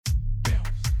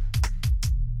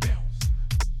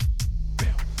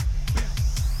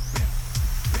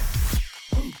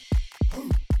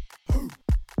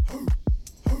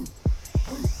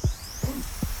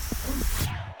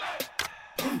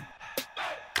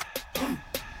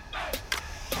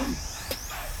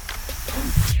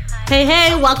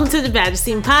Hey, welcome to the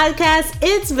Mansplains podcast.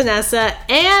 It's Vanessa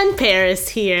and Paris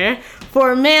here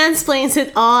for Mansplains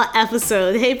It All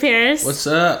episode. Hey, Paris. What's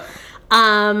up?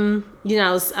 I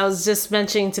was just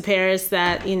mentioning to Paris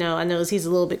that, I know he's a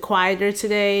little bit quieter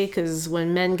today because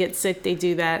when men get sick, they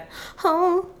do that.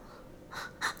 Oh,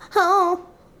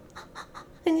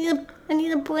 I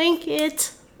need a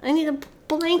blanket. I need a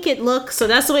blanket look. So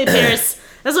that's the way Paris.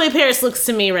 That's the way Paris looks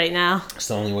to me right now. It's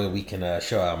the only way we can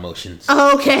show our emotions.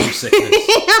 Okay.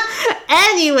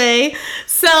 Anyway,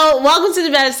 so welcome to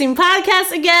the Mansplains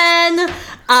podcast again.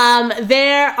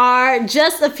 There are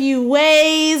just a few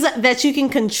ways that you can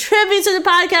contribute to the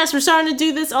podcast. We're starting to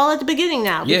do this all at the beginning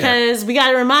now because we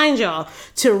got to remind y'all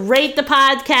to rate the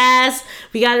podcast.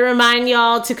 We got to remind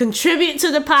y'all to contribute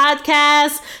to the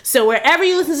podcast. So wherever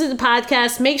you listen to the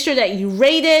podcast, make sure that you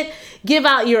rate it. Give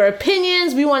out your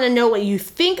opinions. We want to know what you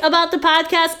think about the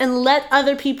podcast and let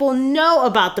other people know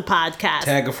about the podcast.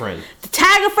 Tag a friend.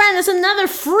 Tag a friend. That's another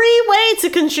free way to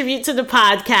contribute to the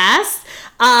podcast.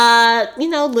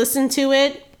 Listen to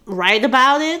it, write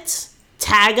about it,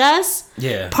 tag us,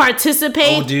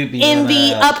 participate in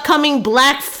the upcoming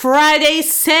Black Friday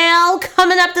sale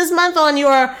coming up this month on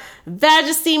your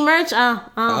Majesty merch. I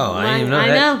didn't even know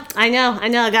that. I know.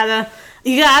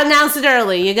 You gotta announce it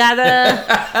early. You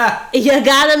gotta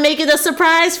make it a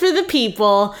surprise for the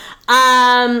people.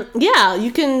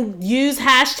 You can use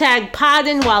hashtag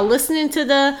poddin while listening to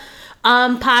the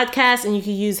podcast, and you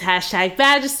can use hashtag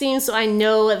Vagesteem so I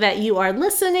know that you are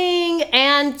listening,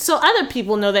 and so other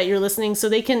people know that you're listening so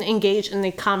they can engage in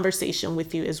the conversation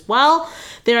with you as well.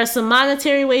 There are some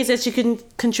monetary ways that you can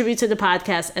contribute to the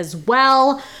podcast as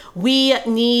well. We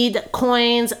need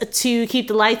coins to keep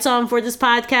the lights on for this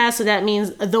podcast, so that means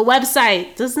the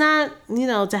website does not,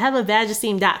 to have a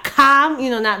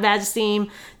Vagesteem.com, not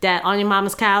Vagesteem that on your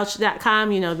mama's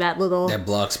couch.com, that little... That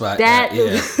blog spot. That's a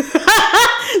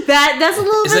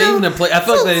little bit. Is that even a place? I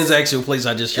feel like that is actually a place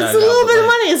I just shouted out. It's a little bit of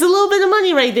money. It's a little bit of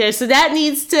money right there. So that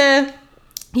needs to,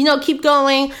 keep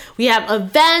going. We have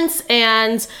events,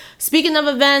 and speaking of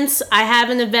events, I have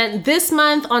an event this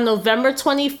month on November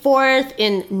 24th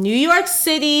in New York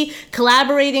City,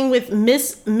 collaborating with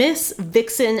Miss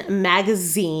Vixen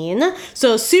magazine.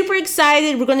 So super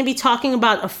excited. We're going to be talking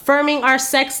about affirming our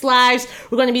sex lives.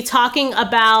 We're going to be talking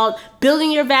about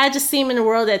building your Vagesteem in a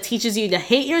world that teaches you to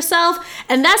hate yourself.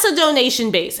 And that's a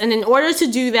donation base. And in order to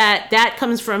do that, that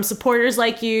comes from supporters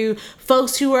like you,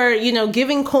 folks who are,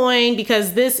 giving coin,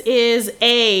 because this is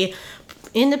a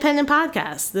independent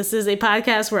podcast. This is a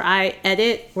podcast where I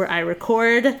edit, where I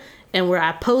record, and where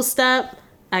I post up.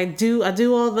 I do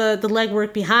all the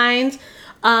legwork behind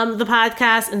the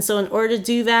podcast. And so in order to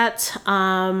do that,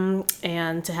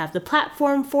 and to have the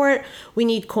platform for it, we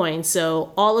need coins.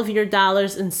 So all of your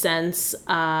dollars and cents,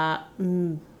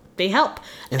 they help.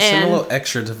 And send a little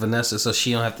extra to Vanessa so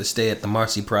she don't have to stay at the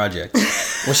Marcy Project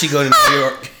when she go to New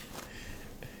York.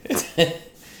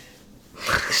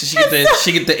 She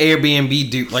get the Airbnb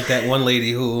dupe like that one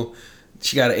lady who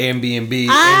she got an Airbnb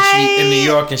in New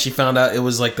York, and she found out it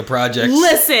was like the project.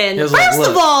 Listen, first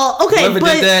of all, okay, whoever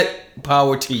did that,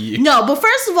 power to you. No, but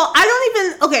first of all, I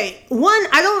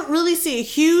don't really see a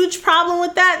huge problem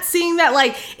with that. Seeing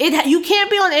that you can't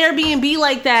be on Airbnb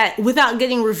like that without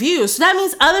getting reviews. So that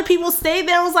means other people stayed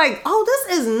there and was like, oh,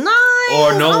 this is nice.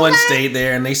 Or no one stayed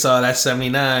there and they saw that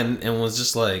 79 and was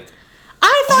just like,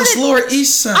 I thought it's Lower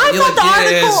East Side. I thought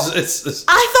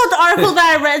the article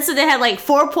that I read said they had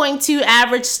 4.2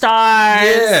 average stars.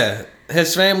 Yeah,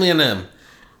 his family and them.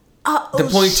 The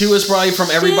 0.2 is probably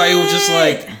from everybody who was just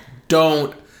like,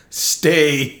 don't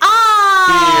stay here. No,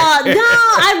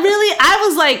 I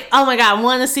was like, oh my God, I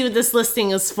want to see what this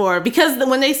listing is for. Because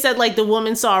when they said the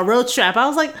woman saw a roach trap, I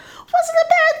was like, wasn't a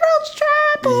bad roach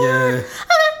trap. Yeah.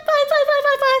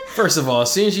 Fine. First of all,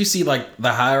 as soon as you see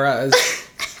the high rise...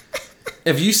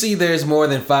 If you see there's more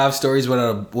than 5 stories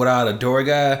without a door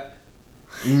guy,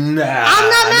 I'm not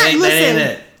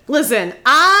mad. Listen,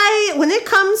 when it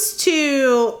comes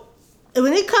to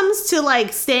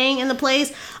staying in the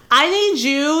place, I need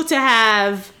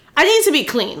to be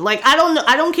clean.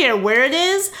 I don't care where it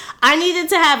is. I needed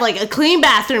to have a clean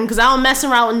bathroom because I don't mess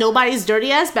around with nobody's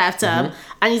dirty ass bathtub. Mm-hmm.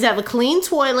 I need to have a clean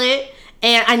toilet.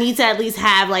 And I need to at least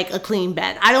have a clean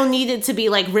bed. I don't need it to be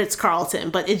Ritz-Carlton,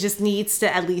 but it just needs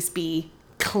to at least be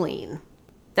clean.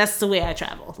 That's the way I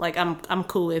travel. I'm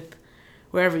cool with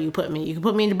wherever you put me. You can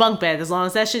put me in the bunk bed as long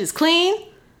as that shit is clean.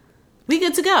 We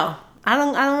good to go. I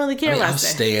don't really care where I stay.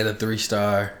 I'll stay at a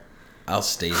 3-star. I'll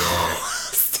stay there.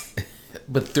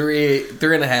 But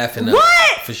 3.5 and up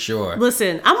for sure.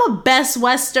 Listen, I'm a Best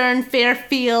Western,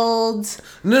 Fairfield.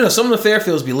 No, some of the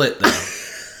Fairfields be lit though.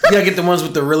 You gotta get the ones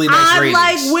with the really nice ratings.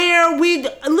 like where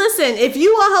listen, if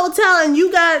you a hotel and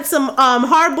you got some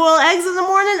hard-boiled eggs in the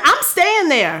morning, I'm staying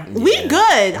there. Yeah. We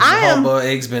good. Hard-boiled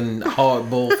eggs been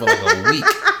hard-boiled for like a week.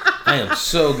 I am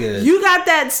so good. You got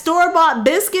that store-bought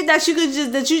biscuit that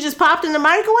you just popped in the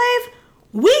microwave?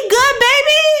 We good,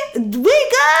 baby. We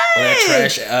good.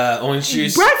 That trash orange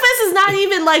juice. Breakfast is not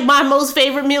even like my most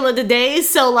favorite meal of the day.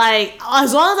 So like,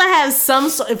 as long as I have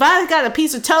if I got a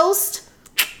piece of toast,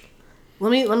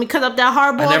 let me cut up that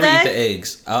hard boiled egg. I never eat the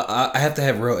eggs. I have to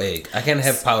have real egg. I can't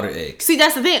have powdered egg. See,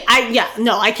 that's the thing.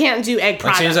 I can't do egg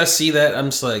product. As soon as I see that, I'm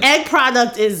just like, egg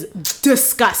product is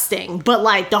disgusting. But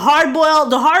like the hard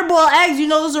boiled eggs,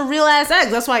 those are real ass eggs.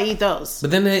 That's why I eat those.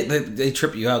 But then they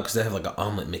trip you out because they have like an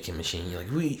omelet making machine. You're like,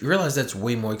 we realize that's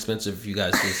way more expensive if you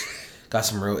guys just got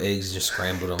some real eggs and just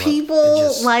scrambled them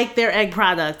People like their egg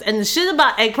product. And the shit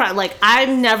about egg product, like, I've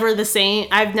never been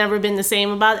the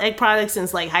same about egg products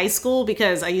since, like, high school,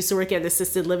 because I used to work at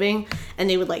assisted living, and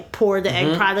they would, like, pour the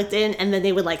egg product in, and then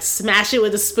they would, like, smash it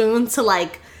with a spoon to,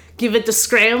 like, give it the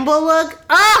scramble look.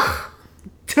 Ugh!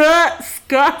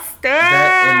 Disgusting!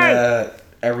 That and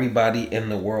everybody in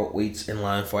the world waits in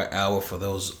line for an hour for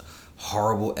those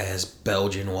horrible-ass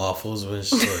Belgian waffles,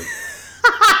 which is like...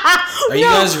 Are you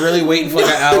guys really waiting for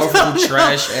like an hour from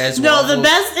trash ass waffles? No, the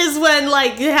best is when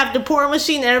like you have the pour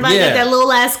machine, everybody got that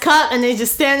little ass cup, and they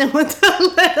just standing with the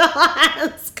little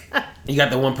ass cup. You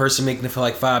got the one person making it for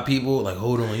like 5 people. Like,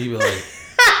 hold on, you be like,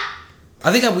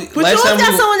 I think but last time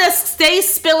got someone that stays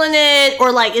spilling it,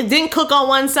 or like it didn't cook on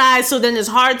one side, so then it's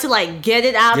hard to like get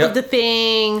it out of the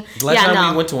thing. Last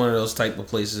time we went to one of those type of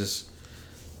places,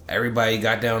 everybody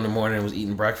got down in the morning and was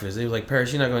eating breakfast. They were like,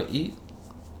 Paris, you're not gonna eat?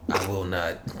 I will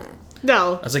not.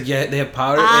 No. I was like, yeah, they have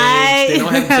powdered eggs. They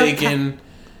don't have bacon.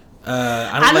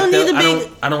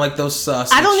 I don't like those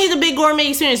sausages. I don't need a big gourmet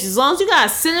experience. As long as you got a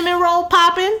cinnamon roll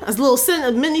popping,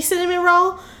 a mini cinnamon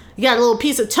roll, you got a little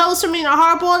piece of toast from me and a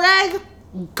hard-boiled egg,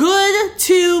 good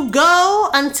to go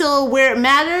until where it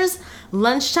matters,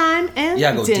 lunchtime and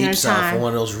go dinner deep south for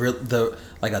one of those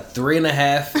like a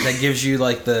 3.5 that gives you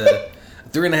like the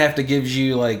 3.5 that gives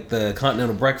you like the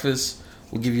continental breakfast.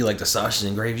 We'll give you like the sausage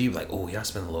and gravy. You're like, oh, y'all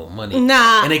spend a little money.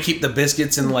 Nah. And they keep the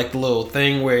biscuits in like the little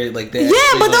thing where like they.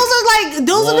 Yeah, but those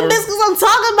are the biscuits I'm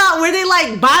talking about, where they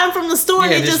like buy them from the store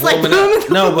and they just like put them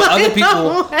in No, but other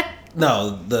people.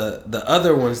 No, the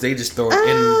other ones they just throw it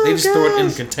in. They just throw it in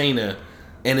the container,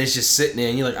 and it's just sitting there.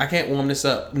 And you're like, I can't warm this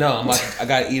up. No, I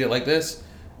gotta eat it like this.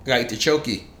 I gotta eat the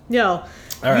chokey. Yo.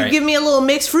 All right. You give me a little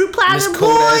mixed fruit platter, this boy.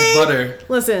 cold ass butter.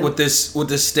 Listen. With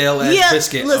this stale ass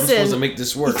biscuit. I'm supposed to make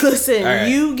this work. Listen, right.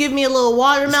 You give me a little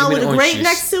watermelon with a grape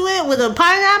next to it with a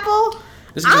pineapple.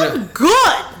 I'm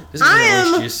good. I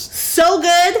am so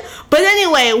good. But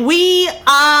anyway, we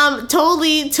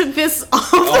totally took this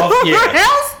off the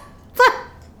rails.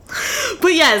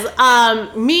 But yes,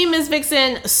 me and Ms.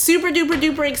 Vixen, super duper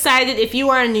duper excited. If you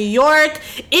are in New York,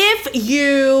 if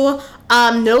you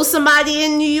know somebody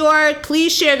in New York,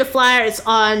 please share the flyer. It's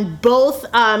on both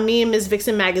me and Ms.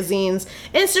 Vixen Magazine's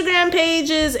Instagram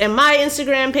pages and my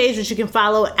Instagram page, which you can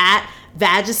follow at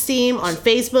Vagesteem on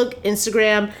Facebook,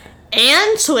 Instagram,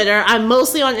 and Twitter. I'm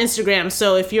mostly on Instagram,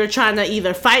 so if you're trying to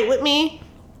either fight with me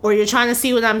or you're trying to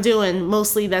see what I'm doing,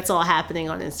 mostly that's all happening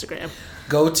on Instagram.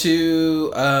 Go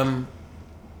to,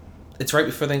 it's right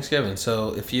before Thanksgiving,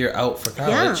 so if you're out for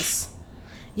college...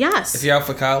 Yes. If you're out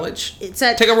for college,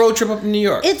 take a road trip up to New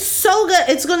York. It's so good.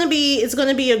 It's gonna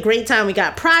be a great time. We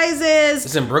got prizes.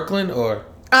 It's in Brooklyn or?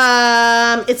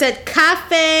 It's at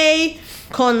Cafe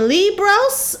Con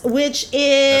Libros, which is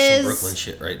that's some Brooklyn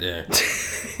shit right there.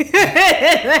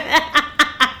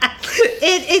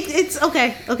 It's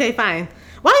okay. Okay, fine.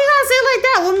 Why you gotta say it like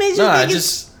that? What made you think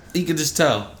you could just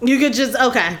tell. You could just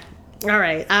okay. All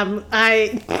right.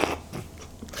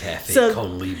 Cafe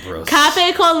Con Libros.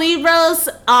 Cafe Con Libros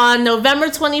on November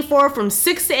 24th from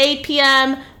 6 to 8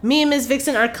 p.m. Me and Ms.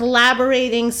 Vixen are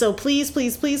collaborating, so please,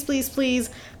 please, please, please, please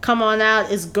come on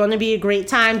out. It's going to be a great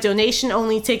time. Donation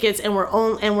only tickets, and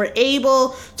we're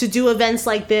able to do events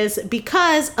like this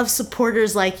because of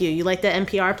supporters like you. You like the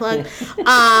NPR plug?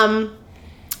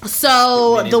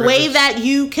 So the way that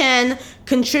you can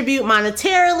contribute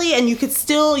monetarily, and you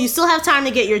still have time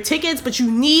to get your tickets, but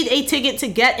you need a ticket to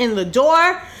get in the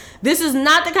door. This is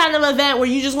not the kind of event where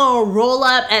you just want to roll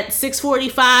up at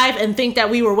 6:45 and think that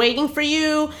we were waiting for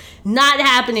you. Not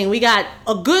happening. We got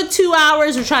a good 2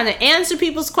 hours. We're trying to answer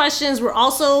people's questions. We're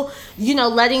also,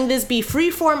 letting this be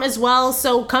freeform as well.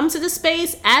 So come to the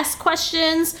space, ask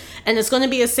questions, and it's going to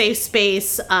be a safe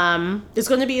space. It's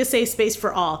going to be a safe space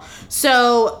for all.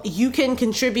 So you can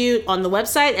contribute on the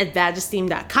website at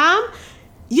vagesteem.com.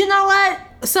 You know what?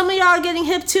 some of y'all are getting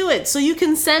hip to it. So you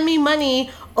can send me money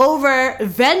over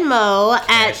Venmo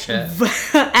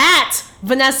at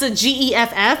Vanessa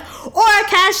GEFF or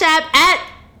Cash App at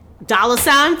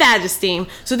 $Fadjesteem.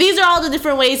 So these are all the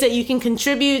different ways that you can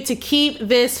contribute to keep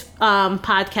this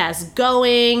podcast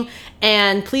going.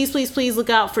 And please, please, please look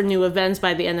out for new events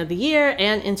by the end of the year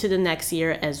and into the next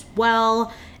year as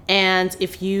well. And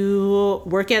if you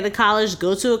work at a college,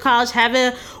 go to a college, have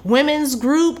a women's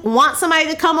group, want somebody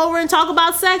to come over and talk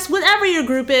about sex, whatever your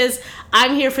group is,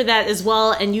 I'm here for that as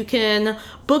well. And you can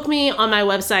book me on my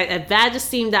website at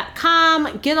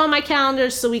Fadjesteem.com. Get on my calendar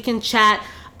so we can chat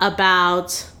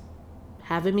about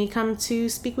having me come to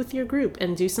speak with your group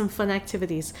and do some fun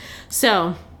activities.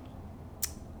 So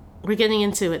we're getting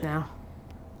into it now.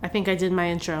 I think I did my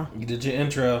intro. You did your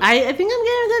intro. I think I'm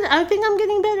getting good. I think I'm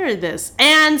getting better at this.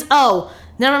 And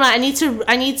never mind. I need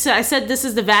to. I said this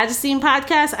is the Fadjesteem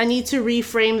podcast. I need to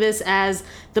reframe this as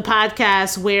the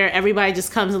podcast where everybody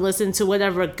just comes and listens to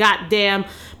whatever goddamn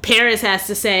Paris has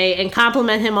to say and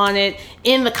compliment him on it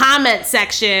in the comment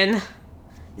section.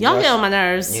 Y'all get on my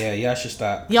nerves. Yeah, y'all should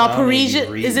stop. Y'all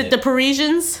Parisian. Is it the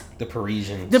Parisians? The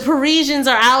Parisians. The Parisians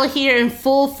are out here in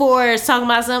full force talking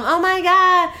about some, oh my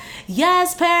God,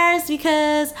 yes, Paris,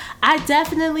 because I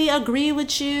definitely agree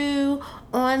with you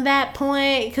on that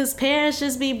point, because Paris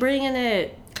just be bringing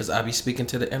it. Because I be speaking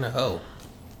to the inner hoe.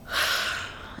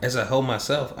 As a hoe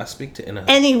myself, I speak to inner hoe.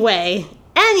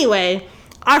 Anyway,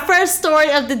 our first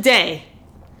story of the day.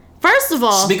 First of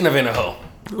all. Speaking of inner hoe.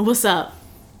 What's up?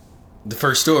 The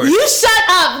first story. You shut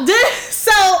up.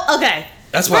 So, okay.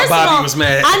 That's why Bobby was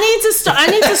mad. I need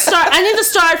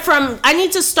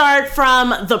to start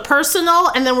from the personal,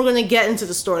 and then we're going to get into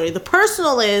the story. The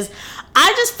personal is,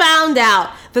 I just found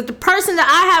out that the person that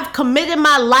I have committed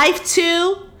my life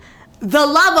to, the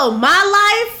love of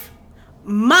my life,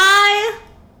 my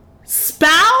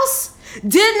spouse,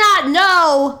 did not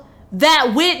know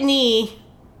that Whitney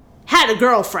had a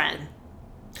girlfriend.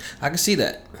 I can see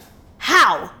that.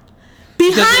 How?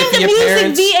 Behind the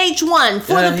Music VH1.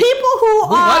 For the people who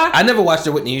are... I never watched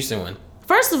the Whitney Houston one.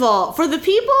 First of all, for the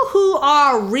people who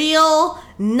are real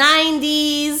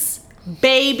 90s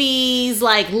babies,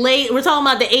 like late... We're talking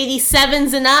about the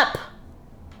 87s and up.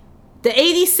 The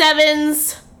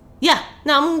 87s... Yeah.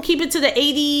 No, I'm going to keep it to the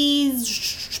 80s...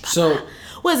 So...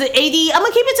 What is it? 80... I'm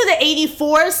going to keep it to the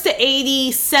 84s to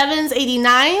 87s,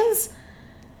 89s.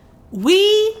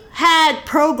 We had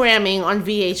programming on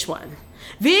VH1.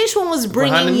 VH1 was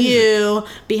bringing you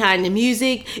Behind the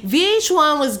Music.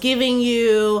 VH1 was giving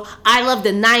you I Love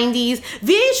the 90s.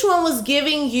 VH1 was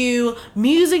giving you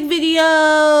music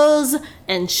videos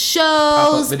and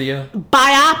shows,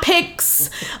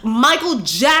 biopics, Michael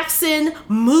Jackson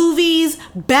movies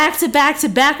back to back to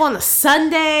back on a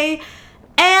Sunday.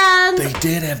 And they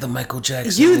did have the Michael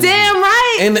Jackson You movie. Damn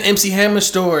right. And the MC Hammer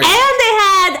story. And they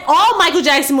had all Michael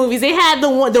Jackson movies. They had the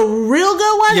real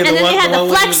good one, and then they had the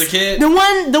Flex,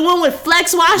 the one with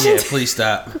Flex Washington. Yeah, please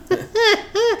stop.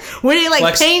 Where they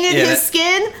like painted his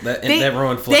skin. That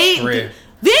ruined Flex's career.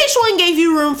 VH1 gave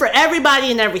you room for everybody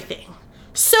and everything.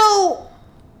 So,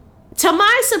 to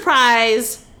my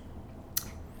surprise,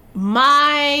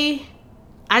 I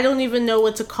don't even know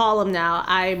what to call him now.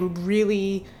 I'm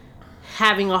really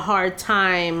having a hard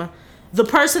time. The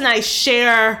person I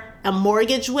share a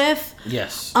mortgage with.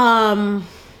 Yes.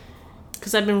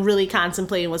 Because I've been really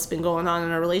contemplating what's been going on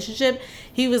in our relationship.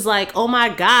 He was like, oh my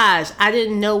gosh, I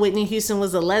didn't know Whitney Houston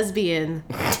was a lesbian.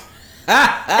 And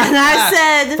I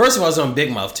said... First of all, I was on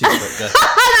Big Mouth too. But, and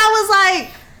I was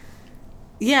like...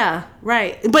 Yeah,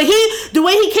 right. But the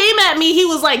way he came at me, he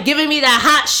was like giving me that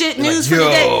hot shit news for the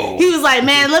day. He was like,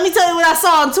 man, let me tell you what I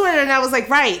saw on Twitter. And I was like,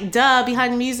 right, duh,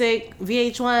 Behind the Music,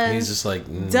 VH1. He's just like,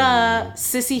 duh,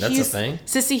 Sissy that's Houston. A thing?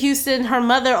 Sissy Houston, her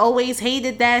mother always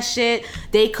hated that shit.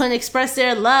 They couldn't express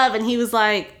their love. And he was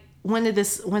like, when did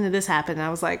this happen? And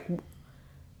I was like,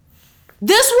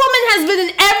 this woman has been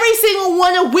in every single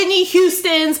one of Whitney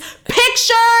Houston's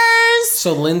pictures.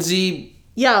 So Lindsay...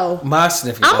 Yo, my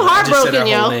significant I'm heartbroken,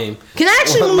 yo. Name. Can I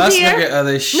actually move here?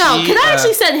 Can I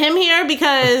actually send him here?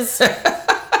 Because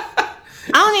I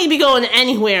don't need to be going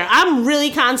anywhere. I'm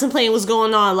really contemplating what's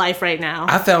going on in life right now.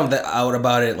 I found out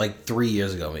about it like 3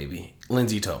 years ago, maybe.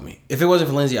 Lindsay told me. If it wasn't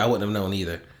for Lindsay, I wouldn't have known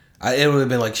either. It would have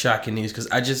been like shocking news because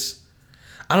I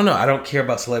don't know. I don't care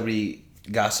about celebrity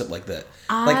gossip like that.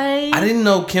 I didn't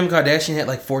know Kim Kardashian had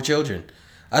like 4 children.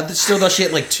 I still thought she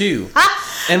had like 2.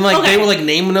 And like they were like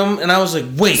naming them, and I was like,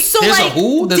 wait, so there's like, a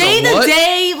who? There's day a what? to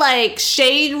day, like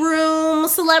shade room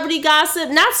celebrity gossip,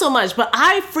 not so much, but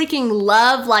I freaking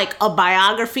love like a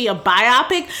biography, a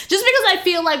biopic, just because I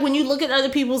feel like when you look at other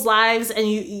people's lives and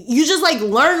you just like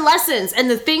learn lessons. And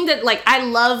the thing that like I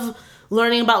love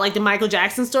learning about like the Michael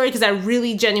Jackson story, because I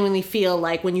really genuinely feel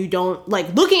like when you don't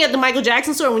like looking at the Michael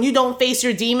Jackson story, when you don't face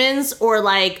your demons or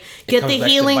like get the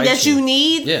healing that you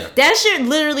need, that shit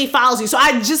literally follows you. So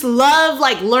I just love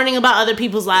like learning about other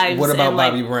people's lives. What about and,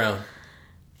 Bobby like, Brown?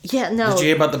 Yeah, no. Did you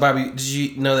hear about Did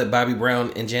you know that Bobby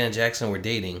Brown and Janet Jackson were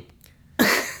dating?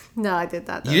 No, I did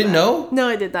not know. You didn't know? No,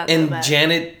 I did not know. And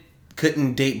Janet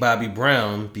couldn't date Bobby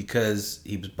Brown because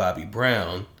he was Bobby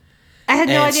Brown. I had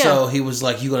no idea. And so he was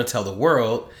like, "You gonna tell the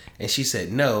world?" And she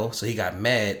said no. So he got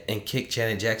mad and kicked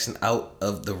Janet Jackson out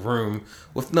of the room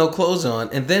with no clothes on,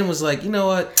 and then was like, "You know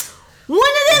what? When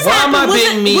did this happen? Am I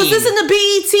being mean? Was this in the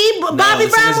BET Bobby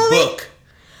Brown movie? Book.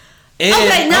 And,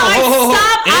 okay, now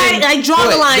stop. I draw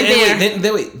the line there.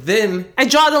 I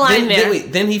draw the line there.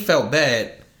 Then he felt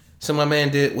bad. So my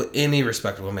man did what any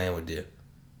respectable man would do: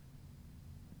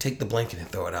 take the blanket and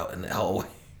throw it out in the hallway.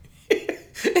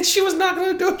 And she was not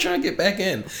going to do it, trying to get back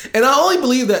in. And I only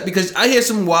believe that because I hear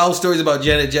some wild stories about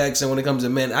Janet Jackson when it comes to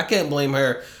men. I can't blame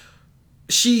her.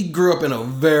 She grew up in a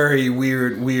very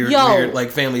weird, like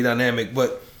family dynamic.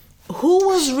 But who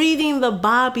was reading the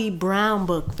Bobby Brown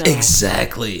book, though?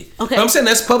 Exactly. Okay. But I'm saying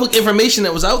that's public information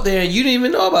that was out there and you didn't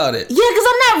even know about it. Yeah, because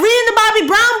I'm not reading the Bobby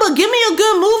Brown book. Give me a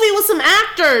good movie with some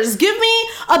actors. Give me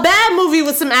a bad movie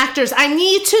with some actors. I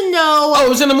need to know. Oh, it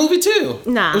was in the movie too.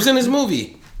 Nah. It was in his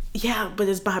movie. Yeah, but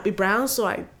it's Bobby Brown, so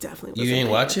I definitely wasn't You didn't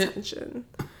watch attention.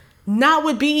 It? Not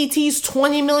with BET's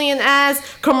 20 million ass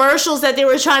commercials that they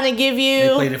were trying to give you.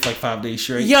 They played it for like 5 days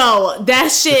straight. Yo, that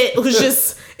shit was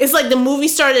just... It's like the movie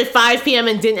started at 5 p.m.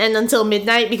 and didn't end until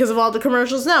midnight because of all the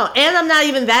commercials. No, and I'm not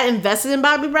even that invested in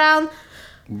Bobby Brown.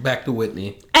 Back to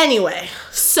Whitney. Anyway,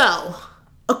 so...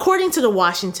 According to the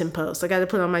Washington Post, I got to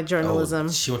put on my journalism.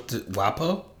 Oh, she went to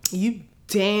WAPO? You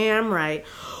damn right.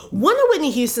 One of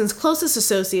Whitney Houston's closest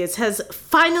associates has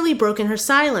finally broken her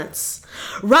silence.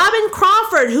 Robin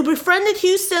Crawford, who befriended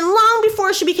Houston long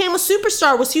before she became a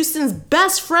superstar, was Houston's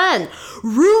best friend,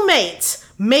 roommate,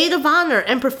 maid of honor,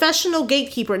 and professional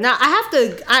gatekeeper. Now,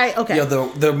 okay. Yo,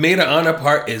 the maid of honor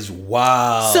part is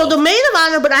wild. So the maid of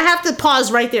honor, but I have to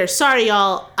pause right there. Sorry,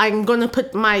 y'all. I'm going to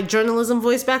put my journalism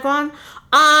voice back on.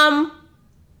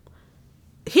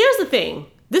 Here's the thing.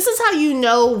 This is how you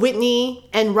know Whitney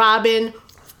and Robin,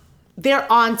 they're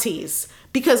aunties.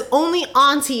 Because only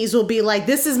aunties will be like,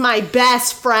 this is my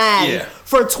best friend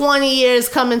for 20 years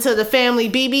coming to the family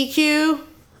BBQ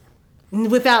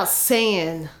without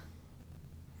saying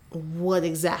what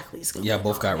exactly is going on. Yeah,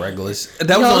 both got regulars.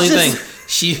 That was the only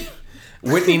thing.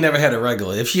 Whitney never had a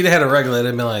regular. If she'd had a regular,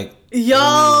 it'd been like...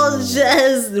 Y'all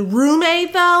just...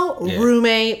 Roommate, though? Yeah.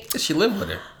 Roommate. She lived with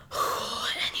her.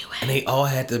 And they all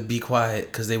had to be quiet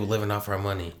because they were living off her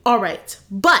money. All right.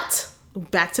 But,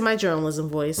 back to my journalism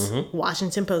voice,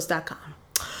 WashingtonPost.com.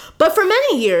 But for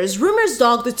many years, rumors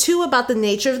dogged the two about the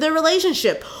nature of their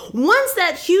relationship, ones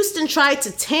that Houston tried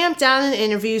to tamp down in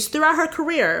interviews throughout her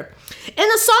career.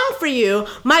 In A Song for You,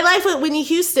 My Life with Whitney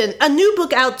Houston, a new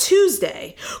book out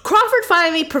Tuesday, Crawford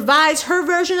finally provides her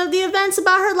version of the events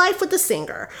about her life with the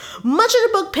singer. Much of the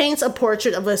book paints a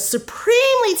portrait of a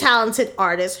supremely talented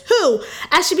artist who,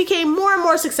 as she became more and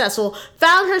more successful,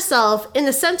 found herself in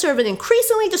the center of an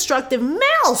increasingly destructive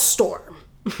maelstrom.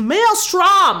 Of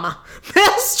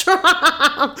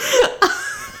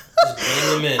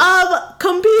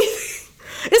competing.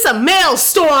 It's a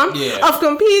maelstrom of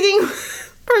competing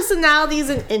personalities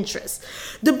and interests.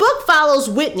 The book follows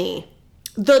Whitney,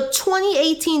 the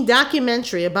 2018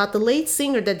 documentary about the late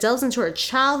singer that delves into her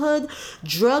childhood,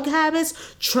 drug habits,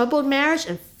 troubled marriage,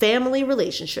 and family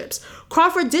relationships.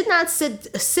 Crawford did not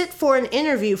sit for an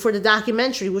interview for the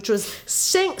documentary, which was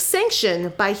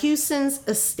sanctioned by Houston's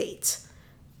estate.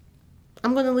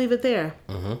 I'm going to leave it there.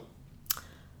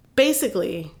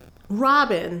 Basically,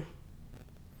 Robin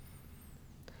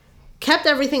kept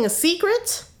everything a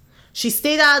secret. She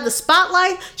stayed out of the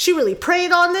spotlight. She really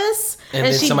preyed on this. And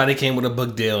then somebody came with a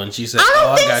book deal and she said, I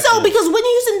don't think so, because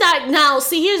Whitney Houston died. Now,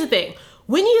 see, here's the thing.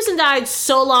 Whitney Houston died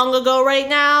so long ago right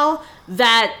now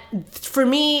that for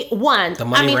me, one, the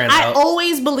money ran out. I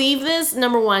always believe this,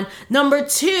 number one. Number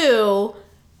two,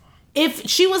 if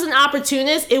she was an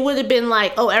opportunist, it would have been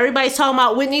like, oh, everybody's talking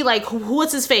about Whitney. Like,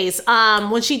 what's his face?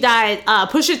 When she died,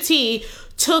 Pusha T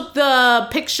took the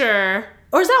picture.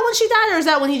 Or is that when she died, or is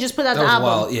that when he just put out the album?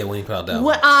 Wild. Yeah, when he put out the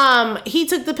album. He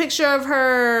took the picture of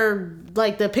her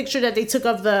like the picture that they took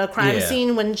of the crime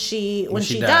scene when she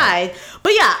died.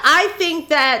 But yeah, I think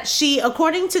that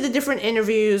according to the different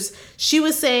interviews, she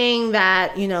was saying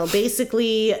that,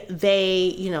 basically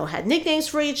they, had nicknames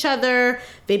for each other.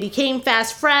 They became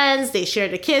fast friends. They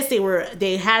shared a kiss.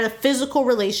 They had a physical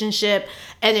relationship.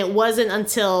 And it wasn't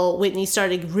until Whitney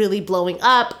started really blowing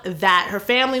up that her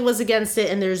family was against it.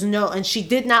 And she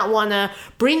did not want to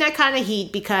bring that kind of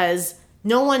heat because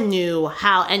no one knew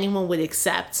how anyone would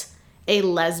accept a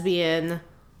lesbian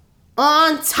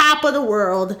on top of the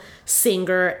world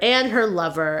singer and her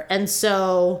lover. And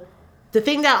so the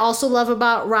thing that I also love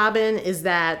about Robin is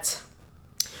that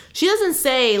she doesn't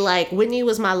say like Whitney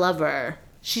was my lover.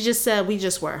 She just said we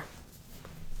just were.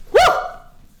 Woo!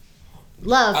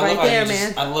 Love right there,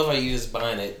 man. I love how you just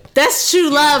buying it. That's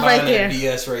true love right there.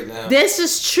 BS right now. This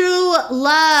is true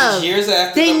love. Years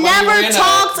after they never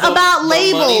talked about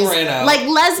labels like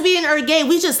lesbian or gay.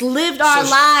 We just lived our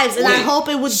lives, and I hope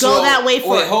it would go that way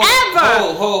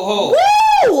forever.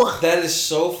 Woo! That is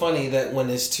so funny that when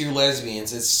it's two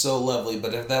lesbians, it's so lovely.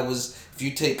 But if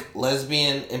you take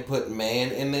lesbian and put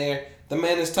man in there, the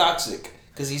man is toxic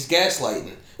because he's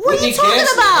gaslighting. What are you talking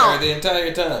about? Her the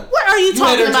entire time. What are you talking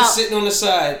about? You had her just sitting on the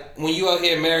side when you out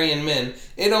here marrying men.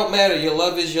 It don't matter. Your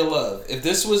love is your love. If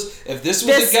this was a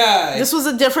guy, this was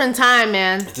a different time,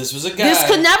 man. If this was a guy, this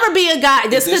could never be a guy.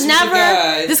 This could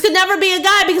never be a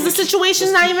guy because the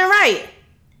situation's not even right.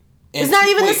 It's not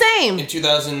even the same. In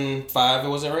 2005, it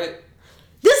wasn't right.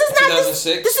 This is not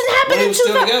 2006. This didn't happen in 2000.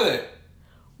 Still together.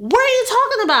 What are you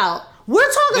talking about?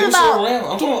 We're talking about. Still around.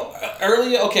 I'm talking about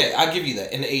earlier. Okay, I'll give you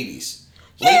that in the 80s.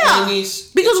 Yeah,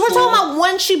 because we're talking about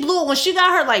when she blew it, when she got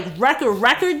her like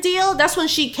record deal. That's when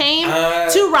she came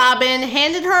to Robin,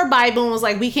 handed her a Bible, and was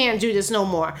like, "We can't do this no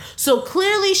more." So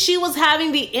clearly, she was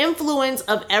having the influence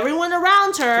of everyone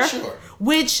around her,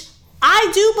 which I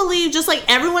do believe, just like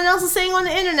everyone else is saying on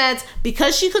the internet,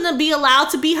 because she couldn't be allowed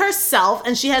to be herself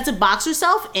and she had to box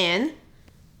herself in.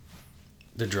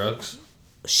 The drugs.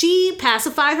 She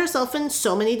pacified herself in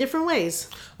so many different ways.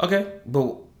 Okay,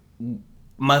 but.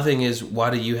 My thing is, why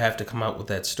do you have to come out with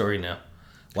that story now?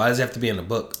 Why does it have to be in the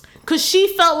book? Because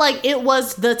she felt like it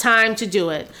was the time to do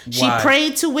it. Why? She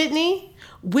prayed to Whitney.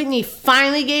 Whitney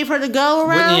finally gave her the go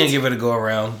around. Whitney didn't give her the go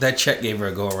around. That check gave her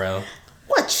a go around.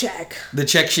 What check? The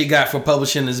check she got for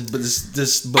publishing this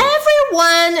book.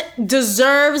 Everyone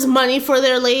deserves money for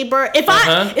their labor. If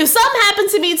something happened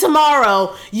to me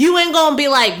tomorrow, you ain't gonna be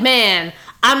like, man,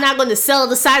 I'm not going to sell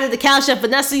the side of the couch that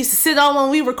Vanessa used to sit on when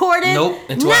we recorded. Nope,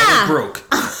 until I was broke.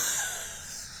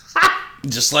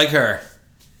 Just like her.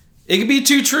 It could be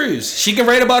two trues. She can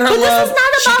write about her love. This is not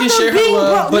about she can share her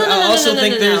love. But I also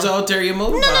think there's an ulterior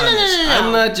motive behind this.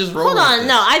 I'm not just rolling. Hold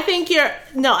on,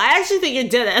 I actually think you're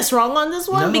dead ass wrong on this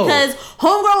one because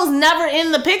Homegirl was never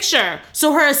in the picture.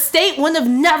 So her estate wouldn't have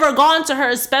never gone to her,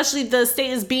 especially the estate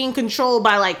is being controlled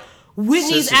by like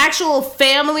Whitney's actual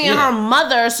family and her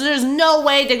mother, so there's no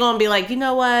way they're gonna be like, you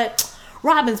know what,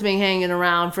 Robin's been hanging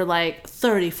around for like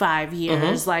 35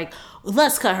 years, like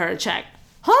let's cut her a check.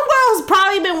 Homegirl's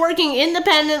probably been working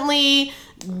independently,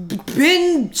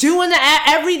 been doing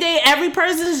every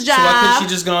person's job. So why couldn't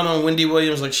she just gone on Wendy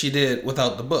Williams like she did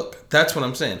without the book? That's what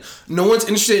I'm saying. No one's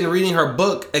interested in reading her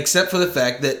book except for the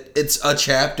fact that it's a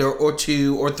chapter or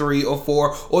 2 or 3 or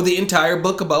 4 or the entire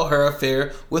book about her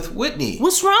affair with Whitney.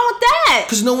 What's wrong with that?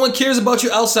 Because no one cares about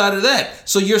you outside of that.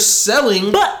 So you're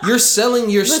selling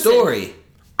your story.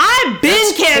 I've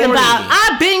been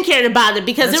cared about it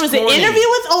because there was an interview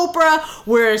with Oprah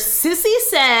where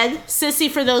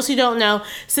Sissy, for those who don't know,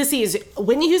 Sissy is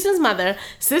Whitney Houston's mother.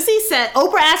 Sissy said,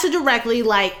 Oprah asked her directly,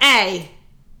 like, hey,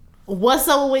 what's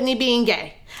up with Whitney being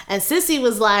gay? And Sissy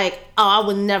was like, oh, I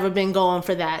would never been going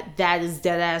for that. That is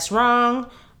dead ass wrong.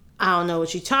 I don't know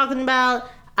what you're talking about.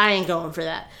 I ain't going for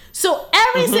that. So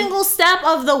every single step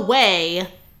of the way,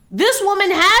 this woman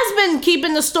has been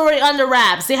keeping the story under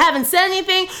wraps. They haven't said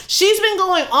anything. She's been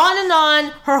going on and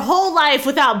on her whole life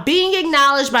without being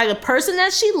acknowledged by the person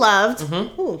that she loved.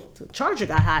 Ooh, the charger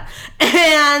got hot.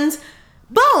 And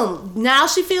boom, now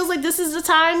she feels like this is the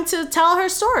time to tell her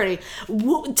story.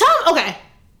 Okay,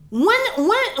 when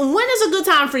is a good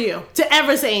time for you to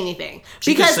ever say anything?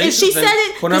 Because if she said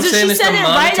it, what I'm saying is said it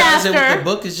right after, the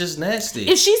book is just nasty.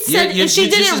 If she said if she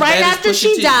did it right after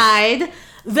she died,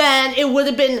 then it would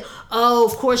have been, oh,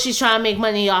 of course she's trying to make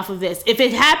money off of this. If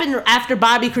it happened after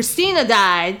Bobby Christina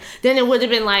died, then it would have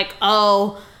been like,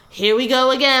 oh, here we go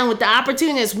again with the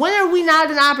opportunist. When are we not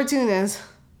an opportunist?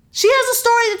 She has a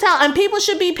story to tell, and people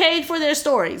should be paid for their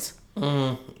stories.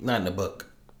 Not in the book.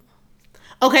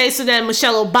 Okay, so then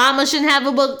Michelle Obama shouldn't have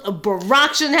a book.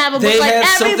 Barack shouldn't have a book. They had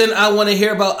something I want to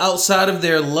hear about outside of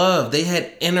their love. They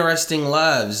had interesting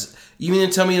lives. You mean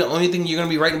to tell me the only thing you're going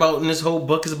to be writing about in this whole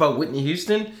book is about Whitney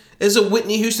Houston? It's a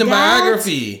Whitney Houston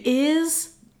biography.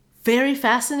 Is very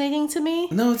fascinating to me.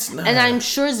 No, it's not. And I'm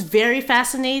sure it's very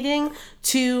fascinating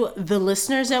to the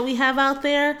listeners that we have out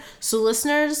there. So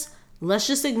listeners, let's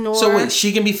just ignore. So wait,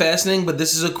 she can be fascinating, but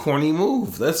this is a corny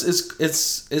move. It's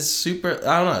super.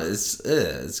 I don't know.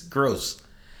 It's gross.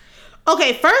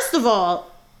 Okay, first of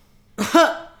all,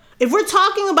 if we're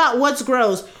talking about what's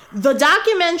gross, the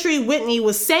documentary Whitney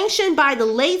was sanctioned by the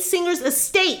late singer's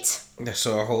estate.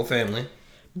 So her whole family.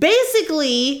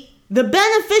 Basically, the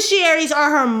beneficiaries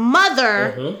are her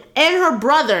mother and her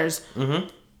brothers. Mm-hmm.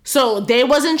 So they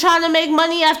wasn't trying to make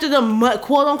money after the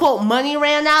quote unquote money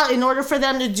ran out in order for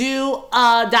them to do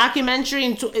a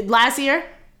documentary last year.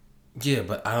 Yeah,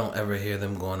 but I don't ever hear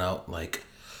them going out like,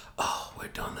 "Oh, we're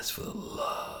doing this for the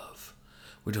love.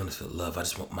 We're doing this for the love. I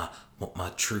just want my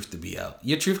truth to be out."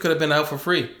 Your truth could have been out for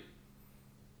free.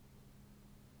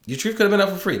 Your truth could have been out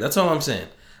for free. That's all I'm saying.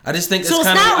 I just think so. It's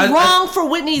not wrong for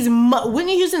Whitney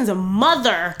Houston's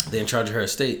mother. They're in charge of her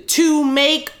estate to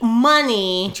make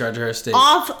money. In charge of her estate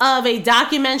off of a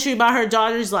documentary about her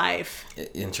daughter's life.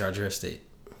 In charge of her estate.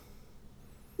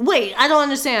 Wait, I don't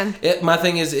understand. My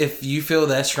thing is, if you feel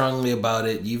that strongly about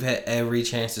it, you've had every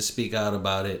chance to speak out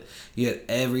about it. You had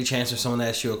every chance for someone to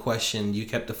ask you a question. You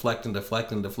kept deflecting.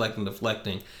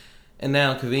 And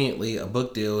now, conveniently, a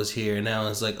book deal is here. And now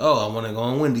it's like, oh, I want to go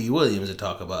on Wendy Williams and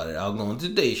talk about it. I'll go on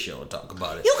Today's Show and talk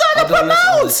about it. You gotta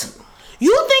promote.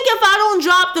 You think if I don't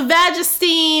drop the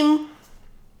Vag-Esteem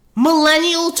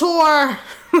Millennial Tour,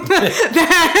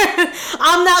 that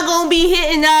I'm not gonna be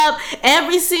hitting up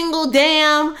every single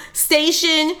damn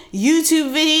station,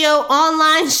 YouTube video,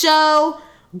 online show,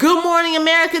 Good Morning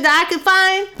America that I could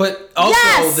find? But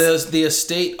also, the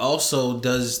estate also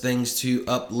does things to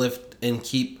uplift and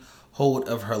keep hold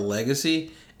of her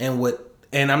legacy, and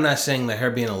I'm not saying that her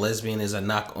being a lesbian is a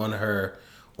knock on her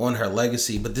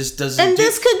legacy, but this doesn't. And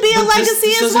this could be a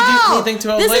legacy as well. This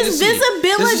is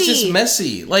visibility. This is just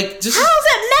messy. Like, how is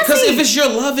it messy? Because if it's your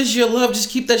love, it's your love. Just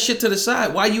keep that shit to the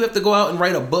side. Why you have to go out and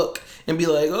write a book and be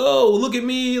like, oh, look at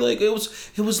me, like it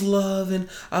was love, and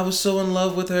I was so in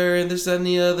love with her, and this, that, and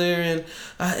the other, and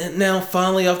now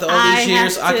finally after all these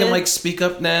years, I can like speak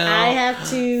up now. I have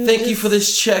to. Thank you for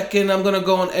this check, and I'm gonna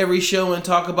go on every show and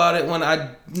talk about it when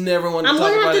I never want to talk about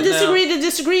it. I'm gonna have to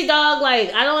disagree, dog.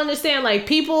 Like, I don't understand. Like,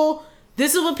 people,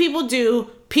 this is what people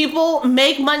do. People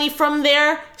make money from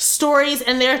their stories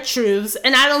and their truths,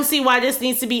 and I don't see why this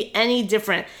needs to be any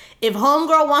different. If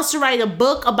Homegirl wants to write a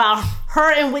book about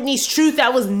her and Whitney's truth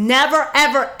that was never,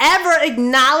 ever, ever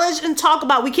acknowledged and talked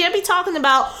about, we can't be talking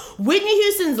about Whitney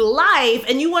Houston's life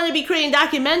and you want to be creating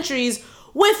documentaries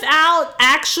without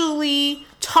actually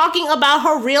talking about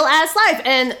her real ass life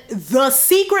and the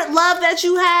secret love that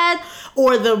you had,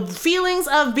 or the feelings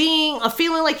of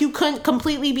feeling like you couldn't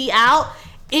completely be out,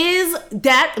 is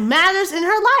that matters in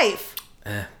her life.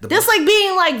 That's like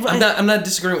being like... I'm not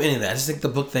disagreeing with any of that. I just think the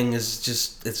book thing is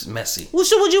just... It's messy. Well,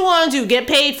 so what you want to do? Get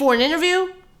paid for an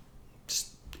interview? Just,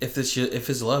 if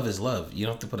his love is love, you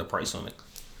don't have to put a price on it.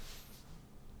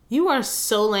 You are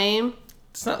so lame.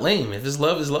 It's not lame. If his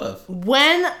love is love.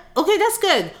 Okay, that's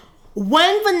good.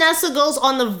 When Vanessa goes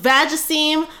on the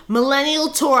Vag-Esteem Millennial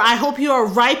Tour, I hope you are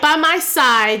right by my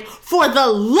side for the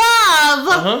love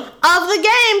of the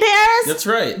game, Paris. That's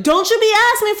right. Don't you be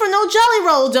asking me for no Jelly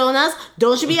Roll donuts.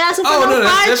 Don't you be asking for no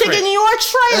fried chicken in your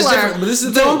trailer. But this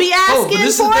is Don't be asking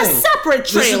for a separate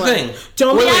trailer. This is the thing.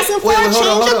 Don't be asking for a change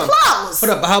of clothes.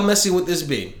 Hold up. How messy would this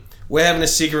be? We're having a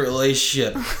secret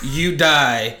relationship. You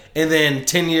die, and then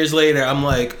 10 years later, I'm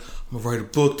like... I'm gonna write a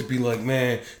book to be like,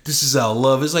 man, this is our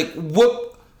love. It's like,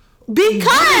 what? Because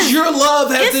what does your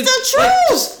love have it's the truth. Like,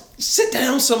 just sit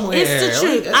down somewhere. It's the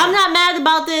truth. I'm not mad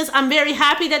about this. I'm very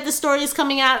happy that the story is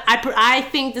coming out. I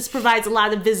think this provides a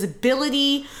lot of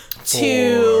visibility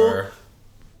to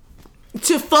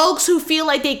folks who feel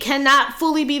like they cannot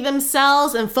fully be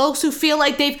themselves, and folks who feel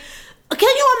like they've...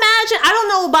 Can you imagine? I don't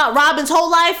know about Robin's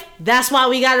whole life. That's why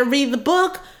we got to read the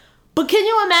book. But can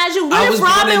you imagine what if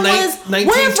Robin was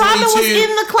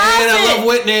in the closet? And I love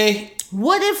Whitney.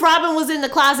 What if Robin was in the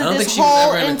closet this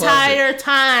whole entire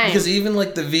time? Because even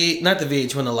like not the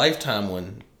VH1, the Lifetime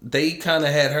one, they kind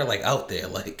of had her like out there,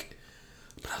 like,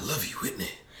 but I love you, Whitney.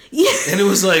 Yeah. And it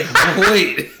was like,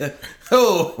 wait,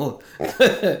 oh.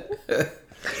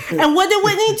 And what did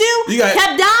Whitney do?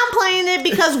 Kept downplaying it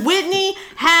because Whitney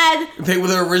had... They were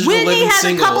the original Whitney had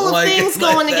single. A couple of things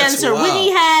going against her. Wild.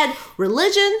 Whitney had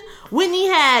religion. Whitney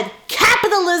had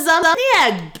capitalism. Whitney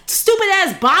had stupid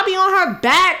ass Bobby on her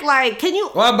back. Like, can you?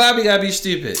 Why Bobby gotta be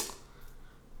stupid?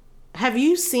 Have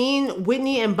you seen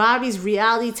Whitney and Bobby's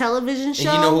reality television show?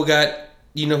 And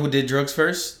you know who did drugs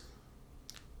first?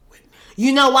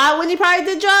 You know why Whitney probably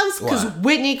did drugs? Because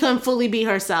Whitney couldn't fully be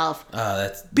herself.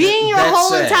 Being your whole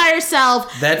sad. Entire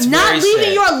self, that's not leaving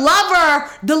sad. Your lover,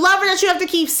 the lover that you have to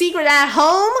keep secret at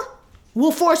home,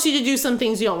 will force you to do some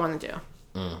things you don't want to do.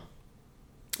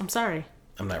 I'm sorry.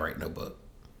 I'm not writing no book.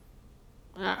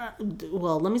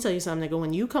 Well, let me tell you something, nigga.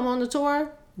 When you come on the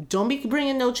tour, don't be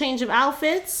bringing no change of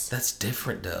outfits. That's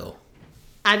different, though.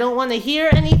 I don't want to hear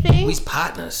anything. We's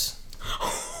partners.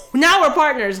 Now we're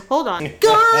partners. Hold on. Gonna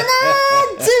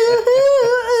do.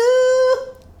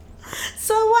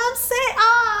 So I'm saying,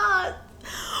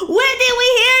 Whitney, we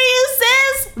hear you,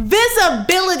 sis.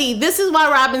 Visibility. This is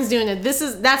why Robin's doing it.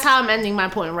 That's how I'm ending my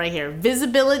point right here.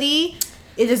 Visibility.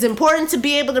 It is important to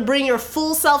be able to bring your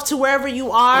full self to wherever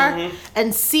you are,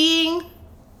 and seeing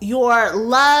your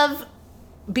love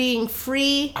being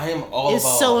free. I am all is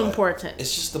about so all important.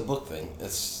 It's just the book thing.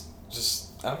 It's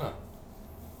just, I don't know.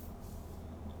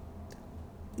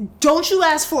 Don't you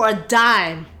ask for a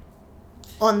dime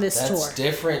on this tour. That's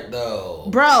different, though.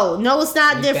 Bro, no, it's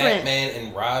not different. Batman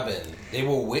and Robin. They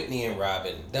were Whitney and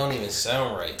Robin. They don't even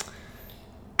sound right.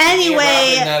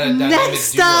 Anyway,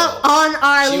 next up on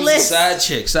our list. She was a side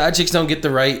chick. Side chicks don't get the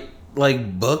right,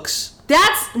 books.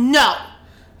 That's, no.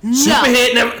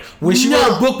 Superhead never... When she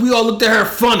wrote a book, we all looked at her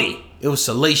funny. It was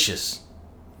salacious.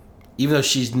 Even though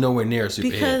she's nowhere near a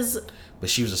superhead. But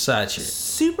she was a side chick.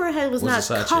 Superhead was not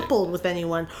coupled with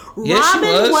anyone.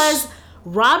 Yes,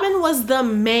 Robin was the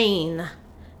main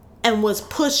and was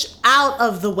pushed out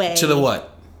of the way. To the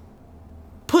what?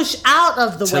 Pushed out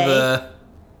of the way. To the...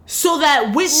 So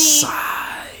that Whitney...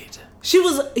 Side. She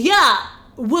was... Yeah.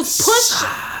 Was pushed...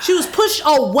 Side. She was pushed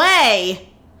away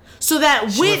so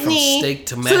that Whitney...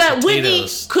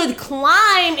 could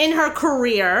climb in her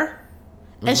career.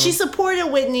 And she supported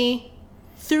Whitney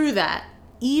through that.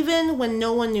 Even when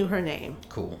no one knew her name.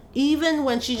 Cool. Even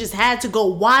when she just had to go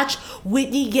watch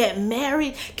Whitney get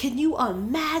married. Can you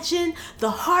imagine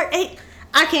the heartache?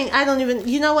 I don't even,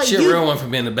 you know what? She a real one for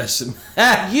being the best.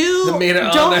 You don't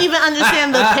even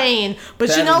understand the pain.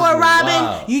 But you know what, Robin?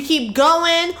 Wild. You keep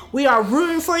going. We are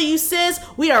rooting for you, sis.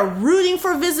 We are rooting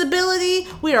for visibility.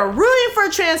 We are rooting for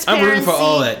transparency. I'm rooting for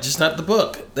all that, just not the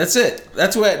book. That's it.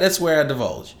 That's where I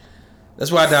divulge.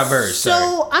 That's why I diverge.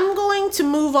 So I'm going to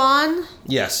move on.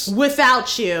 Yes.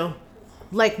 Without you.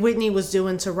 Like Whitney was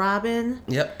doing to Robin.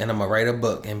 Yep. And I'm going to write a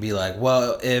book and be like,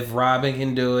 well, if Robin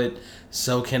can do it,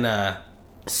 so can I.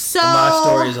 So my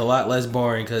story is a lot less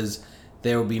boring because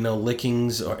there will be no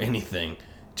lickings or anything.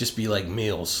 Just be like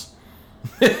meals.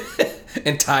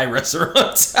 And Thai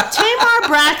restaurants. Tamar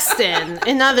Braxton,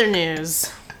 in other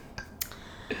news,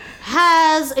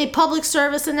 has a public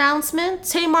service announcement.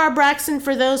 Tamar Braxton,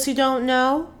 for those who don't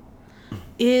know,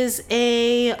 is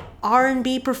a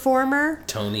R&B performer.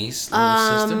 Tony's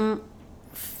little sister.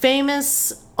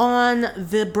 Famous on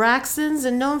the Braxtons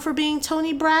and known for being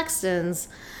Tony Braxton's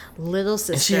little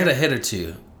sister. And she had a hit or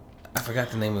two. I forgot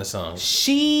the name of the song.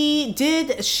 She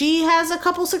did. She has a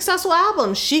couple successful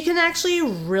albums. She can actually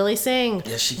really sing.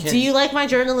 Yes, she can. Do you like my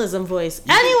journalism voice?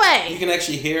 Anyway. You can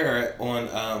actually hear her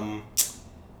on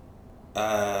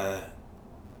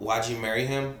Why'd You Marry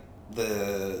Him?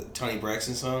 The Tony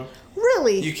Braxton song.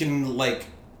 Really? You can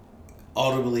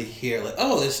audibly hear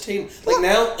this team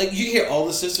now you can hear all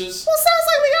the sisters. Well, sounds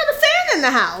like we got a fan in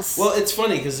the house. Well, it's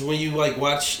funny because when you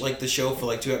watch the show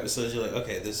for 2 episodes, you're like,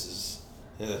 okay, this is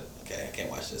okay, I can't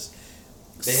watch this.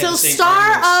 So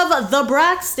star of the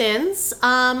Braxtons,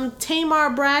 Tamar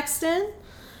Braxton,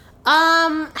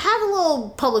 had a little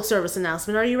public service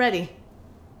announcement. Are you ready?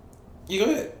 You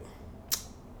go ahead.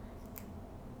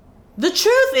 The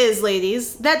truth is,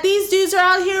 ladies, that these dudes are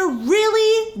out here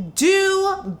really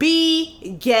do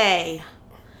be gay.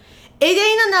 It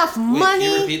ain't enough money.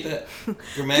 Can you repeat that?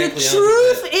 Grammatically, the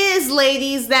truth is,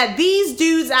 ladies, that these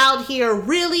dudes out here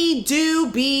really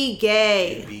do be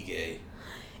gay. Be gay.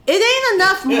 It ain't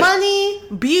enough money,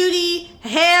 beauty,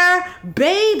 hair,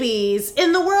 babies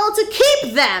in the world to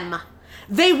keep them.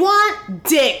 They want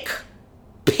dick.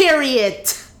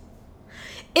 Period.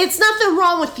 It's nothing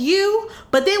wrong with you,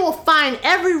 but they will find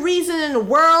every reason in the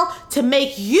world to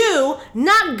make you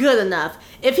not good enough.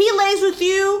 If he lays with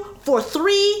you for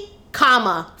 3,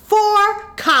 4,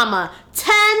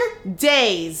 10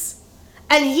 days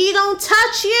and he don't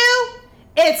touch you,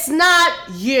 it's not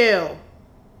you.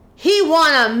 He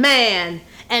want a man,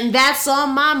 and that's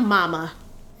on my mama.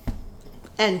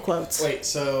 End quotes. Wait,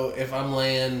 so if I'm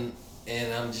laying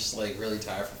and I'm just really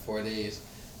tired for 4 days,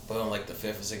 but on like the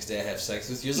 5th or 6th day I have sex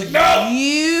with you, it's like, no!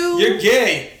 You're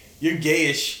gay. You're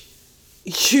gayish.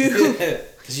 You.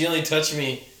 Because you only touch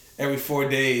me every 4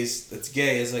 days. That's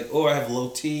gay. It's like, or I have low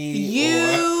T.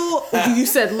 You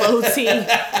said low T.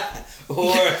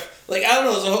 Or, like, I don't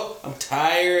know. So I'm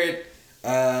tired.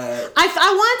 I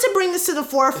wanted to bring this to the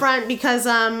forefront because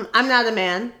I'm not a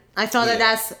man. I felt that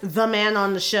that's the man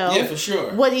on the show. Yeah, for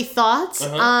sure. What he thought.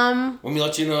 Want me to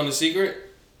let you know on the secret?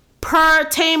 Per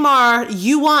Tamar,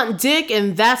 you want dick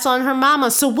and that's on her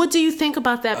mama. So what do you think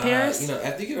about that, Paris?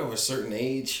 After you get over a certain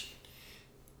age,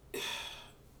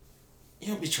 you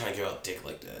don't be trying to get out dick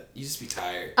like that. You just be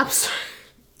tired. I'm sorry.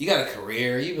 You got a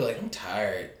career. You be like, I'm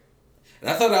tired. And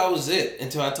I thought that was it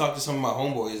until I talked to some of my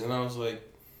homeboys and I was like,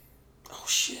 oh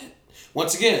shit.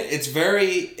 Once again, it's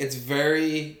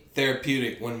very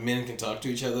therapeutic when men can talk to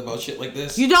each other about shit like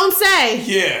this. You don't say.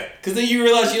 Yeah. Because then you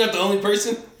realize you're not the only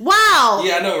person. Wow.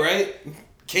 Yeah, I know, right?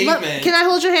 Caveman. Can I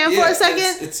hold your hand for a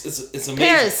second? It's amazing.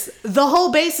 Paris, the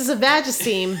whole basis of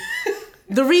Vagisteam.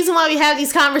 The reason why we have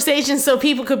these conversations so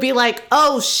people could be like,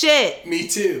 oh shit. Me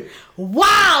too.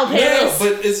 Wow, Paris. No,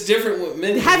 but it's different with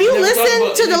men. Have you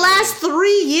listened to the last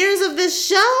 3 years of this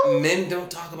show? Men don't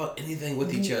talk about anything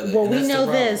with each other. Well, we know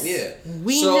this. Yeah.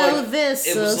 We know this.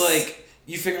 It was like,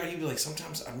 you figure out, you'd be like,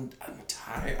 sometimes I'm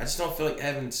tired. I just don't feel like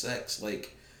having sex.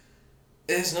 Like,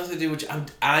 it has nothing to do with you.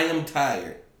 I am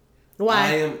tired.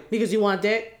 Why? Because you want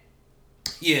dick?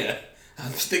 Yeah.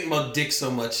 I'm thinking about dick so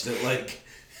much that, like,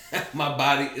 my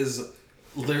body is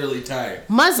literally tired.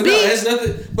 Must be. No, it has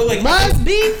nothing. But like, must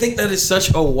be. I think that is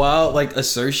such a wild like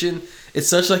assertion. It's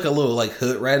such like a little like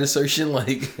hood rat assertion.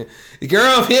 Like,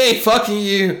 girl, if he ain't fucking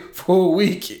you for a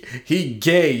week, he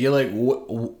gay. You're like,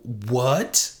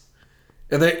 what?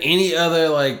 Are there any other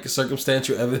like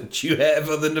circumstantial evidence you have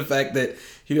other than the fact that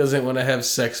he doesn't want to have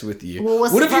sex with you? Well,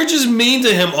 what if you're just mean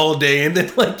to him all day and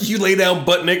then like you lay down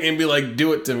butt naked and be like,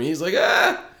 do it to me? He's like,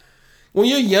 ah. When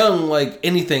you're young, like,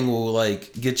 anything will,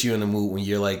 like, get you in the mood when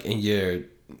you're, like, in your,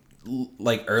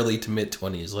 like, early to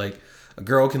mid-20s. Like, a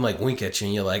girl can, like, wink at you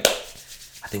and you're like,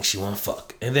 I think she want to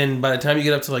fuck. And then by the time you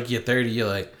get up to, like, your 30, you're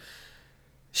like,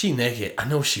 she naked. I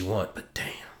know what she want, but damn.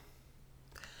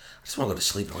 I just want to go to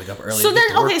sleep and wake up early. So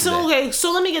then,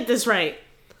 so let me get this right.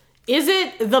 Is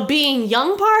it the being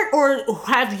young part, or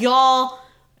have y'all...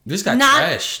 You just got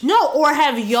trashed. No, or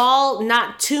have y'all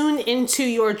not tuned into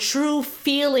your true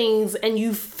feelings and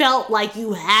you felt like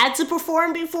you had to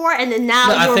perform before and then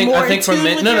now you're more in tune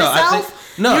with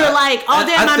yourself? You're like, oh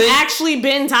damn, I'm actually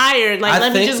been tired. Like,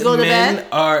 let me just go to bed.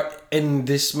 And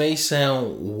this may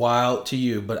sound wild to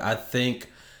you, but I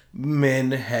think men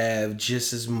have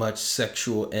just as much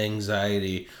sexual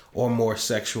anxiety or more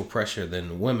sexual pressure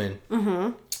than women.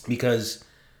 Mm-hmm. Because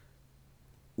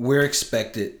we're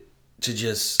expected to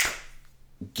just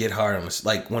get hard on us.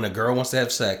 Like, when a girl wants to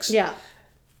have sex, you're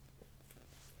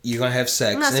gonna have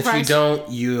sex. And if you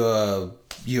don't,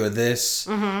 you're this,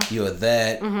 you're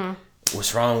that.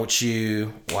 What's wrong with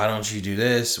you? Why don't you do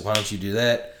this? Why don't you do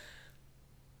that?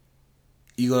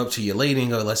 You go up to your lady and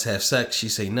go, let's have sex. She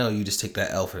say no, you just take that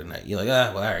L for the night. You're like,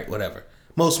 well, all right, whatever.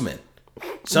 Most men.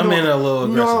 Some men are a little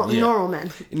aggressive. Normal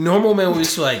men. Normal men will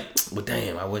just like, well,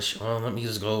 damn, I wish, let me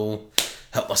just go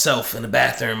help myself in the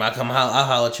bathroom. I'll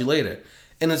holler at you later.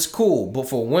 And it's cool. But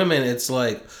for women, it's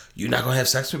like, you're not going to have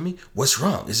sex with me? What's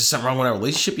wrong? Is there something wrong with our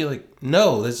relationship? You're like,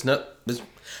 no, there's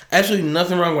absolutely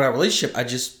nothing wrong with our relationship. I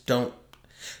just don't.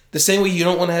 The same way you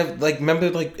don't want to have, like,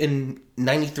 remember, like, in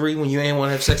 93 when you ain't want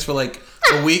to have sex for, like,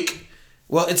 a week?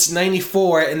 Well, it's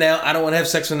 94, and now I don't want to have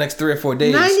sex for the next 3 or 4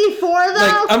 days. 94, though?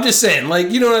 Like, I'm just saying,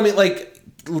 like, you know what I mean?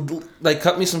 Like,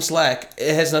 cut me some slack.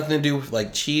 It has nothing to do with,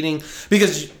 like, cheating.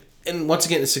 Because... And once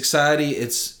again, it's society,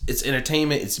 it's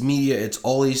entertainment, it's media, it's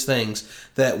all these things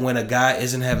that when a guy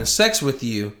isn't having sex with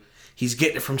you, he's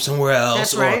getting it from somewhere else.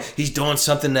 That's right. Or he's doing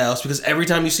something else. Because every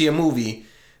time you see a movie,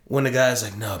 when the guy's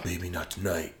like, nah, baby, not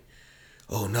tonight.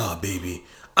 Oh, nah, baby.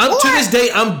 To this day,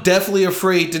 I'm definitely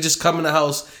afraid to just come in the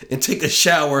house and take a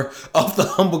shower off the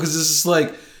humble because it's just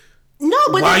like, no,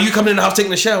 but why are you coming in the house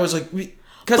taking a shower? It's like...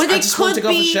 Because I just want to take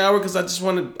off a shower because I just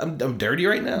want to... I'm dirty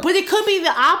right now. But it could be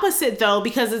the opposite, though,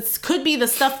 because it could be the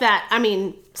stuff that... I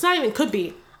mean, it's not even could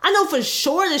be. I know for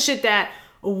sure the shit that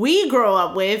we grow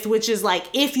up with, which is like,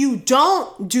 if you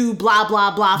don't do blah,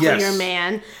 blah, blah for your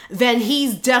man, then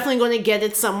he's definitely going to get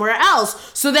it somewhere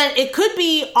else. So then it could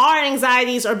be our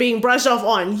anxieties are being brushed off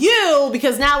on you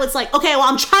because now it's like, okay, well,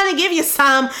 I'm trying to give you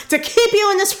some to keep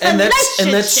you in this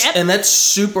relationship. And that's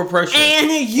super pressure.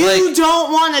 And you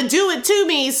don't want to do it to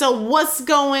me, so what's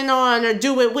going on? Or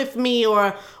do it with me,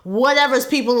 or whatever's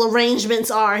people arrangements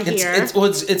are here.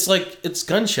 It's like, it's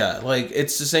gunshot. Like,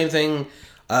 it's the same thing...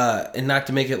 and not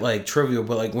to make it like trivial,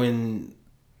 but like when,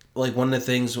 like one of the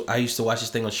things I used to watch this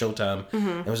thing on Showtime.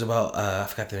 It was about I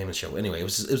forgot the name of the show. Anyway, it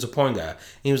was a porn guy. And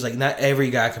he was like, not every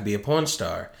guy can be a porn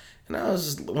star. And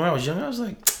when I was young, I was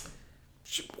like,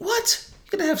 what?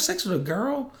 You gonna have sex with a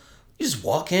girl? You just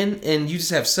walk in and you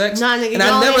just have sex. Nah, nigga, and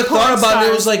I never thought about it.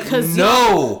 It was like,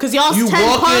 no, because y'all's you 10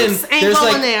 walk punks in, ain't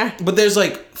going like, there. But there's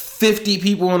like 50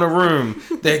 people in a room.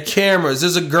 There are cameras.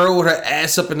 There's a girl with her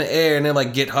ass up in the air, and they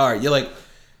like get hard. You're like,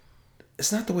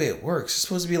 it's not the way it works. It's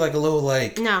supposed to be like a little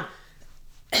like, no.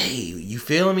 Hey, you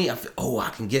feeling me? I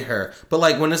can get her. But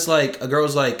like when it's like a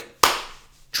girl's like,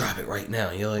 drop it right now.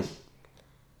 You're like,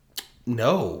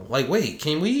 no. Like, wait,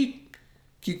 can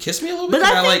you kiss me a little bit?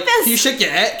 Can you shake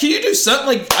your ass? Can you do something?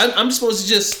 Like, I'm supposed to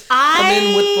just come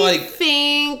in with like.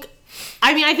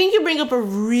 I think you bring up a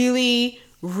really,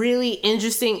 really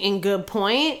interesting and good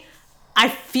point. I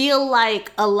feel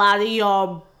like a lot of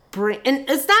y'all and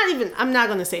it's not even, I'm not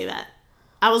going to say that.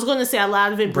 I was going to say a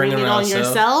lot of it bring it on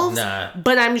yourselves. Nah.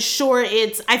 But I'm sure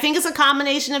I think it's a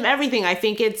combination of everything. I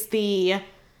think it's the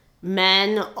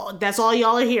men, that's all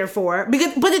y'all are here for.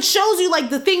 But it shows you like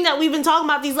the thing that we've been talking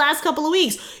about these last couple of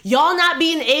weeks. Y'all not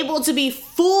being able to be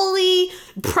fully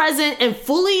present and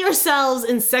fully yourselves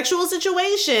in sexual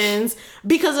situations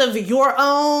because of your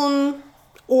own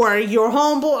or your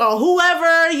homeboy or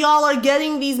whoever y'all are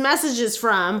getting these messages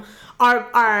from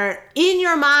are in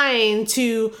your mind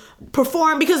to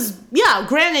perform. Because yeah,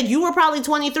 granted, you were probably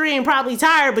 23 and probably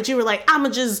tired, but you were like, I'ma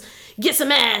just get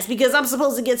some ass because I'm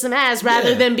supposed to get some ass,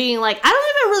 rather than being like, I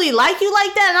don't even really like you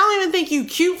like that, and I don't even think you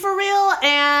cute for real,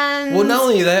 and well, not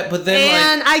only that, but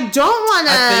then like, I don't want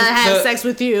to have sex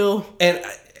with you, and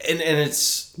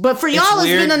it's, but for y'all it's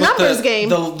been a numbers game.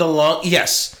 The long,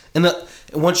 yes, and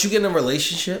once you get in a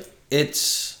relationship,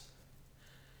 it's,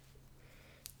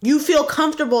 you feel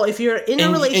comfortable if you're in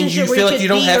a relationship and you where feel you like you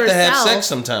don't have yourself. to have sex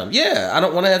sometimes. Yeah, I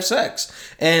don't want to have sex,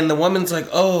 and the woman's like,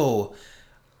 oh,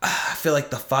 I feel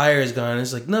like the fire is gone.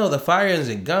 It's like, no, the fire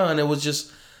isn't gone. It was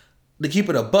just, to keep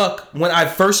it a buck, when I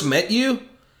first met you,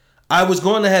 I was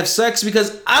going to have sex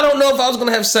because I don't know if I was going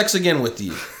to have sex again with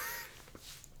you.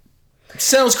 It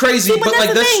sounds crazy, but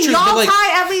like that's true. Y'all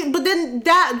but then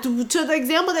that, to the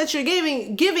example that you're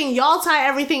giving, y'all tie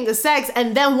everything to sex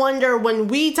and then wonder when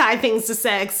we tie things to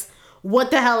sex,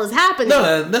 what the hell is happening?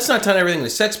 No, that's not tying everything to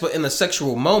sex, but in the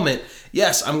sexual moment,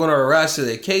 yes, I'm going to arise to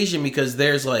the occasion because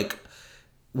there's like,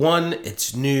 one,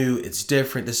 it's new, it's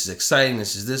different, this is exciting,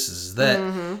 this is that.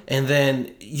 Mm-hmm. And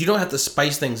then you don't have to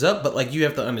spice things up, but like you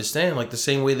have to understand, like the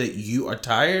same way that you are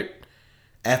tired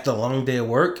after a long day of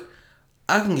work,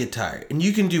 I can get tired. And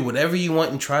you can do whatever you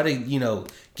want and try to,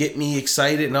 get me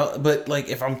excited and all, but like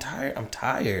if I'm tired, I'm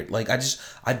tired. Like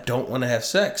I don't want to have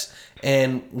sex.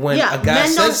 And when a guy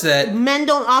says that, men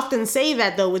don't often say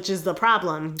that though, which is the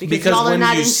problem. Because y'all when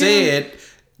you say it,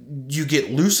 you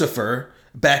get Lucifer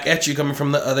back at you coming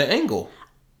from the other angle.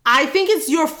 I think it's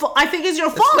your fault.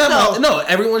 Though. No,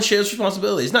 everyone shares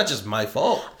responsibility. It's not just my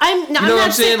fault. I'm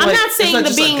not saying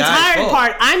the being tired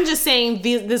part. I'm just saying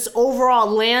this overall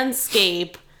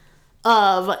landscape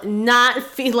of not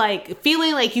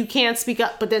feeling like you can't speak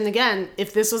up. But then again,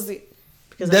 if this was the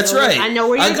that's right. I know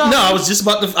where you're going. No, I was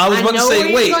about to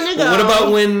say, wait. What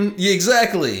about when? Yeah,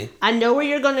 exactly. I know where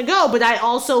you're going to go, but I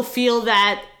also feel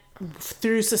that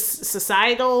through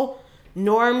societal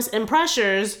norms and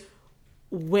pressures,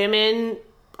 women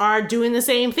are doing the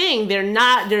same thing. They're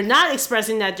not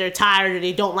expressing that they're tired or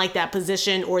they don't like that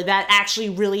position or that actually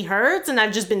really hurts, and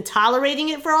I've just been tolerating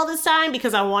it for all this time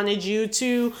because I wanted you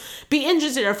to be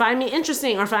interested or find me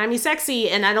interesting or find me sexy,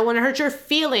 and I don't want to hurt your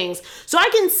feelings. So I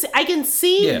can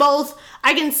see both.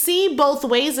 I can see both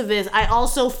ways of this. I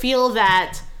also feel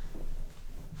that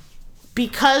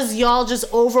because y'all just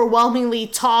overwhelmingly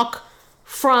talk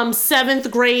from 7th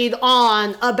grade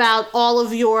on about all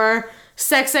of your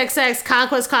sex,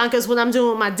 conquest, what I'm doing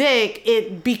with my dick,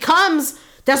 it becomes,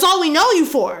 that's all we know you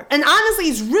for. And honestly,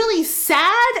 it's really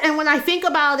sad. And when I think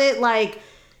about it, like,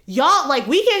 y'all, like,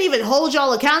 we can't even hold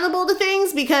y'all accountable to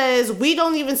things because we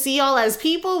don't even see y'all as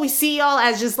people. We see y'all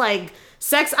as just, like,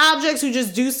 sex objects who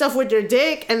just do stuff with their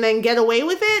dick and then get away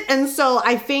with it. And so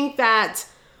I think that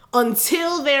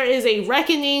until there is a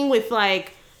reckoning with,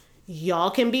 like,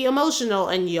 y'all can be emotional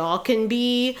and y'all can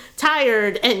be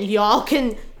tired and y'all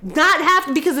can not have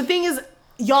to, because the thing is,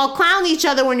 y'all clown each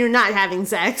other when you're not having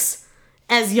sex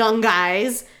as young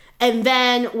guys. And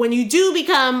then when you do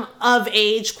become of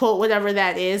age, quote, whatever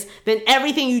that is, then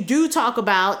everything you do talk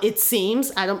about, it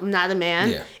seems, I'm not a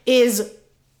man, is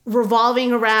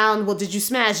revolving around, well, did you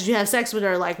smash? Did you have sex with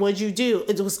her? Like, what'd you do?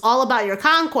 It was all about your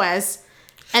conquest.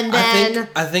 And then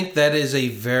I think that is a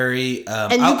very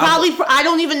and you I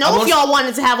don't even know if y'all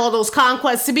wanted to have all those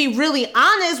conquests, to be really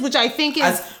honest, which I think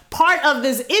is part of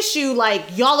this issue.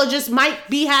 Like, y'all are just might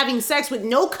be having sex with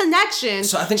no connection,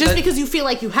 so I think just because you feel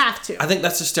like you have to. I think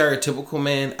that's a stereotypical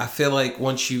man. I feel like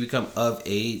once you become of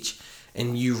age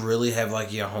and you really have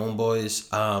like your homeboys,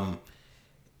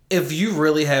 if you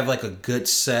really have like a good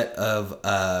set of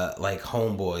like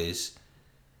homeboys,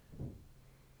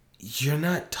 you're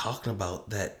not talking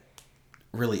about that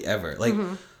really ever. Like,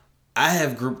 I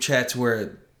have group chats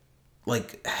where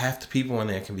like half the people in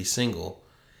there can be single,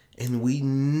 and we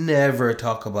never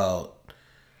talk about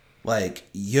like,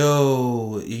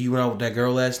 yo, you went out with that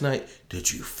girl last night?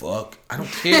 Did you fuck? I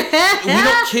don't care. We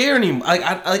don't care anymore.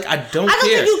 I don't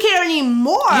think you care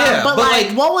anymore. Yeah, but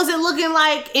like, what was it looking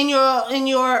like in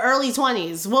your early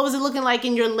 20s? What was it looking like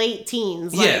in your late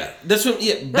teens? Like, yeah, that's what.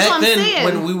 Yeah, back then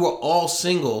when we were all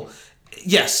single,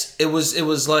 yes, it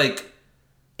was like.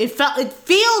 It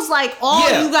feels like all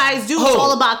you guys do is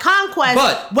all about conquest,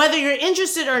 but, whether you're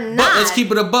interested or not. But let's keep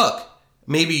it a buck.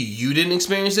 Maybe you didn't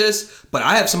experience this, but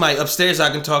I have somebody upstairs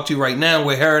I can talk to right now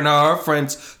where her and our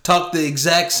friends talk the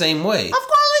exact same way. Of course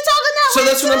we're talking that way. So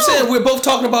that's what I'm saying. We're both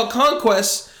talking about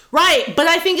conquest. Right, but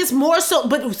I think it's more so.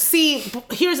 But see,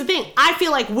 here's the thing. I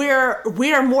feel like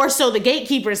we're more so the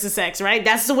gatekeepers to sex, right?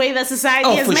 That's the way that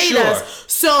society has made us.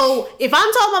 So if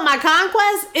I'm talking about my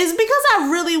conquest, it's because I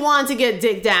really wanted to get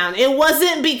dick down. It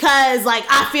wasn't because like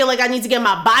I feel like I need to get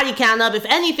my body count up. If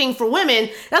anything, for women,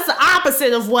 that's the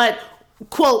opposite of what,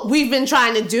 quote, we've been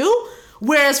trying to do.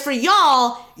 Whereas for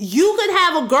y'all, you could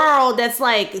have a girl that's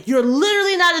like you're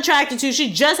literally not attracted to.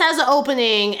 She just has an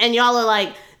opening, and y'all are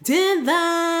like, did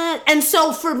that? And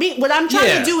so for me, what I'm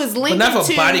trying to do is link it to... But not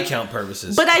for body count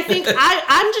purposes. But I think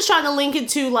I'm just trying to link it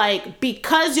to, like,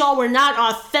 because y'all were not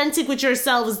authentic with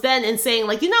yourselves then and saying,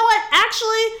 like, you know what?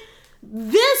 Actually,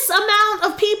 this amount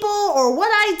of people or what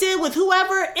I did with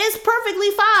whoever is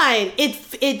perfectly fine.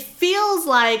 It feels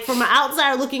like, from an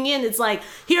outsider looking in, it's like,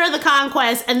 here are the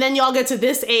conquests, and then y'all get to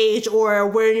this age or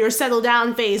where you're settled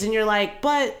down phase, and you're like,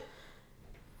 but...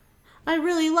 I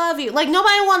really love you. Like,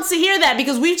 nobody wants to hear that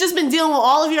because we've just been dealing with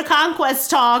all of your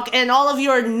conquest talk and all of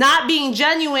your not being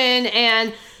genuine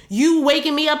and you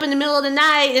waking me up in the middle of the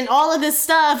night and all of this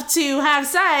stuff to have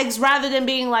sex, rather than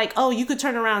being like, oh, you could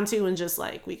turn around too and just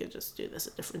like, we could just do this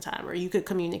at a different time, or you could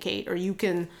communicate, or you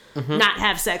can not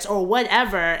have sex or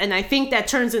whatever. And I think that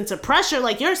turns into pressure,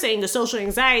 like you're saying, the social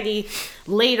anxiety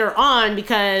later on,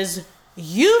 because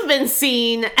you've been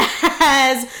seen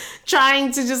as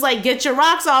trying to just like get your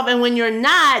rocks off, and when you're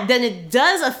not, then it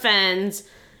does offend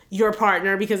your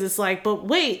partner because it's like, but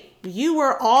wait, you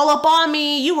were all up on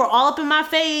me, you were all up in my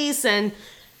face, and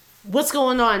what's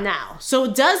going on now? So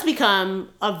it does become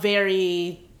a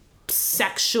very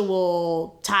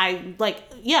sexual tie, like,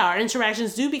 yeah, our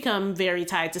interactions do become very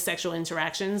tied to sexual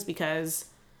interactions because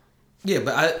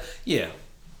I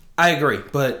agree,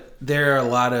 but there are a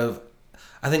lot of,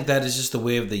 I think that is just the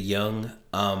way of the young.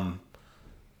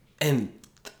 And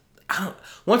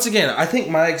once again, I think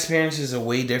my experiences are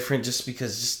way different just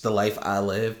because just the life I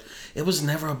lived. It was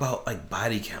never about like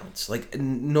body counts. Like,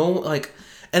 no, like,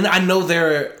 and I know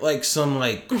there are like some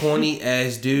like corny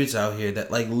ass dudes out here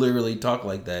that like literally talk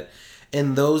like that.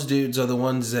 And those dudes are the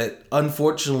ones that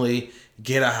unfortunately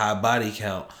get a high body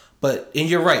count. But, and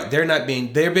you're right,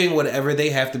 they're being whatever they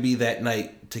have to be that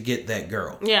night to get that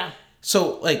girl. Yeah.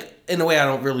 So like, in a way, I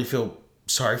don't really feel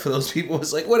sorry for those people.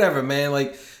 It's like, whatever, man.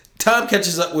 Like, time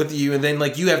catches up with you, and then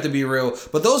like you have to be real.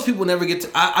 But those people never get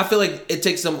to. I feel like it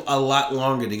takes them a lot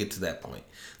longer to get to that point.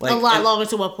 Like, a lot longer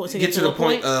to what point? To get to the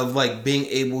point of like being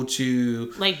able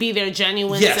to like be their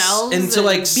genuine selves and to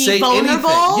like say vulnerable.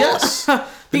 Anything. Yes,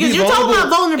 because you're talking about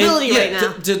vulnerability right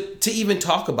now. To even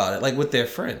talk about it, like with their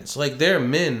friends. Like, there are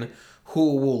men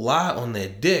who will lie on their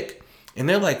dick, and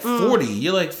they're like 40.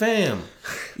 You're like, fam,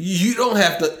 you don't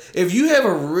have to. If you have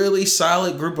a really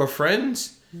solid group of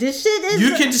friends. This shit is...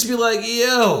 You can just be like,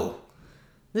 yo.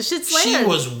 This shit's slaying. She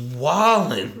was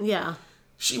wildin'. Yeah.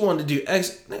 She wanted to do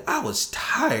X. I was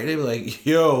tired. They be like,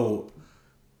 yo,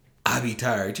 I be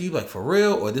tired. You be like, for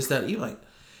real? Or this, that. You like,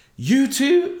 you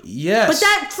too? Yes. But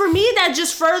that, for me, that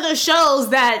just further shows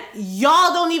that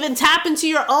y'all don't even tap into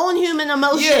your own human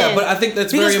emotion. Yeah, but I think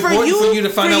that's very important for you to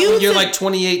find out when you're like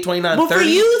 28, 29, 30. But for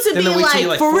you to be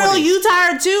like, for 40. real, you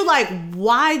tired too? Like,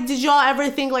 why did y'all ever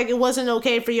think like it wasn't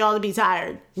okay for y'all to be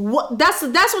tired? What? That's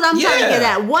what I'm trying to get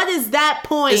at. What is that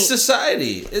point? It's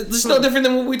society. It's no different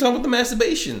than what we talk about the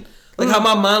masturbation. Like how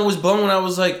my mind was blown when I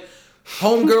was like,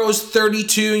 homegirl is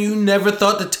 32 and you never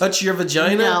thought to touch your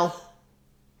vagina? No.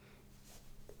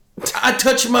 I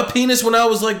touched my penis when I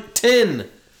was like 10.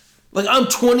 Like, I'm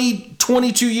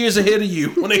 22 years ahead of you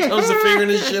when it comes to figuring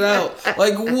this shit out.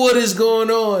 Like, what is going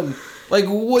on? Like,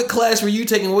 what class were you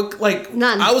taking?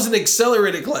 None. I was in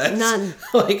accelerated class. None.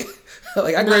 like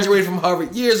I graduated from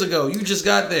Harvard years ago. You just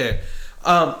got there.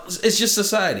 It's just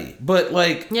society. But,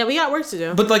 like... Yeah, we got work to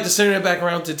do. But, like, to send it back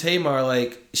around to Tamar,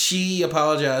 like, she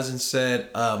apologized and said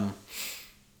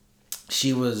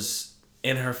she was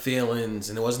in her feelings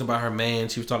and it wasn't about her man.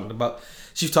 She was talking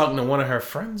to one of her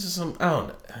friends or something. I don't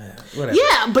know. Whatever.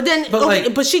 Yeah,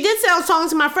 but she did say I was talking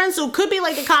to my friends, so it could be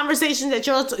like the conversation that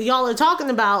y'all are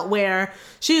talking about where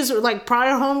she was like,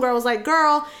 prior homegirl was like,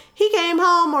 girl, he came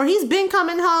home or he's been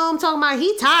coming home talking about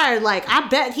he tired. Like, I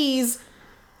bet he's,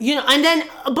 and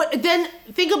then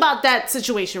think about that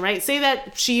situation, right? Say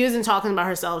that she isn't talking about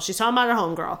herself. She's talking about her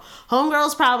homegirl.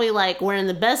 Homegirl's probably like wearing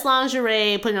the best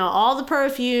lingerie, putting on all the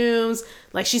perfumes.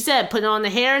 Like she said, putting on the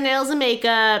hair, nails, and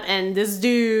makeup. And this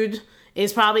dude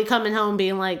is probably coming home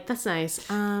being like, that's nice.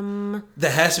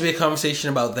 There has to be a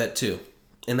conversation about that too.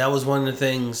 And that was one of the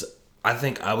things I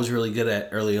think I was really good at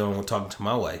early on when talking to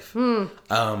my wife.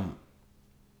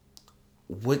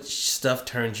 Which stuff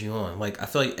turns you on? Like, I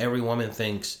feel like every woman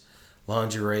thinks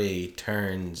lingerie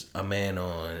turns a man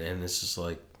on, and it's just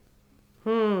like,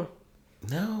 no.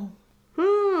 No,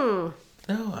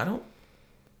 I don't.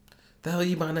 The hell are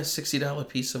you buying a $60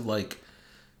 piece of, like,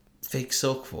 fake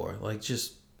silk for? Like,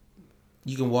 just,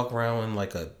 you can walk around in,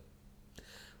 like a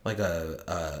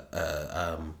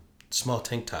small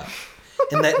tank top.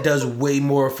 And that does way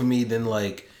more for me than,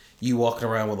 like, you walking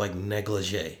around with, like,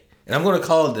 negligee. And I'm going to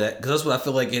call it that because that's what I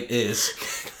feel like it is.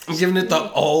 I'm giving it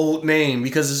the old name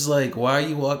because it's like, why are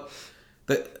you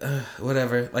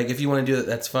whatever. Like, if you want to do it,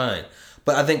 that's fine.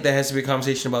 But I think there has to be a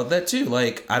conversation about that too.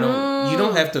 Like, you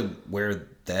don't have to wear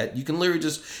that. You can literally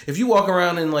just, if you walk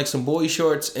around in like some boy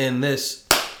shorts and this,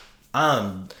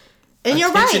 and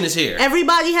you're right. Is here.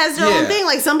 Everybody has their own thing.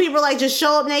 Like, some people are like, just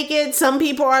show up naked. Some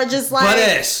people are just like... butt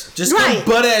ass. Just go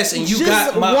butt ass and you just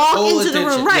got my whole attention. Just walk into the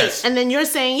room. Right. Yes. And then you're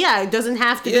saying, it doesn't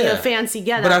have to be a fancy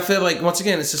getup. But I feel like, once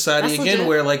again, it's society again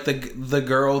where like the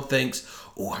girl thinks,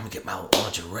 oh, I'm going to get my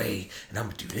lingerie and I'm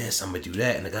going to do this, I'm going to do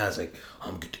that. And the guy's like, I'm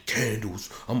going to get the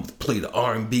candles, I'm going to play the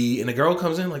R&B. And the girl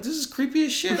comes in like, this is creepy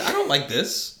as shit. I don't like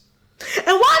this. And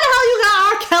why the hell you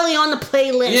got R. Kelly on the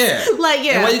playlist? Yeah. Like,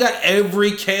 yeah. And why you got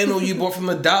every candle you bought from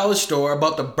the dollar store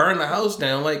about to burn the house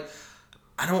down? Like,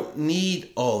 I don't need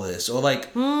all this. Or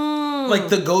like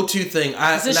the go-to thing.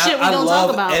 I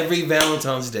love every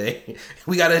Valentine's Day.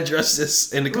 We got to address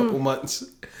this in a couple months.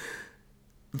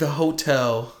 The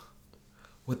hotel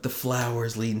with the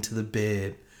flowers leading to the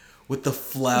bed. With the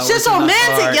flowers. It's just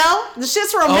romantic, yo. The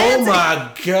shit's romantic. Oh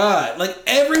my God. Like,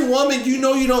 every woman, you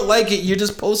don't like it. You're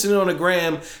just posting it on the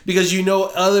gram because you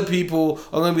know other people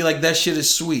are going to be like, that shit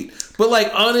is sweet. But, like,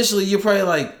 honestly, you're probably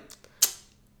like,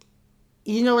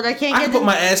 you know what I can't I get? can put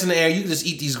my ass in the air. You can just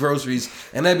eat these groceries.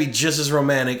 And that'd be just as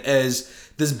romantic as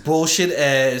this bullshit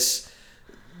ass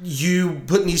you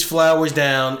putting these flowers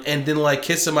down and then, like,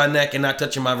 kissing my neck and not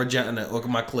touching my vagina or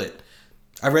my clit.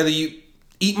 I'd rather you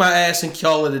eat my ass and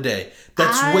call it a day.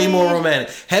 That's way more romantic.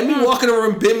 Have me walk in the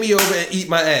room, bend me over, and eat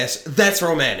my ass. That's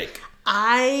romantic.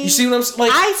 You see what I'm saying?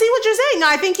 Like, I see what you're saying. No,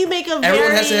 I think you make a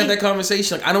everyone has to have that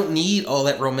conversation. Like, I don't need all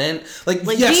that romantic. Like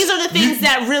yes, these are the things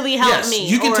that really help me.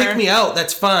 You can take me out.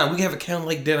 That's fine. We can have a Candle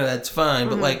Lake dinner. That's fine.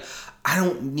 But like, I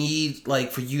don't need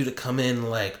like for you to come in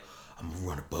like, I'm gonna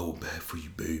run a bubble bath for you,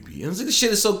 baby. And it's like, this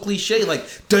shit is so cliche. Like,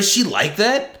 does she like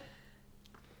that?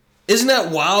 Isn't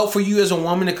that wild for you as a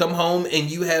woman to come home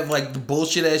and you have like the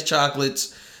bullshit ass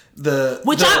chocolates,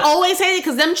 I always hated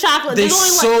because them chocolates they're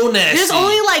so nasty. There's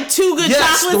only like 2 good chocolates in there.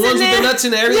 Yes, the ones with the nuts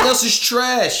in there. Everything else is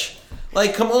trash.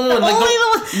 Like, come on,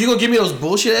 you gonna give me those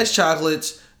bullshit ass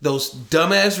chocolates, those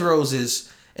dumb ass roses,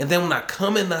 and then when I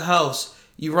come in the house,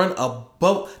 you run a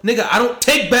bubble, nigga. I don't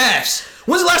take baths.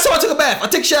 When's the last time I took a bath? I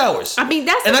take showers. I mean,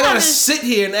 that's and I gotta sit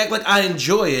here and act like I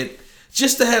enjoy it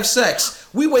just to have sex.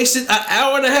 We wasted an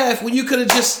hour and a half when you could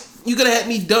have had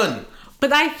me done.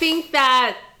 But I think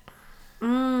that,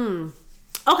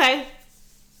 okay.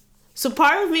 So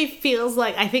part of me feels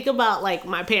like, I think about like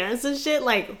my parents and shit,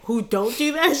 like who don't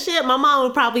do that shit. My mom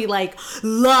would probably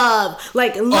love for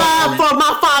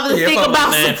my father to think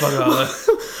about love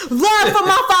for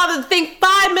my father to think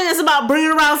 5 minutes about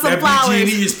bringing around some flowers. That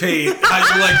BG&E is paid. How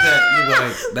you like that?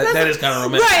 You're like, that is kind of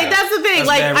romantic. Right, that's the thing.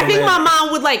 Like, I think my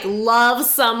mom would love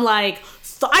some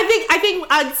so I think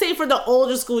I'd say for the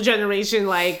older school generation,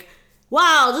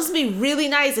 wow, this would be really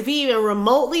nice if he even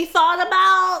remotely thought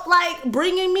about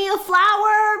bringing me a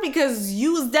flower because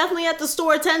you was definitely at the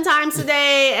store 10 times a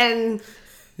day and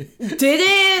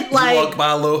didn't you walk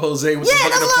by Lil Jose with a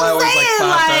bucket of flowers 5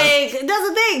 times. That's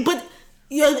the thing. But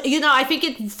you know, I think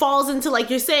it falls into, like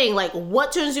you're saying, like,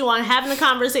 what turns you on, having a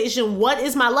conversation, what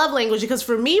is my love language? Because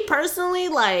for me personally,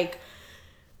 like,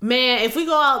 man, if we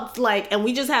go out, like, and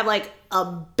we just have, like, a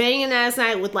banging ass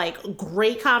night with, like,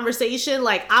 great conversation,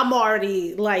 like, I'm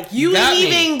already, like, you ain't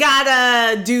even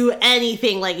gotta do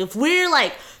anything. Like, if we're,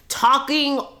 like,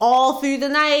 talking all through the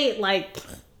night, like,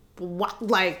 what,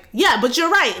 like, yeah, but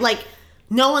you're right, like,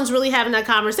 no one's really having that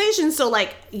conversation. So,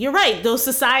 like, you're right. Those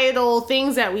societal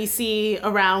things that we see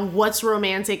around what's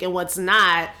romantic and what's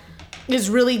not is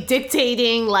really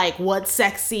dictating, like, what's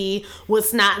sexy,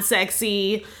 what's not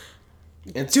sexy.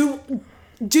 And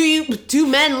do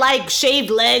men like shaved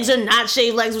legs or not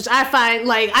shaved legs? Which I find,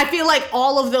 like, I feel like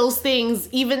all of those things,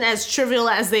 even as trivial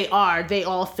as they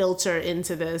all filter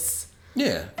into this.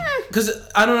 Yeah. Because,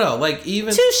 I don't know, like,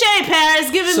 even... Touche,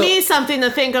 Paris, giving me something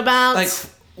to think about. Like...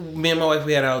 Me and my wife,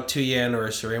 we had our 2-year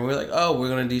anniversary, and we were like, oh, we're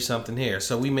going to do something here.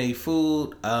 So we made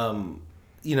food.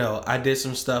 You know, I did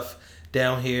some stuff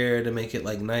down here to make it,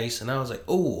 like, nice. And I was like,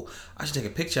 oh, I should take a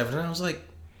picture of it. And I was like,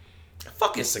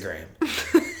 fuck Instagram.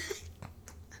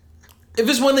 If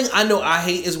it's one thing I know I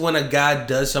hate is when a guy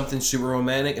does something super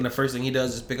romantic, and the first thing he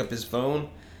does is pick up his phone.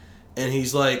 And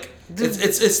he's like,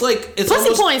 it's like... It's pussy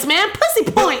almost, points, man. Pussy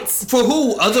points. For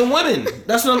who? Other women.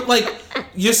 That's what I'm like...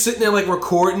 You're sitting there, like,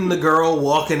 recording the girl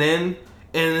walking in.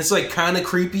 And it's, like, kind of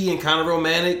creepy and kind of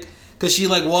romantic. Because she,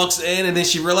 like, walks in and then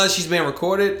she realizes she's being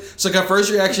recorded. So, like, her first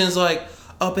reaction is like,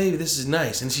 oh, baby, this is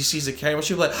nice. And she sees the camera.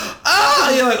 She's like,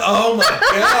 ah! You're like, oh,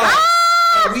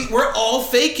 my God. We're all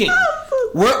faking.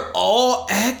 We're all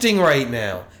acting right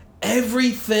now.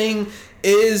 Everything...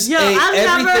 I've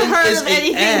never heard of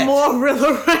anything more real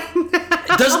right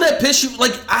now. Doesn't that piss you?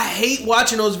 Like, I hate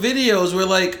watching those videos where,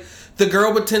 like, the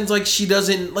girl pretends like she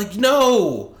doesn't, like,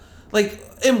 no. Like,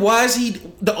 and why is he,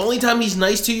 the only time he's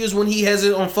nice to you is when he has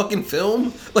it on fucking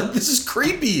film? Like, this is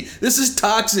creepy. This is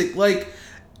toxic. Like,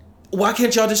 why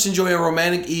can't y'all just enjoy a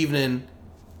romantic evening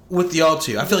with y'all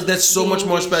two? I feel like that's so much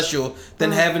more special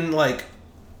than having, like,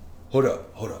 hold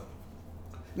up.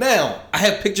 Now, I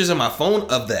have pictures on my phone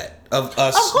of that. Of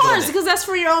us. Of course, because that's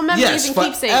for your own memories and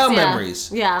keepsakes. Our memories.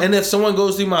 Yeah. And if someone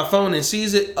goes through my phone and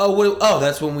sees it,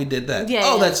 that's when we did that.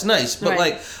 Yeah. That's nice. But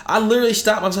like, I literally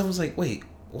stopped myself and was like, wait,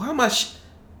 why am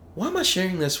I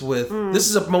sharing this with? This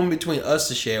is a moment between us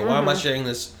to share. Why am I sharing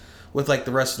this with, like,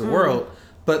 the rest of the world?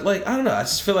 But, like, I don't know. I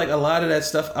just feel like a lot of that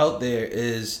stuff out there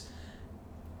is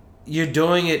you're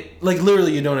doing it, like,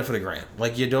 literally you're doing it for the gram.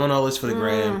 Like, you're doing all this for the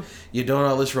gram. You're doing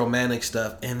all this romantic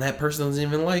stuff, and that person doesn't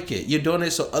even like it. You're doing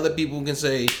it so other people can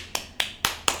say,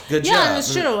 good job. Yeah,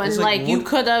 it's true. And, like, you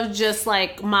could have just,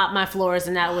 like, mopped my floors,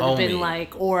 and that would have been,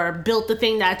 like, or built the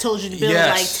thing that I told you to build,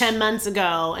 like, 10 months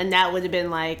ago, and that would have been,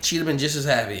 like... She'd have been just as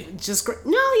happy.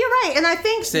 No, you're right. And I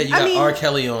think... Instead, you got R.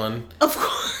 Kelly on. Of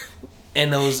course.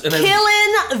 And killing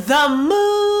the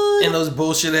mood. And those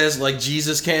bullshit ass, like,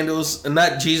 Jesus candles. And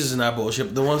not Jesus, not bullshit,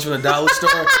 but the ones from the dollar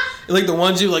store. Like, the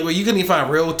ones you couldn't even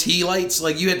find real tea lights.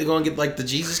 Like, you had to go and get, like, the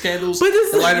Jesus candles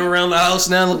and light them around the house.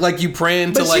 Now look like you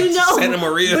praying to, like, Santa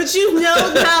Maria. But you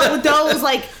know now with those,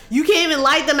 like, you can't even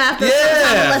light them after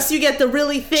sunset unless you get the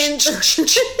really thin.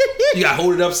 You gotta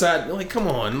hold it upside. Like, come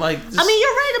on. Like, I mean,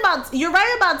 you're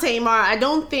right about Tamar. I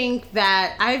don't think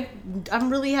that I'm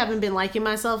really haven't been liking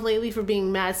myself lately for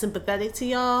being mad sympathetic to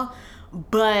y'all.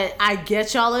 But I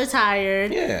get y'all are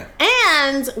tired. Yeah.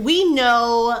 And we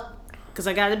know, because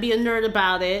I gotta be a nerd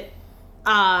about it,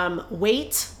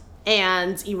 weight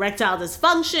and erectile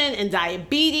dysfunction and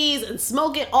diabetes and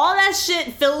smoking, all that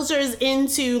shit filters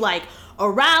into, like,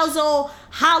 arousal,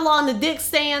 how long the dick's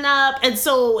staying up. And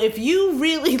so if you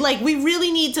really, like, we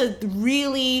really need to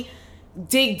really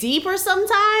dig deeper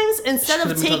sometimes instead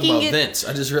of taking it. Vince.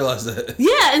 I just realized that.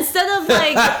 Yeah, instead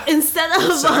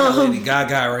of Lady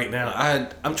Gaga right now.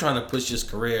 I'm trying to push his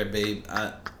career, babe.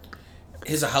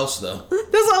 Here's a house though.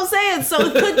 That's what I'm saying. So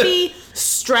it could be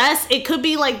stress. It could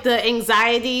be like the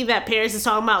anxiety that Paris is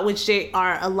talking about, which there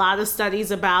are a lot of studies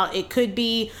about. It could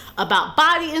be about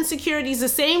body insecurities, the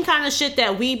same kind of shit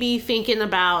that we be thinking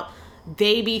about.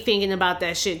 They be thinking about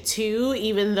that shit too,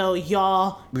 even though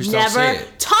y'all never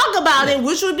talk about it,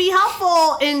 which would be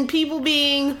helpful in people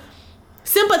being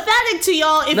sympathetic to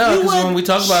y'all if you would when we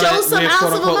talk about show it, some we're ounce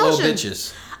quote of unquote emotion. little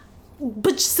bitches.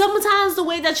 But sometimes the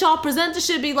way that y'all present the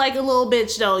shit be like a little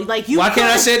bitch though. Like you. Why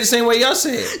can't I say it the same way y'all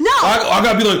say it? No. I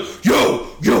gotta be like,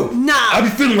 yo. Nah. I be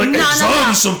feeling like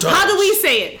anxiety sometimes. How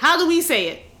do we say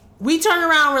it? We turn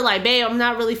around, we're like, babe, I'm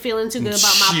not really feeling too good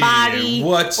about my body.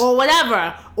 What? Or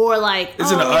whatever. Or like,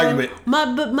 it's in an argument. My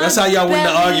That's how y'all win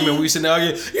the argument. We sit in the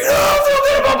argument, you know, I don't feel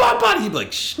good about my body. You be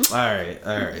like, shh. All right.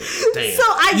 Damn.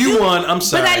 So you won. I'm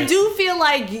sorry. But I do feel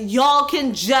like y'all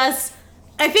can just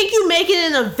I think you make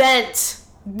it an event.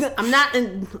 I'm not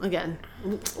again.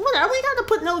 Whatever. We got to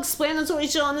put no explanatory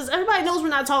shit on this. Everybody knows we're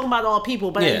not talking about all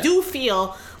people, but I do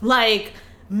feel like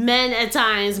men at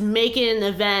times make it an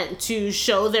event to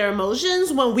show their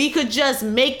emotions when we could just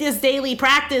make this daily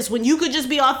practice. When you could just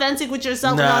be authentic with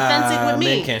yourself and authentic with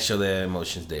me. Men can't show their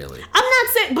emotions daily. I'm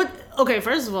not saying, but okay.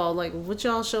 First of all, like, what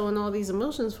y'all showing all these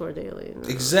emotions for daily?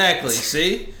 Exactly.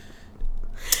 See.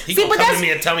 He See, gonna come to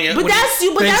me and tell me what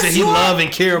things that he love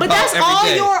and care about every day. But that's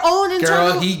all your own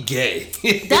internal... Girl, he gay.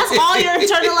 That's all your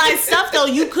internalized stuff, though.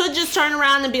 You could just turn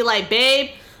around and be like,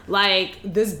 babe, like,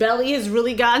 this belly has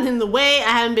really gotten in the way. I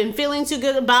haven't been feeling too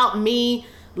good about me.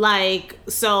 Like,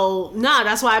 so,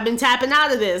 that's why I've been tapping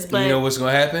out of this. But you know what's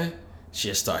gonna happen?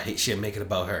 She'll make it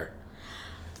about her.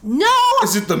 No!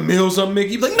 Is it the meals I'm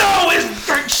making? You're like, no, it's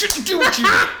got shit to do with you.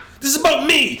 This is about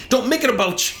me. Don't make it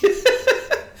about you.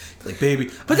 Like, baby,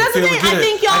 but that's the thing. I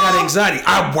think y'all. I got anxiety.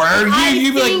 I worry you.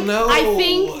 You be like, no.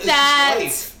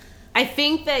 I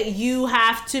think that you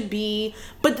have to be.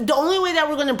 But the only way that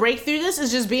we're gonna break through this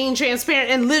is just being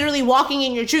transparent and literally walking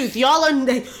in your truth. Y'all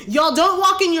don't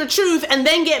walk in your truth and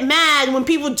then get mad when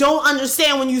people don't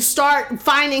understand. When you start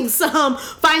finding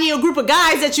a group of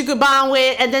guys that you could bond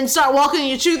with, and then start walking in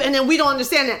your truth, and then we don't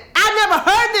understand it. I've never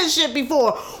heard this shit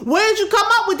before. Where did you come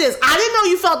up with this? I didn't know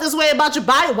you felt this way about your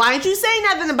body. Why didn't you say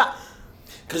nothing about?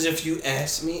 Because if you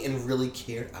asked me and really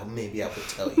cared, maybe I would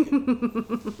tell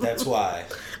you. That's why.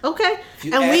 Okay. If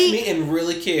you asked me and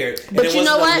really cared, and it wasn't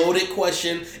a loaded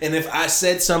question, and if I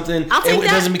said something, it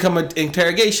doesn't become an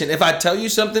interrogation. If I tell you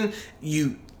something,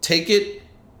 you take it,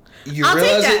 you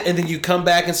realize it, and then you come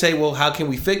back and say, well, how can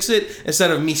we fix it?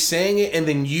 Instead of me saying it, and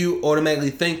then you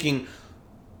automatically thinking,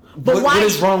 what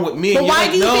is wrong with me? But why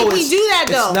do you think we do that,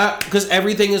 though? It's not, because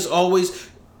everything is always...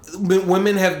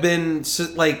 Women have been for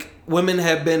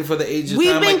the age of time.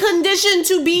 We've been conditioned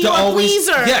to be a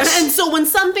pleaser. Yes. And so when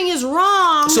something is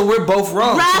wrong, so we're both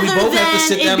wrong. Rather so we both than have to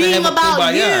sit down it being and have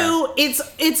about a you,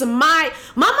 it's my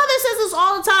mother says this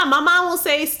all the time. My mom will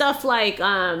say stuff like,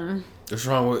 what's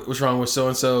wrong with so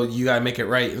and so? You gotta make it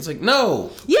right. It's like,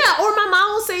 no. Yeah, or my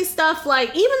mom will say stuff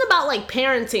like, even about like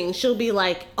parenting, she'll be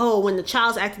like, oh, when the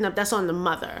child's acting up, that's on the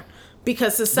mother.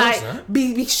 Because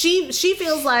society, she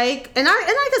feels like, and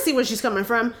I can see where she's coming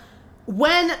from.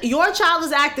 When your child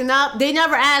is acting up, they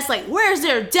never ask like, "Where's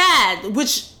their dad?"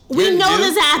 Which we know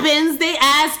this happens. They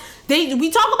ask. We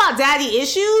talk about daddy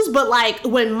issues, but like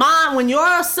when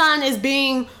your son is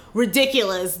being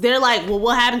ridiculous, they're like, "Well,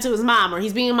 what happened to his mom?" Or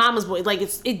he's being a mama's boy. Like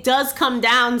it does come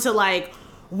down to like,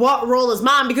 what role is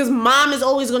mom? Because mom is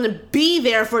always going to be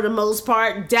there for the most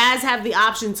part. Dads have the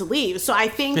option to leave. So I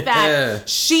think that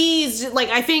she's like,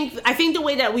 I think the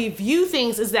way that we view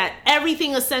things is that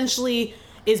everything essentially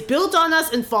is built on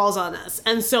us and falls on us.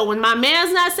 And so when my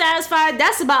man's not satisfied,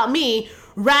 that's about me,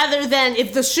 rather than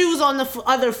if the shoe's on the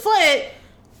other foot.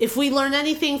 If we learn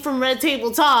anything from Red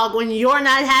Table Talk, when you're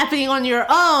not happy on your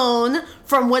own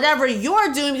from whatever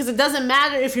you're doing, because it doesn't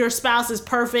matter if your spouse is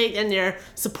perfect and they're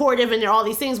supportive and they're all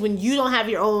these things, when you don't have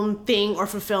your own thing or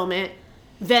fulfillment,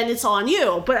 then it's on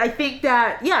you. But I think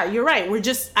that, yeah, you're right.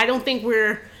 I don't think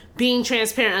we're being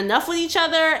transparent enough with each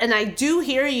other. And I do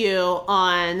hear you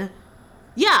on,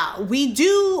 we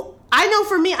do. I know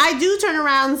for me, I do turn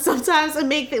around sometimes and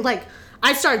make things like,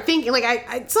 I start thinking, like,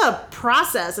 it's a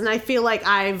process, and I feel like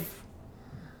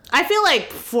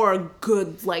for a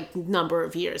good, like, number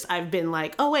of years, I've been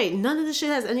like, oh, wait, none of this shit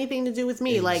has anything to do with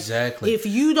me. Exactly. Like, if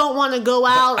you don't want to go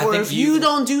out, or if you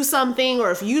don't do something, or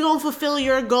if you don't fulfill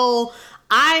your goal,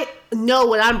 I know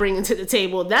what I'm bringing to the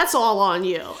table. That's all on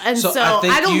you. And so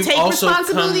I don't take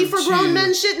responsibility for grown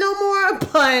men shit no more,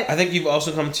 but... I think you've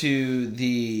also come to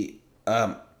the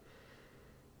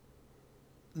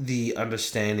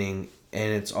understanding...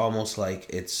 And it's almost like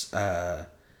it's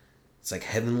like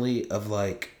heavenly, of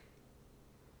like,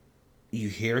 you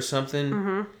hear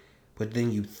something, but then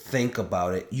you think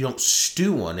about it. You don't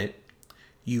stew on it.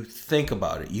 You think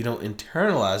about it. You don't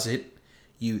internalize it.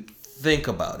 You think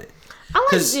about it.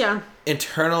 Because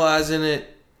internalizing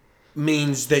it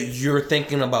means that you're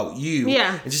thinking about you.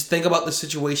 Yeah. And just think about the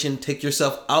situation, take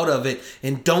yourself out of it,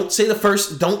 and don't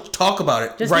talk about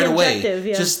it just right away.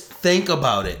 Yeah. Just think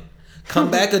about it.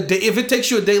 Come back a day. If it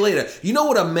takes you a day later, you know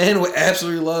what a man would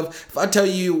absolutely love? If I tell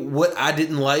you what I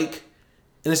didn't like,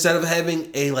 and instead of having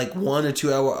a like 1 or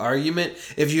 2 hour argument,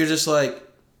 if you're just like,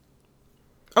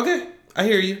 okay, I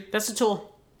hear you. That's a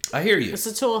tool. I hear you. That's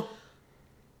a tool.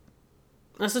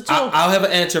 I'll have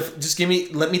an answer. Just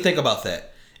let me think about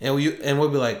that, and we'll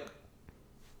be like,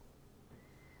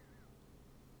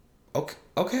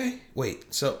 okay,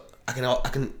 wait. So I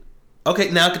can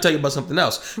Okay, now I can tell you about something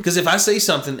else. Because if I say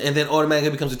something and then automatically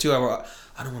becomes a 2-hour,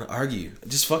 I don't want to argue.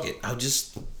 Just fuck it. I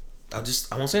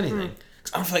won't say anything.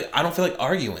 'Cause I don't feel like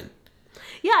arguing.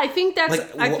 Yeah, I think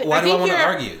that's like. Why do I want to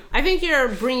argue? I think you're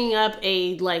bringing up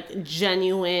a like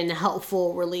genuine,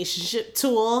 helpful relationship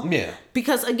tool. Yeah.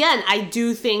 Because again, I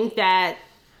do think that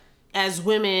as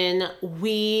women,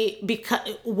 because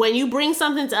when you bring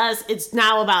something to us, it's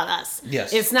now about us.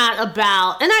 Yes. It's not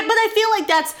about, but I feel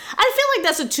like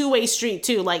that's a two-way street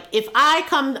too. Like if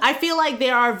I feel like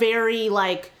there are very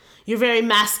like, you're very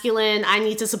masculine, I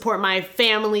need to support my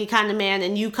family kind of man,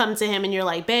 and you come to him and you're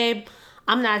like, babe,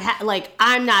 I'm not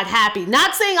happy.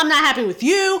 Not saying I'm not happy with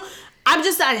you. I'm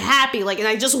just not happy, like, and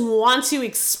I just want to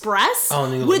express. Oh,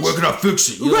 and where can I fix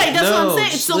it? You're right, like, that's no, what I'm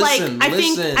saying. So, listen, like,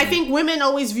 I think women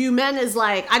always view men as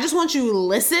like, I just want you to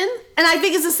listen, and I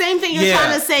think it's the same thing you're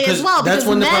trying to say as well, because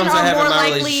men are more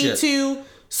likely to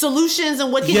solutions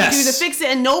and what can you do to fix it,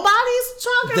 and nobody's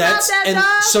talking about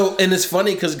that. And it's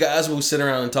funny because guys will sit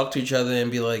around and talk to each other and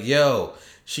be like, "Yo,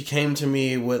 she came to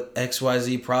me with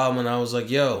XYZ problem," and I was like,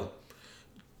 "Yo,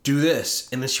 do this,"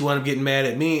 and then she wound up getting mad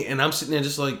at me, and I'm sitting there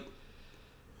just like,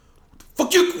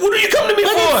 fuck you, what are you coming to me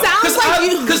for?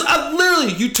 Because I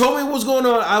literally, you told me what was going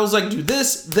on, I was like, do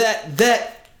this,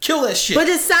 that, kill that shit. But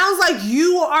it sounds like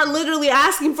you are literally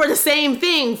asking for the same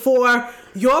thing, for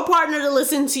your partner to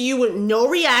listen to you with no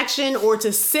reaction, or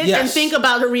to sit and think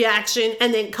about a reaction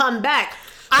and then come back.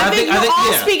 I think we're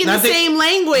all speaking the same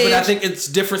language. But I think it's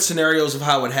different scenarios of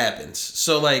how it happens.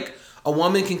 So like, a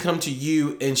woman can come to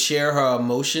you and share her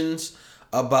emotions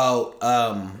about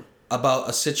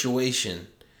a situation,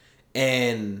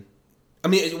 and I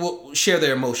mean, we'll share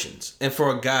their emotions. And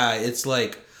for a guy, it's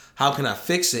like, how can I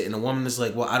fix it? And a woman is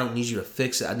like, well, I don't need you to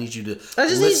fix it. I need you to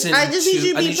listen. I just need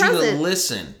you to be present. You to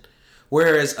listen.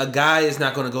 Whereas a guy is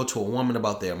not going to go to a woman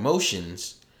about their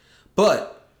emotions.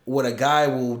 But what a guy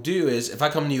will do is, if I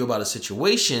come to you about a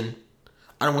situation,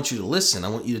 I don't want you to listen. I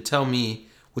want you to tell me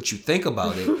what you think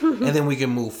about it, and then we can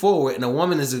move forward. And a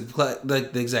woman is like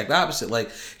the exact opposite.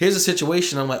 Like, here's a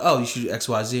situation. I'm like, oh, you should do X,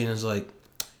 Y, Z, and it's like,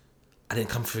 I didn't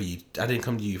come for you. I didn't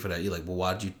come to you for that. You're like, well,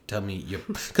 why did you tell me?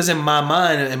 Because in my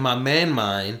mind, in my man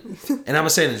mind, and I'm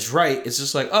saying it's right. It's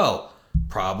just like, oh,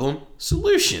 problem,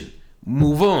 solution,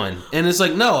 move on. And it's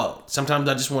like, no. Sometimes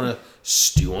I just want to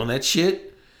stew on that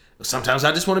shit. Sometimes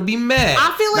I just want to be mad.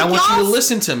 I feel like I want you to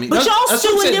listen to me. But y'all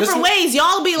stew in different ways.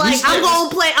 Y'all be like, I'm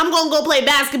gonna go play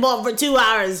basketball for 2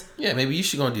 hours. Yeah, maybe you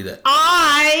should go and do that. Go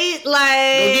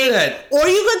do that. Or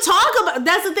you could talk about.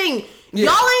 That's the thing. Yeah.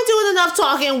 Y'all ain't doing enough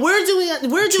talking. We're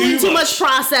doing too much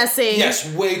processing. Yes,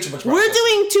 way too much processing. We're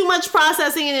doing too much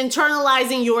processing and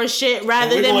internalizing your shit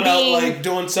rather than being out, like,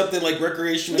 doing something like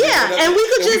recreation. Yeah, and we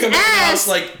could just ask.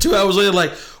 Like 2 hours later,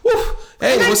 like, whew,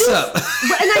 hey, what's up? And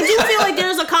I do feel like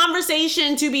there's a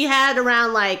conversation to be had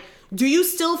around, like, do you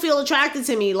still feel attracted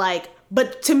to me? Like,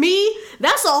 but to me,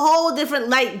 that's a whole different,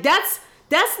 like, that's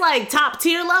like top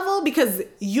tier level, because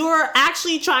you're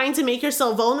actually trying to make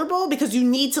yourself vulnerable, because you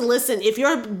need to listen. If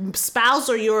your spouse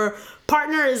or your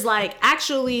partner is like,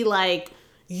 actually, like,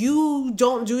 you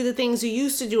don't do the things you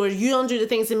used to do, or you don't do the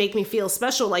things that make me feel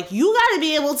special, like, you got to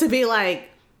be able to be like,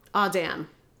 oh damn,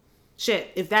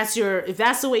 shit, if that's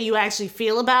the way you actually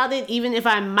feel about it, even if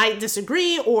I might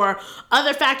disagree, or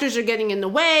other factors are getting in the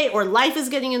way, or life is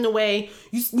getting in the way,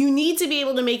 you need to be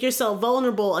able to make yourself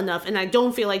vulnerable enough. And I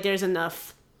don't feel like there's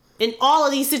enough in all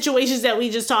of these situations that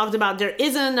we just talked about. There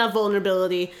isn't enough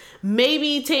vulnerability.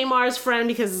 Maybe Tamar's friend,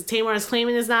 because Tamar's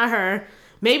claiming it's not her,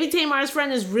 maybe Tamar's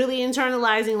friend is really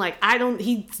internalizing, like,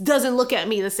 he doesn't look at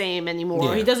me the same anymore.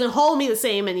 Yeah. He doesn't hold me the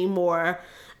same anymore.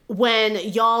 When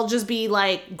y'all just be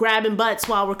like grabbing butts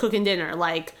while we're cooking dinner,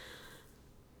 like,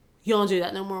 you don't do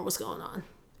that no more. What's going on?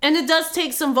 And it does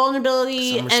take some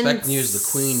vulnerability. Some respect you as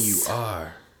the queen you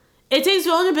are. It takes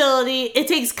vulnerability. It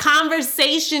takes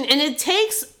conversation, and it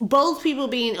takes both people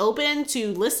being open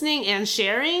to listening and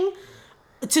sharing,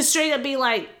 to straight up be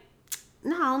like,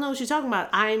 no, I don't know what you're talking about.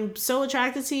 I'm so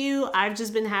attracted to you. I've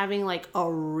just been having like a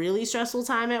really stressful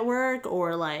time at work,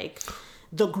 or like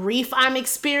the grief I'm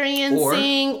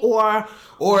experiencing, or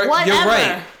whatever. You're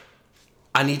right.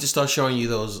 I need to start showing you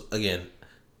those again.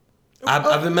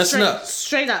 I've been messing up.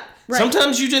 Straight up. Right.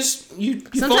 Sometimes you sometimes you just need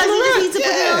to put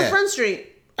it on Front Street.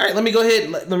 All right, let me go ahead.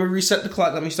 Let me reset the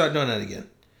clock. Let me start doing that again.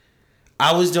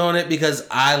 I was doing it because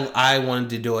I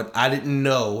wanted to do it. I didn't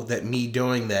know that me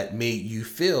doing that made you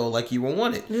feel like you were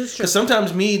wanted. Because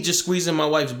sometimes me just squeezing my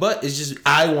wife's butt is just,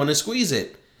 I want to squeeze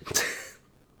it.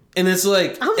 And it's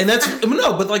like,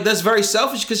 but like, that's very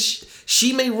selfish, because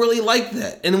she may really like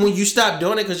that. And then when you stop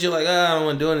doing it because you're like, I don't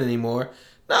want to do it anymore.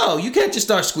 No, you can't just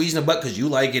start squeezing the butt because you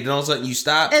like it, and all of a sudden you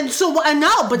stop. And so I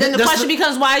know, but then the question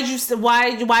becomes, why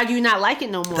do you not like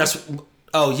it no more?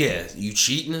 Oh yeah, you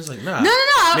cheating? It's like nah.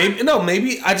 No.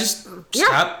 Maybe I just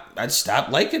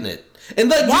stopped liking it. And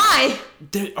like why?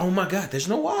 Oh my god, there's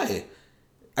no why.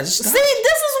 I just stopped. See,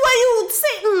 this is where you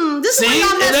this is where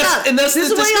y'all mess up. This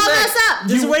is where y'all mess up.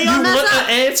 This is where y'all mess up. You want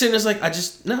an answer, and it's like I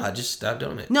just stopped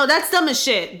doing it. No, that's dumb as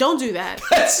shit. Don't do that.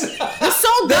 It's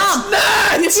so dumb.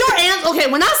 Not. If your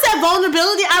okay, when I said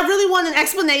vulnerability, I really want an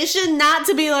explanation, not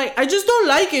to be like, I just don't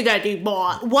like it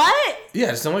anymore. What? Yeah,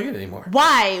 I just don't like it anymore.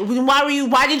 Why?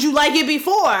 Why did you like it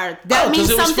before? That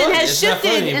means something has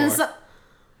shifted.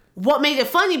 What made it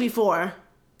funny before?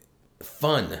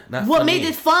 Fun, not what funny. Made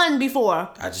it fun before?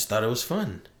 I just thought it was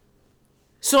fun.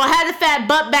 So I had a fat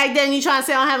butt back then. You trying to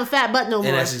say I don't have a fat butt no more?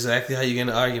 And that's exactly how you get in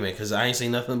an argument, because I ain't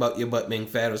saying nothing about your butt being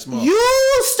fat or small.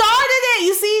 You started it.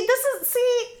 You see.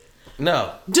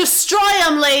 No. Destroy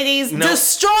them, ladies. Nope.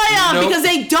 Destroy them because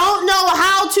they don't know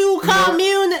how to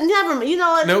commune. Nope. Never. You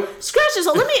know what? Nope. Scratch this.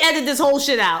 Let me edit this whole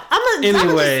shit out. I'm gonna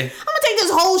take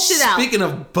this whole shit out. Speaking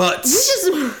of butts.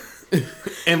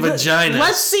 And vaginas.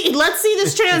 Let's see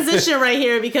this transition right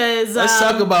here because let's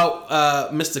talk about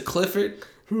Mr. Clifford.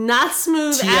 Not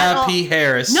smooth at all. T.I.P.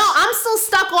 Harris. No, I'm still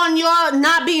stuck on your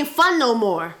not being fun no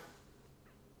more.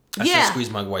 I still squeeze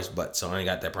my wife's butt, so I ain't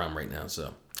got that problem right now.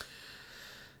 So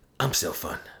I'm still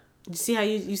fun. You see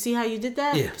how you did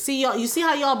that? Yeah. See y'all. You see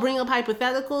how y'all bring up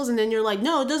hypotheticals and then you're like,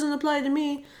 no, it doesn't apply to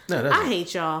me. No, it doesn't. I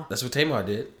hate y'all. That's what Tamar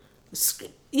did.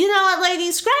 You know what,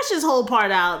 ladies? Scratch this whole part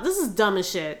out. This is dumb as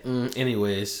shit.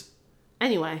 Anyway.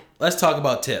 Let's talk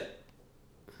about Tip.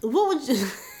 What would you...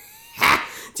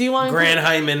 Do you want to... Grand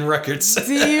Hyman Records.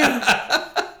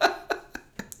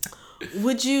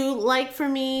 Would you like for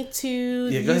me to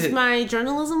use my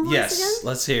journalism voice again? Yes,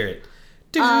 let's hear it.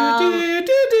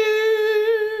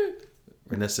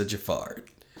 Vanessa Jaffard.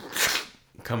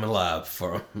 Coming live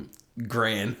from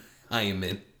Grand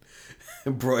Hyman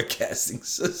Broadcasting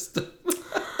System.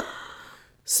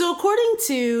 So according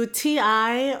to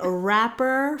T.I., a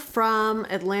rapper from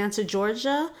Atlanta,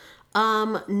 Georgia,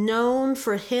 known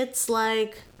for hits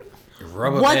like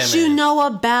What You Know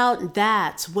About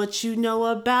That, What You Know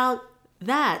About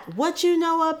That, What You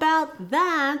Know About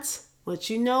That, What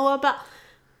You Know About...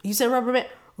 You said Rubber Band.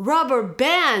 Rubber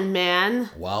Band,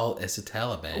 man. Wild as a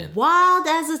Taliban. Wild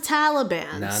as a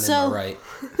Taliban. 9 in my right,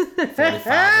 45 in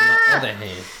my other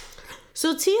hand.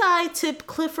 So T.I. Tip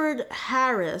Clifford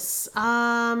Harris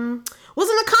was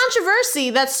in a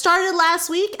controversy that started last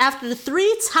week after the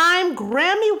 3-time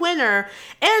Grammy winner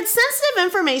aired sensitive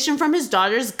information from his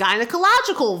daughter's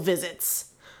gynecological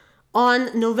visits on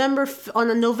a November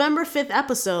 5th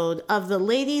episode of the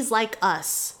Ladies Like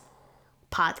Us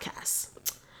podcast.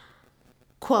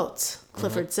 Quote,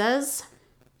 Clifford says,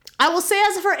 I will say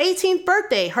as of her 18th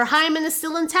birthday, her hymen is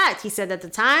still intact, he said at the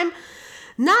time.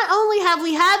 Not only have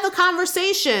we had the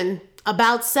conversation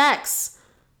about sex,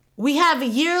 we have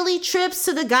yearly trips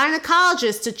to the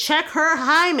gynecologist to check her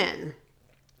hymen.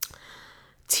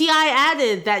 T.I.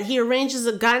 added that he arranges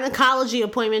a gynecology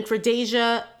appointment for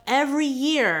Deja every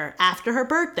year after her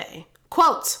birthday.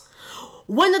 Quote,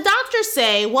 when the doctors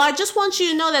say, well, I just want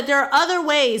you to know that there are other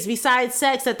ways besides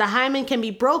sex that the hymen can be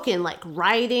broken, like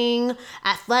riding,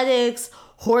 athletics,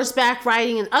 horseback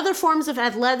riding, and other forms of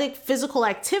athletic physical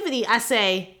activity, I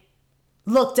say,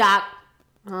 look, doc,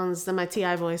 this is my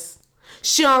T.I. voice.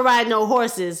 She don't ride no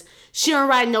horses. She don't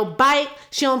ride no bike.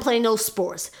 She don't play no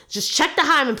sports. Just check the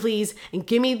hymen, please, and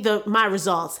give me my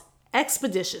results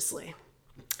expeditiously,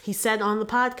 he said on the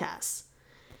podcast.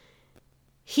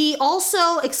 He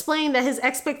also explained that his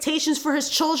expectations for his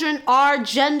children are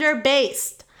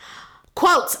gender-based.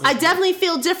 Quote, I definitely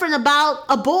feel different about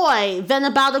a boy than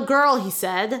about a girl, he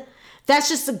said. That's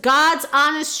just God's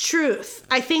honest truth.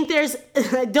 I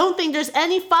don't think there's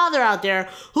any father out there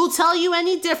who'll tell you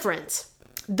any different.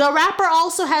 The rapper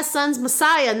also has sons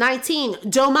Messiah, 19,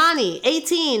 Domani,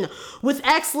 18, with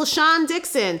ex LaShawn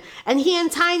Dixon, and he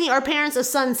and Tiny are parents of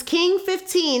sons King,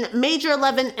 15, Major,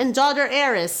 11, and daughter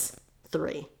Eris,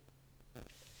 3.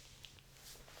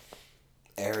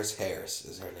 Eris Harris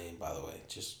is her name, by the way.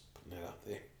 Just putting it out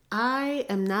there. I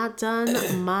am not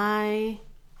done my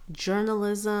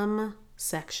journalism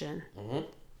section. Mm-hmm.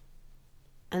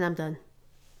 And I'm done.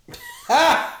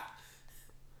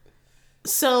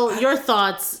 So, your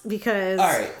thoughts, because... All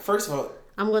right, first of all...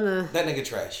 I'm gonna... That nigga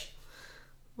trash.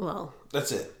 Well...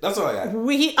 That's it. That's all I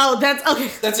got. That's...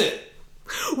 Okay. That's it.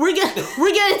 We're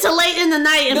getting to late in the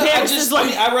night and Paris is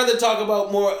like... I'd rather talk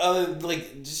about more other,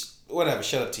 just... Whatever,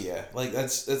 shut up, Tia. Like,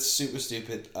 that's super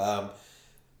stupid.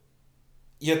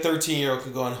 Your 13-year-old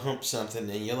could go and hump something,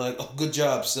 and you're like, oh, good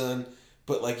job, son.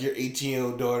 But like your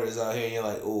 18-year-old daughter is out here and you're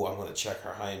like, oh, I'm gonna check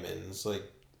her hymen. It's like,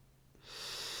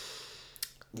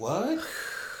 what?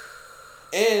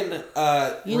 And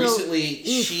recently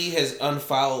she has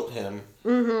unfollowed him.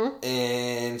 Mm-hmm.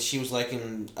 And she was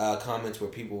liking comments where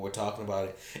people were talking about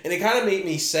it. And it kind of made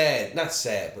me sad. Not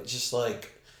sad, but just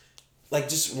like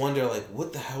just wonder, like,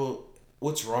 what the hell,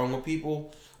 what's wrong with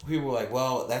people? People were like,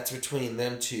 well, that's between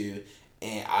them two.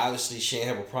 And obviously she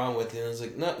didn't have a problem with it. And I was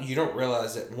like, no, you don't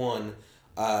realize that one,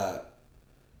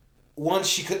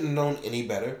 she couldn't have known any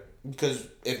better. Because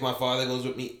if my father goes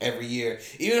with me every year,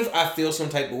 even if I feel some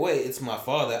type of way, it's my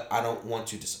father. I don't want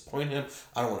to disappoint him.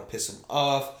 I don't want to piss him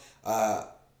off.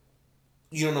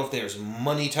 You don't know if there's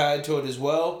money tied to it as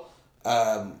well.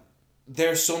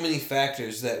 There's so many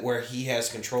factors that where he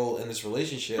has control in this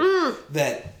relationship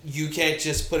that you can't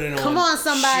just put it on. Come on,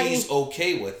 somebody. She's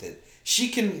okay with it. She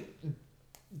can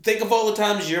think of all the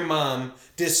times your mom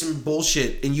did some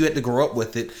bullshit and you had to grow up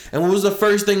with it. And what was the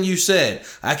first thing you said?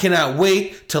 I cannot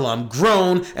wait till I'm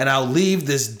grown and I'll leave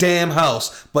this damn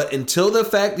house. But until the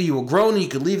fact that you were grown and you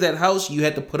could leave that house, you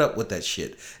had to put up with that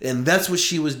shit. And that's what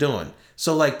she was doing.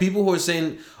 So like people who are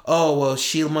saying, oh, well,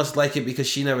 she must like it because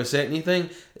she never said anything.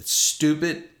 It's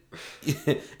stupid.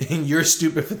 And you're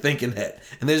stupid for thinking that.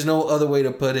 And there's no other way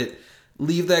to put it.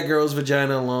 Leave that girl's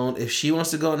vagina alone. If she wants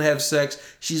to go and have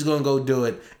sex, she's going to go do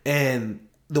it. And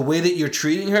the way that you're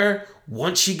treating her,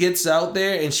 once she gets out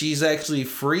there and she's actually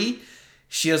free,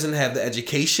 she doesn't have the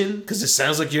education, because it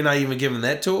sounds like you're not even giving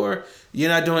that to her. You're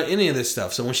not doing any of this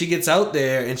stuff. So when she gets out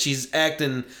there and she's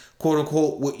acting, quote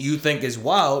unquote, what you think is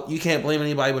wild, you can't blame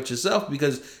anybody but yourself,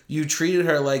 because you treated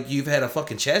her like you've had a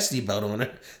fucking chastity belt on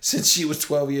her since she was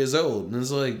 12 years old. And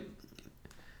it's like,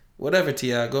 whatever,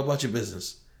 T.I., go about your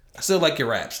business. I still like your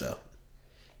raps, though.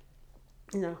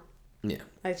 No. Yeah.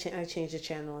 I changed the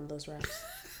channel on those raps.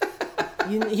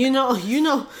 you know,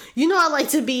 I like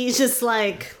to be just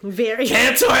like very...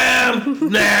 Cancel him!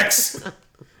 Next!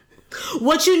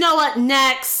 What you know what?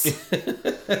 Next!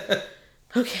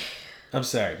 Okay. I'm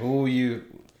sorry, who were you...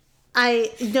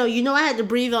 I had to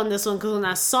breathe on this one, because when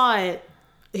I saw it...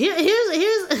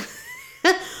 Here's...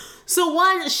 So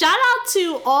one, shout out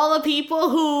to all the people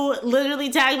who literally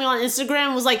tagged me on Instagram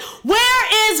and was like,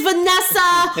 where is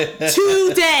Vanessa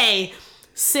today?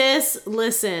 Sis,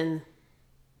 listen,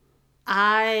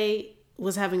 I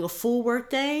was having a full work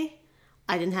day.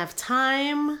 I didn't have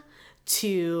time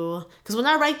to, because when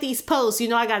I write these posts,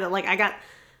 shout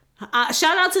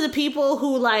out to the people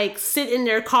who like sit in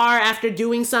their car after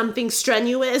doing something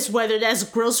strenuous, whether that's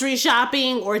grocery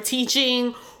shopping or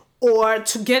teaching or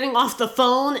to getting off the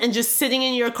phone and just sitting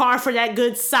in your car for that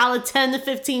good solid 10 to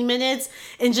 15 minutes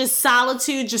and just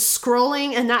solitude, just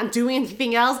scrolling and not doing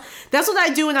anything else. That's what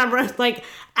I do when I'm like,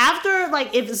 after,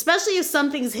 like, especially if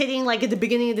something's hitting like at the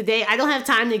beginning of the day, I don't have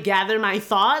time to gather my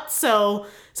thoughts. So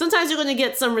sometimes you're going to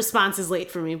get some responses late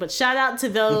for me, but shout out to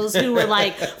those who were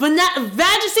like,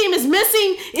 Vagiseem is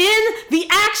missing in the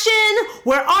action.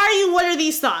 Where are you? What are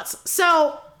these thoughts?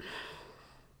 So,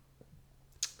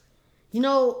 you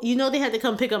know, they had to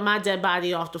come pick up my dead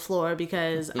body off the floor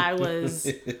because I was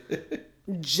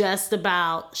just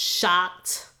about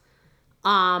shocked.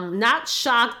 Not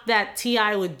shocked that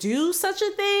T.I. would do such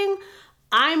a thing.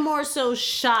 I'm more so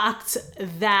shocked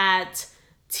that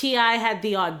T.I. had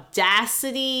the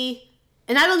audacity,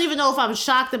 and I don't even know if I'm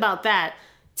shocked about that.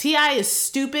 T.I. is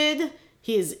stupid.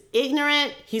 He is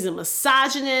ignorant. He's a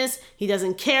misogynist. He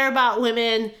doesn't care about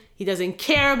women. He doesn't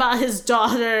care about his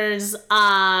daughters.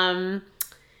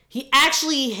 He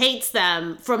actually hates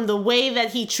them from the way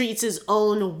that he treats his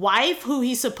own wife, who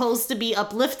he's supposed to be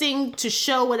uplifting to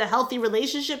show what a healthy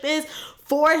relationship is,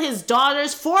 for his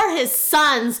daughters, for his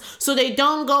sons, so they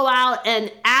don't go out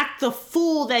and act the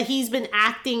fool that he's been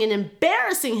acting and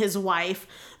embarrassing his wife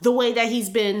the way that he's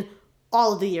been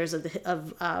all of the years of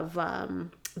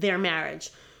their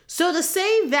marriage. So to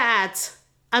say that,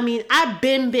 I mean, I've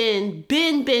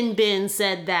been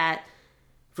said that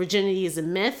virginity is a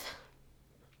myth.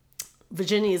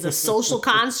 Virginity is a social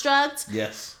construct.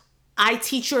 Yes. I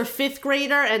teach your 5th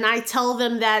grader and I tell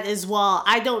them that as well.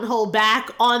 I don't hold back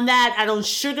on that. I don't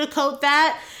sugarcoat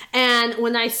that. And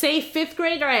when I say 5th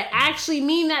grader, I actually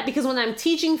mean that, because when I'm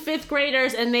teaching 5th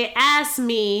graders and they ask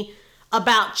me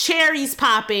about cherries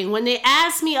popping, when they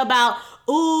ask me about,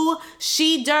 ooh,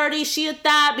 she dirty, she a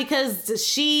thot because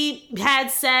she had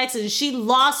sex and she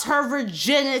lost her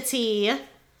virginity,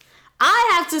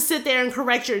 I have to sit there and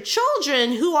correct your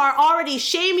children who are already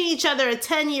shaming each other at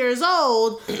 10 years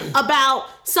old about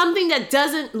something that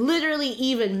doesn't literally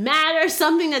even matter,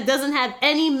 something that doesn't have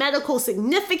any medical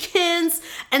significance,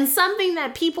 and something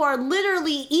that people are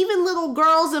literally, even little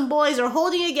girls and boys, are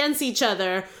holding against each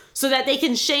other so that they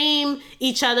can shame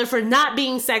each other for not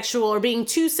being sexual or being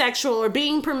too sexual or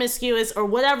being promiscuous or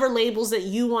whatever labels that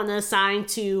you want to assign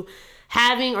to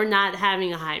having or not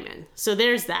having a hymen. So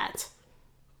there's that.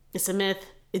 It's a myth.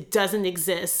 It doesn't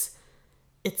exist.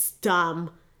 It's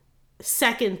dumb.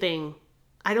 Second thing,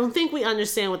 I don't think we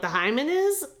understand what the hymen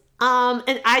is. No,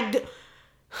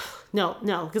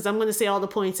 because I'm going to say all the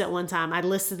points at one time. I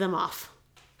listed them off.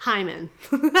 Hymen.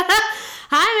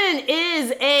 Hymen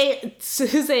is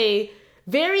a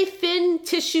very thin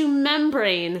tissue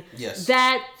membrane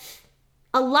that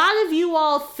a lot of you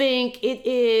all think it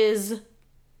is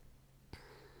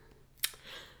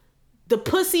the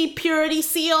pussy purity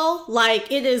seal.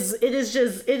 Like it is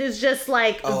just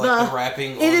like the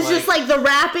wrapping. It is just like the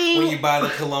wrapping. When you buy the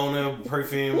cologne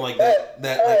perfume, like that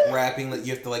like wrapping that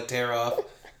you have to like tear off.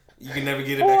 You can never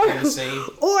get it back on the same.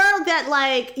 Or that,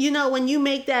 like, you know, when you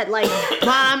make that, like,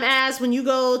 bomb ass, when you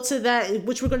go to that,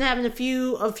 which we're going to have in a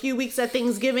few weeks at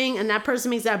Thanksgiving, and that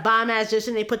person makes that bomb ass dish,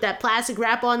 and they put that plastic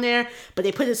wrap on there, but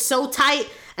they put it so tight,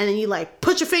 and then you, like,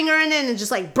 put your finger in it, and it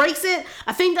just, like, breaks it.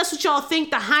 I think that's what y'all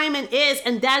think the hymen is,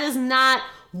 and that is not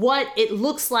what it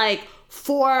looks like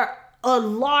for a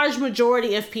large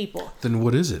majority of people. Then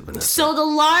what is it, Vanessa? So the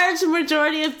large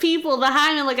majority of people, the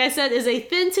hymen, like I said, is a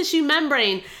thin tissue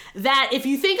membrane that if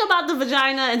you think about the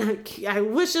vagina, and I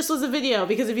wish this was a video,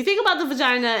 because if you think about the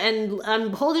vagina, and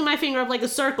I'm holding my finger up like a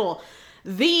circle,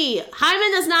 the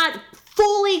hymen does not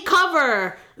fully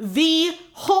cover the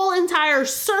whole entire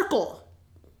circle.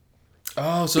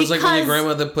 Oh, so it's like when your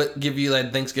grandmother give you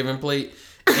that Thanksgiving plate,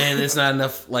 and it's not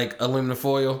enough like aluminum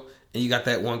foil, and you got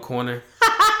that one corner.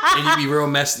 And you'd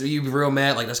be real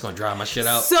mad, like, that's gonna dry my shit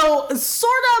out. So,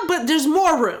 sort of, but there's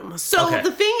more room. So,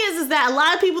 The thing is that a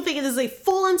lot of people think it is a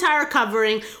full entire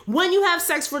covering. When you have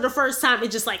sex for the first time,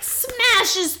 it just, like,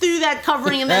 smashes through that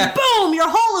covering, and then, boom, your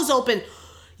hole is open.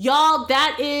 Y'all,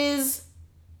 that is...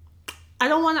 I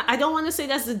don't want to say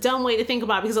that's the dumb way to think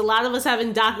about it, because a lot of us have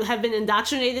been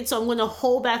indoctrinated, so I'm going to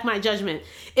hold back my judgment.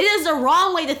 It is the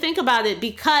wrong way to think about it,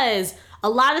 because a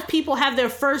lot of people have their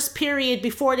first period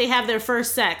before they have their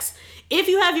first sex. If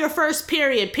you have your first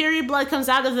period blood comes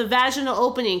out of the vaginal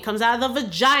opening, comes out of the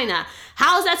vagina.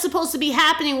 How is that supposed to be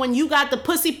happening when you got the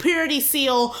pussy purity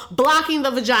seal blocking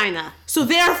the vagina? So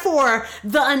therefore,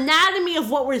 the anatomy of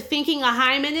what we're thinking a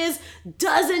hymen is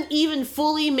doesn't even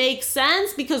fully make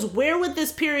sense, because where would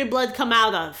this period blood come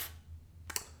out of?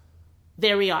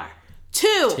 There we are.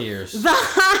 2, tears. The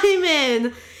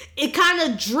hymen. It kind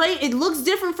of it looks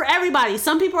different for everybody.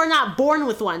 Some people are not born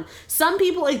with one. Some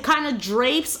people, it kind of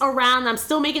drapes around. I'm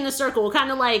still making a circle. It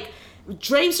kind of like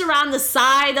drapes around the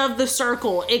side of the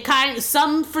circle.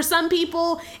 For some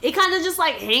people, it kind of just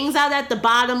like hangs out at the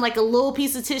bottom like a little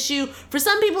piece of tissue. For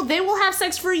some people, they will have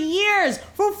sex for years,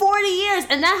 for 40 years,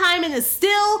 and that hymen is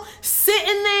still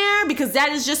sitting there, because that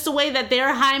is just the way that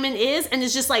their hymen is, and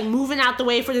it's just like moving out the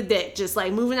way for the dick, just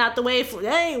like moving out the way for,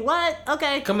 hey, what?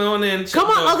 Okay, come on in. Come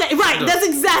on, okay, right. That's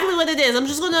exactly what it is. I'm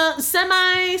just gonna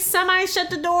semi shut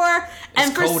the door.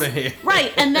 It's cold in here.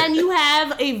 Right, and then you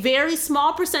have a very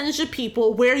small percentage of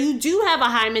people where you do have a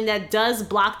hymen that does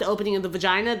block the opening of the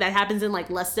vagina. That happens in like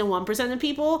less than 1% of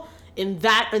people. In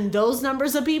those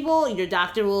numbers of people, your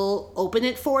doctor will open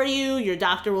it for you. Your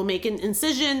doctor will make an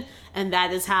incision, and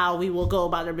that is how we will go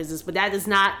about our business. But that is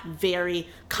not very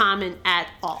common at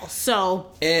all.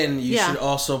 So, and you should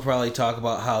also probably talk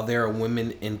about how there are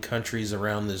women in countries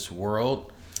around this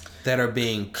world that are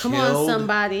being killed. Come on,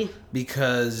 somebody.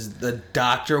 Because the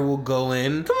doctor will go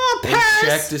in and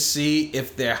check to see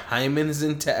if their hymen is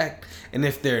intact. And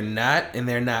if they're not, and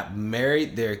they're not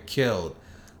married, they're killed.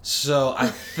 So I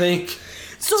think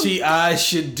T.I.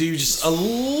 should do just a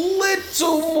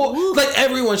little more. Like,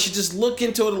 everyone should just look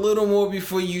into it a little more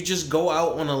before you just go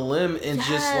out on a limb and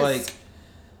just like...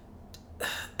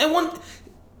 And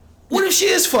what if she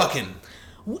is fucking?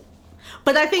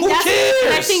 But I think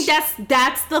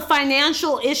that's the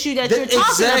financial issue that you're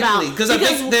talking about. Because I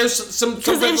think there's some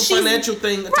type of financial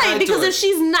thing right, because if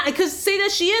she's not, because say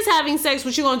that she is having sex,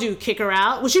 what you gonna do? Kick her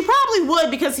out? Well, she probably would,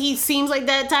 because he seems like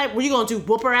that type. What are you gonna do?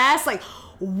 Whoop her ass? Like,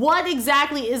 what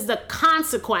exactly is the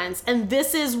consequence? And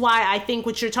this is why I think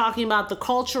what you're talking about, the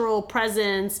cultural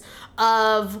presence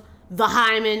of the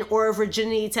hymen or a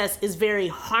virginity test, is very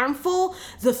harmful.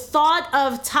 The thought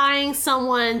of tying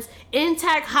someone's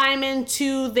intact hymen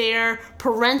to their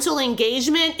parental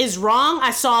engagement is wrong.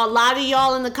 I saw a lot of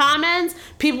y'all in the comments.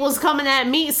 People was coming at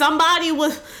me. Somebody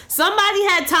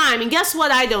had time, and guess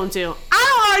what I don't do? I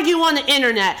don't argue on the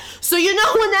internet. So you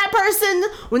know when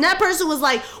that person was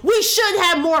like, we should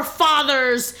have more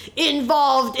fathers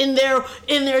involved in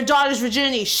their daughter's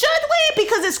virginity. Should we?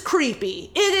 Because it's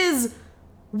creepy. It is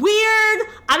weird.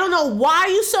 I don't know why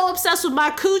you're so obsessed with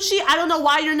my coochie. I don't know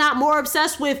why you're not more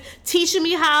obsessed with teaching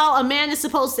me how a man is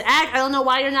supposed to act. I don't know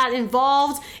why you're not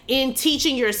involved in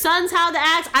teaching your sons how to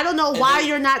act. I don't know why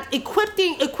you're not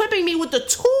equipping me with the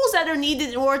tools that are needed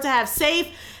in order to have safe,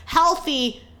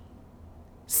 healthy,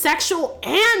 sexual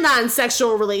and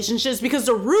non-sexual relationships, because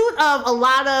the root of a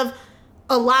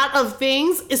lot of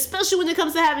things, especially when it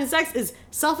comes to having sex, is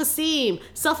self-esteem,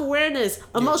 self-awareness,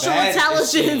 emotional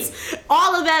intelligence,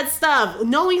 all of that stuff.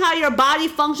 Knowing how your body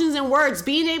functions and works,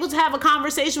 being able to have a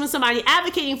conversation with somebody,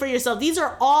 advocating for yourself. These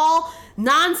are all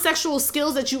non-sexual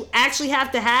skills that you actually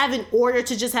have to have in order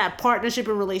to just have partnership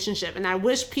and relationship. And I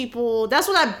wish people, that's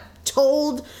what I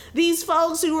told these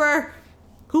folks who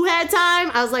had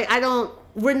time. I was like,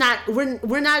 we're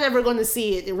not ever going to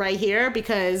see it right here,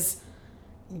 because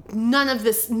none of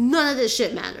this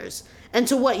shit matters. And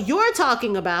to what you're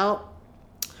talking about,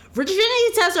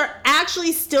 virginity tests are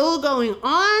actually still going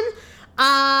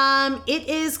on. It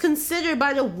is considered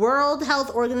by the World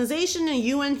Health Organization and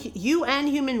UN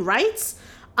Human Rights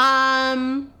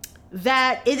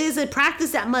that it is a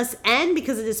practice that must end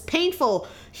because it is painful,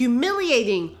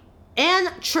 humiliating, and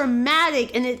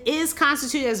traumatic, and it is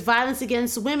constituted as violence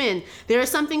against women. There is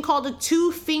something called a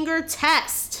 2-finger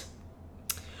test,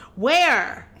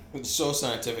 where it's so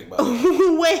scientific, by the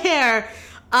way. Where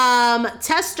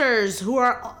testers who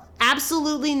are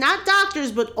absolutely not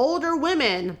doctors but older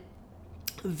women,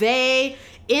 they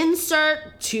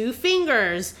insert 2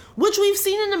 fingers, which we've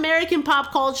seen in American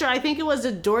pop culture. I think it was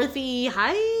a Dorothy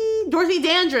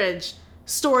Dandridge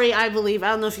story, I believe. I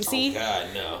don't know if you see. Oh God,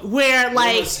 no. Where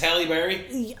like was Halle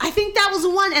Berry? I think that was the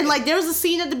one, and like there's a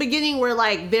scene at the beginning where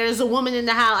like there's a woman in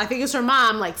the house. I think it's her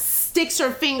mom. Like sticks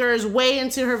her fingers way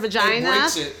into her vagina. And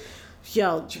breaks it.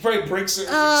 Yo, she probably breaks it.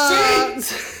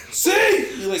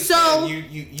 See. You're like, so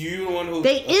you the one who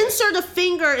they insert a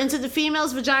finger into the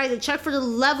female's vagina to check for the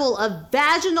level of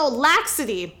vaginal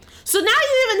laxity. So now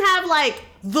you even have like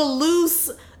the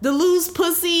loose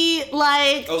pussy,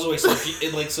 like. Oh, wait. So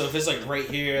if it's like right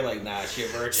here, like nah, she a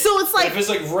virgin. So it's like if it's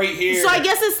like right here. So I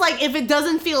guess it's like if it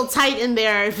doesn't feel tight in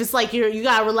there, if it's like you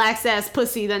got a relaxed ass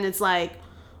pussy, then it's like,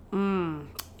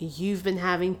 you've been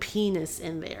having penis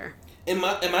in there. And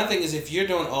my thing is, if you're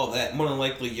doing all that, more than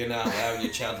likely you're not allowing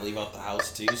your child to leave out the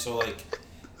house too. So like,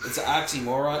 it's an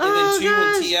oxymoron. And then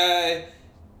too,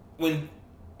 when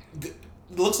it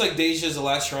looks like Deja's a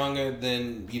lot stronger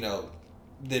than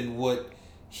than what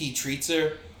he treats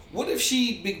her. What if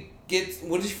she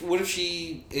What if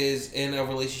she is in a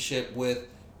relationship with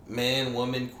man,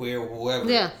 woman, queer, whoever?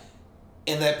 Yeah.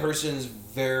 And that person's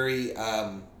very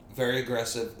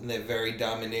aggressive and they're very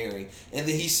domineering, and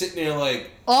then he's sitting there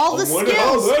like, all the skills.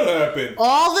 How that happened?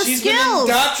 All the She's skills. She's been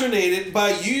indoctrinated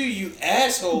by you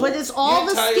asshole. But it's all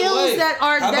the skills life. that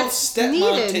are How about that's stepmom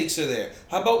needed. takes her there?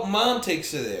 How about mom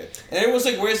takes her there? And everyone's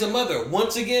like, where's the mother?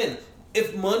 Once again,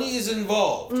 if money is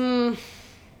involved.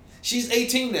 She's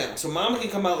 18 now, so mama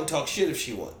can come out and talk shit if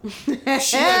she wants. She's not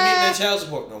getting that child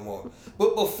support no more.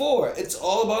 But before, it's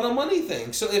all about a money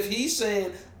thing. So if he's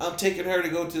saying, I'm taking her to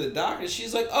go to the doctor,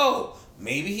 she's like, oh,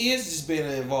 maybe he is just being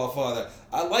an involved father.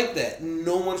 I like that.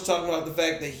 No one's talking about the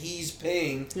fact that he's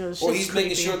paying or he's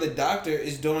making sure the doctor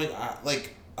is doing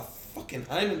like a fucking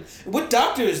hymen. What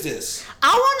doctor is this?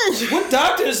 I want to. What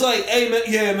doctor is like, hey man,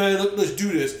 yeah man, let's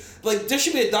do this. Like there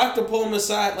should be a doctor pull him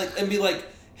aside like and be like,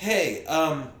 hey,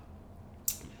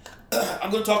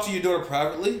 I'm going to talk to your daughter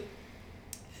privately,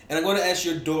 and I'm going to ask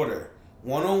your daughter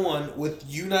one-on-one with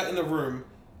you not in the room,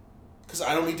 because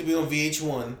I don't need to be on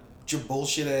VH1 with your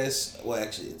bullshit ass. Well,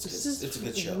 actually, it's a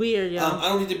good show. Weird, yeah. I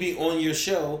don't need to be on your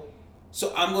show,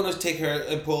 so I'm going to take her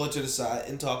and pull her to the side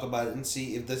and talk about it and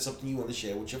see if there's something you want to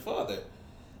share with your father.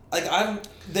 Like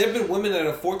there have been women that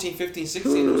are 14, 15,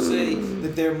 16 who say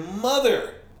that their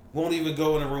mother won't even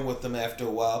go in a room with them after a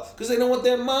while because they don't want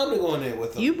their mom to go in there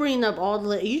with them. You bring up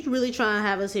you really trying to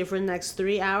have us here for the next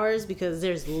 3 hours because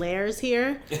there's layers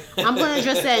here. I'm going to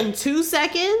address that in 2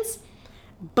 seconds.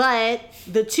 But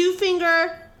the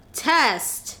 2-finger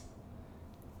test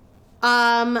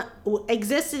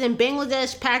existed in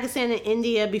Bangladesh, Pakistan, and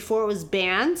India before it was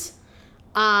banned.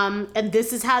 And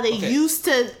this is how they used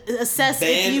to assess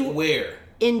banned where?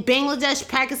 In Bangladesh,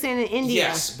 Pakistan, and India.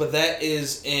 Yes, but that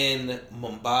is in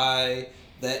Mumbai.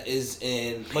 That is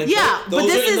in but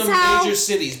this are in how major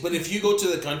cities. But if you go to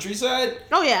the countryside,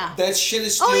 that shit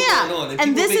is still going on.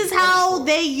 And this is how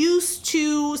they used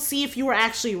to see if you were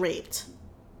actually raped.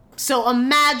 So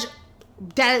imagine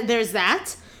that there's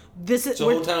that. This is the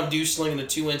whole time dude slinging a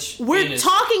 2-inch. We're penis,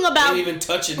 talking about ain't even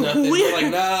touching nothing. We're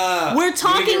like, nah. We're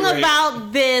talking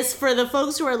about this for the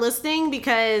folks who are listening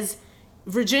because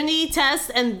virginity tests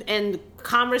and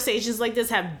conversations like this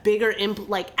have bigger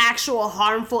actual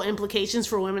harmful implications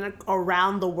for women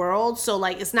around the world. So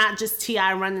like it's not just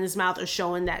T.I. running his mouth or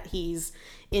showing that he's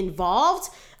involved.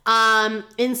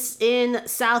 In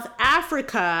South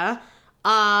Africa,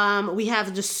 we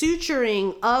have the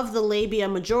suturing of the labia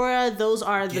majora. Those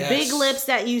are the big lips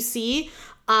that you see,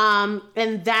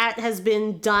 and that has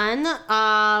been done.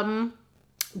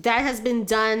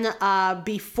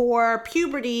 Before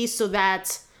puberty, so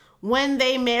that when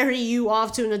they marry you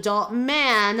off to an adult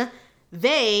man,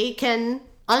 they can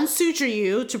unsuture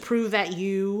you to prove that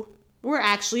you were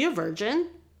actually a virgin.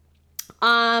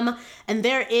 And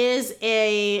there is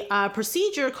a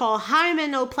procedure called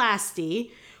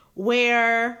hymenoplasty,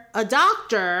 where a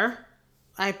doctor,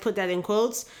 I put that in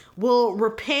quotes, will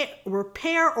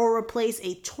repair or replace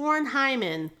a torn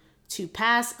hymen to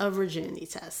pass a virginity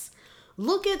test.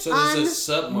 Look at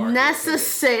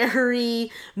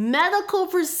unnecessary medical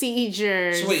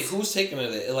procedures. So wait, who's taking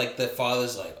it there? Like the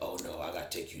father's like, oh no, I gotta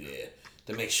take you there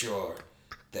to make sure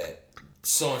that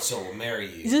so-and-so will marry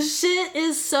you. This shit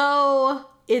is so...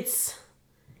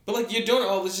 But like you're doing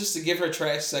all this just to give her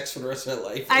trash sex for the rest of her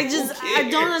life. Like, I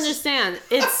don't understand.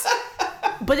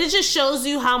 But it just shows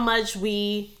you how much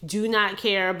we do not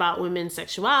care about women's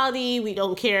sexuality. We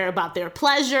don't care about their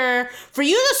pleasure. For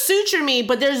you to suture me,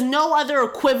 but there's no other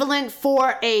equivalent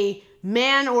for a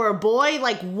man or a boy.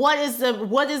 Like, what is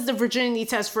the virginity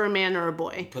test for a man or a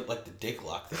boy? You put like the dick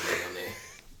lock thing on there.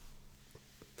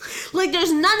 Like,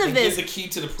 there's none of this. Give the key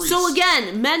to the priest. So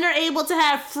again, men are able to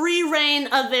have free reign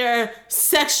of their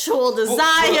sexual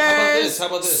desires. How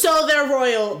about this? So they're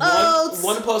royal oats.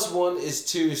 1 + 1 is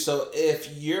 2. So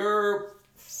if your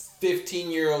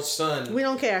 15-year-old son, we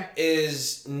don't care,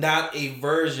 is not a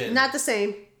virgin, not the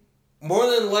same,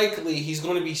 more than likely he's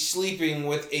going to be sleeping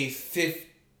with a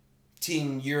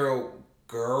 15-year-old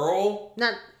girl.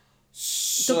 The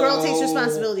girl takes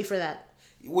responsibility for that,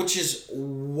 which is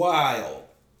wild.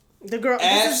 This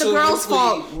is the girl's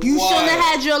fault. You shouldn't have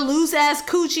had your loose ass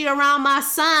coochie around my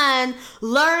son,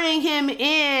 luring him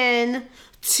in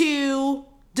to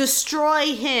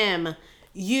destroy him.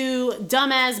 You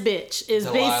dumbass bitch is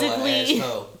basically.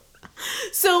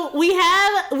 So we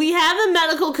have the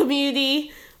medical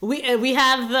community. We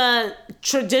have the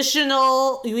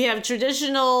traditional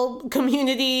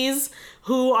communities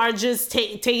who are just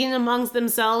taking amongst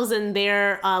themselves and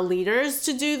their leaders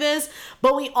to do this.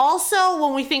 But we also,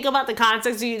 when we think about the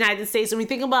context of the United States, when we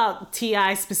think about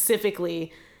T.I.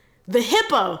 specifically, the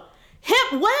HIPAA,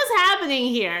 what is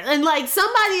happening here? And like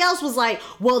somebody else was like,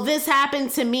 well, this happened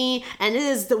to me and it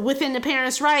is within the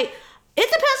parent's right. It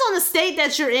depends on the state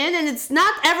that you're in, and it's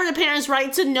not ever the parent's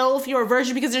right to know if you're a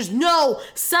virgin because there's no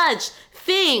such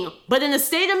thing. But in the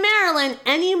state of Maryland,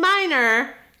 any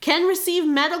minor can receive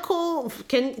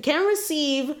can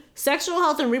receive sexual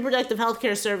health and reproductive health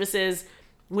care services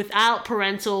without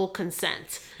parental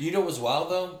consent. You know what's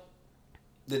wild though?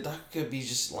 The doctor could be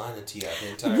just lying to T.I.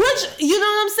 the entire time. You know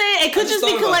what I'm saying? It could just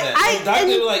be like the doctor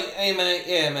be like, hey man,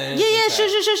 yeah, sure.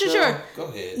 Go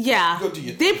ahead. Yeah. Go do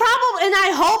your thing. They probably, and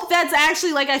I hope that's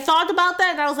actually, like, I thought about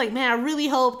that and I was like, man, I really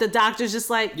hope the doctor's just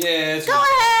like, go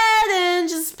ahead and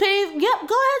just pay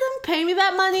me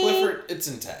that money. Clifford, it's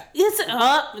intact.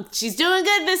 She's doing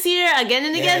good this year, again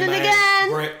and again and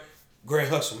again. Great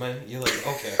hustle, man. You're like,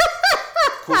 okay.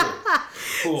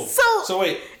 Cool. So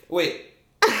wait.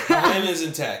 The hymen's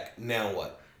intact. Now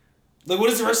what? Like, what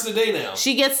is the rest of the day now?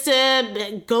 She gets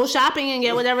to go shopping and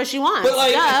get whatever she wants. But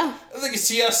like, I think you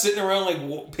see us sitting around,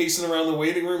 like pacing around the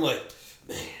waiting room, like,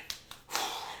 man.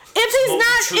 If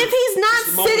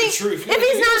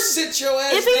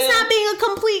he's not being a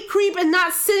complete creep and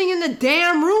not sitting in the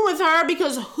damn room with her,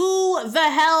 because who the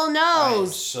hell knows?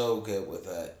 I'm so good with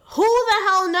that. Who the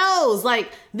hell knows?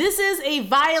 Like, this is a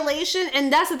violation,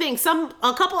 and that's the thing.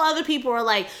 A couple other people are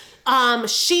like,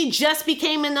 she just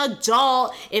became an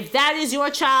adult. If that is your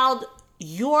child,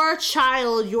 your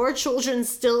children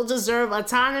still deserve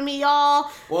autonomy, y'all.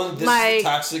 Well, this is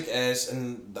toxic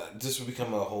and this will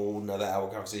become a whole nother hour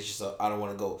conversation, so I don't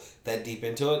want to go that deep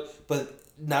into it. But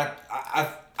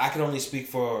I can only speak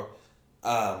for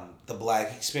the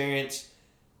Black experience.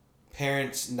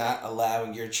 Parents not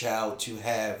allowing your child to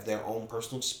have their own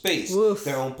personal space,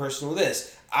 their own personal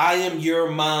this. I am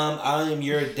your mom. I am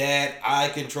your dad. I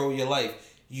control your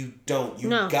life. You don't. You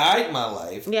guide my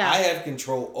life. Yeah. I have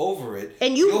control over it.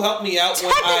 And you'll help me out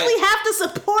when I have to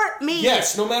support me.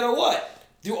 Yes, no matter what.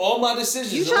 Do all my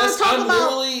decisions. You trying to talk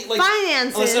about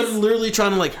finances. Unless I'm literally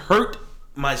trying to like hurt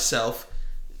myself,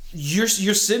 you're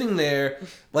sitting there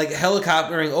like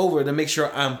helicoptering over to make sure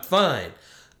I'm fine.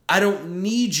 I don't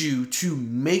need you to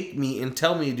make me and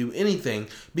tell me to do anything,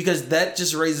 because that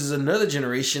just raises another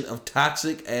generation of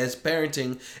toxic ass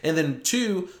parenting. And then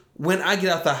 2, when I get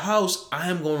out the house, I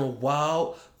am going to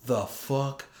wow the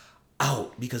fuck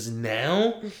out, because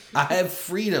now I have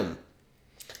freedom.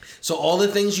 So all the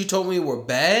things you told me were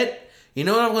bad, you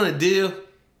know what I'm going to do?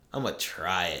 I'm going to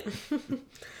try it.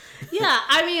 Yeah,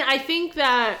 I mean, I think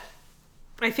that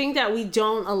we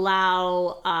don't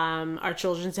allow our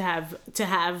children to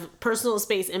have personal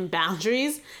space and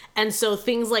boundaries, and so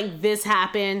things like this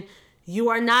happen. You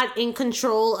are not in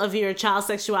control of your child's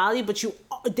sexuality, but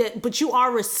you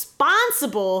are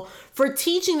responsible for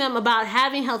teaching them about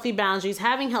having healthy boundaries,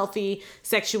 having healthy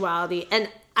sexuality. And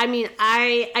I mean,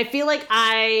 I feel like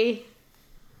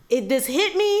this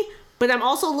hit me, but I'm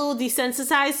also a little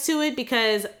desensitized to it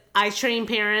because I train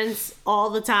parents all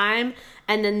the time.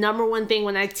 And the number one thing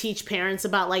when I teach parents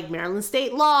about like Maryland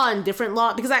state law and different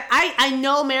law, because I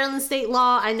know Maryland state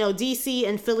law, I know DC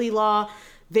and Philly law,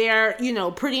 they're,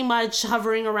 pretty much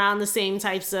hovering around the same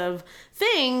types of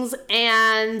things.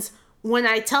 And when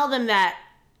I tell them that,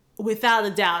 without a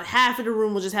doubt, half of the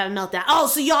room will just have a meltdown. Oh,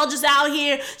 so y'all just out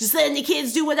here just letting the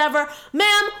kids do whatever?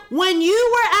 Ma'am, when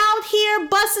you were out here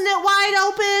busting it wide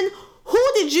open, who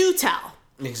did you tell?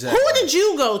 Exactly. Who did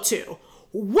you go to?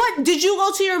 What did you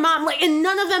go to your mom? Like, and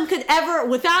none of them could ever,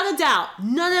 without a doubt,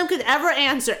 none of them could ever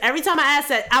answer. Every time I asked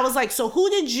that, I was like, so who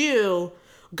did you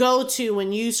go to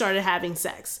when you started having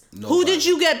sex? Nobody. Who did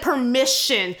you get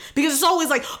permission? Because it's always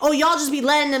like, oh, y'all just be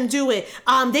letting them do it.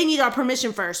 They need our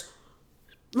permission first.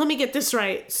 Let me get this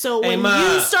right. So when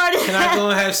you started, can I go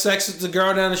and have sex with the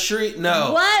girl down the street?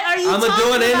 No. What are you talking about? I'm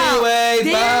gonna do it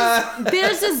anyway. Bye.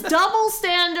 There's this double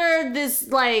standard. This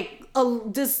like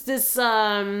this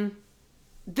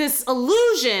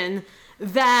illusion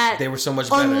that they were so much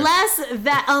better. Unless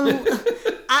that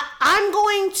I'm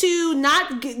going to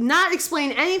not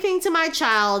explain anything to my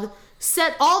child,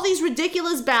 set all these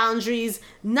ridiculous boundaries,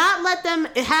 not let them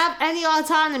have any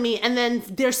autonomy, and then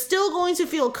they're still going to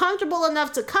feel comfortable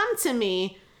enough to come to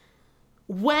me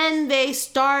when they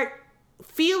start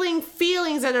feeling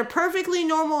feelings that are perfectly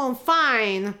normal and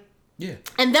fine. Yeah.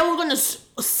 And then we're going to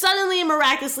suddenly and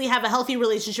miraculously have a healthy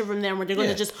relationship from them where they're going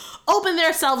to just open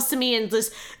themselves to me and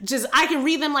just I can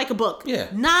read them like a book. Yeah.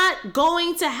 Not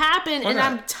going to happen. Why and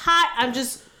not?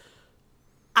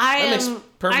 I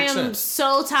am sense.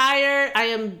 so tired.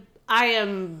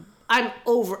 I'm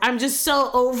over. I'm just so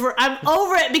over. I'm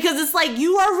over it because it's like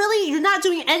you're not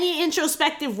doing any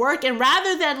introspective work, and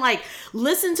rather than like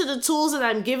listen to the tools that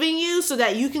I'm giving you so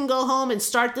that you can go home and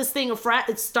start this thing fresh,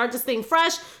 start this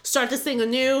thing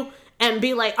anew, and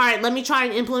be like, all right, let me try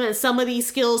and implement some of these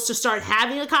skills to start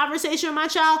having a conversation with my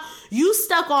child. You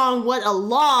stuck on what a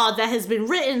law that has been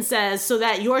written says so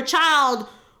that your child,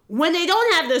 when they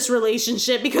don't have this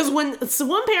relationship, because one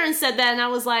parent said that and I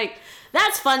was like,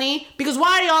 that's funny, because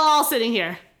why are y'all all sitting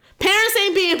here? Parents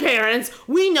ain't being parents.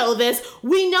 We know this.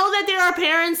 We know that there are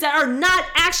parents that are not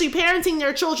actually parenting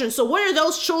their children. So what are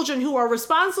those children who are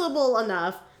responsible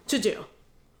enough to do?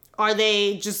 Are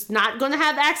they just not going to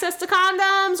have access to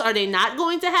condoms? Are they not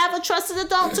going to have a trusted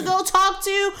adult to go talk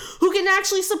to who can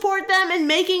actually support them in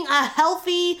making a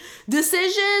healthy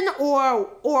decision,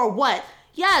 or what?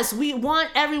 Yes, we want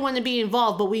everyone to be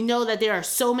involved, but we know that there are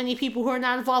so many people who are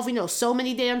not involved. We know so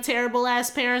many damn terrible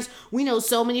ass parents. We know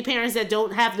so many parents that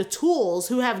don't have the tools,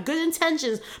 who have good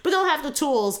intentions, but don't have the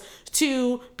tools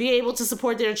to be able to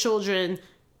support their children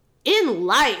in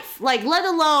life. Like, let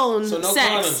alone so no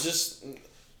sex. Condoms, just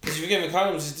because you're giving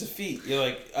condoms, it's defeat. You're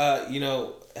like,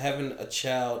 having a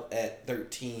child at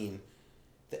 13,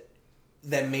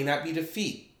 that may not be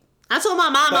defeat. I told my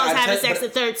mom I was having sex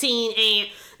at 13, and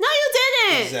no, you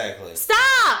didn't. Exactly.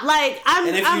 Stop. Like,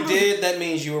 and if you did, that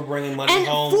means you were bringing money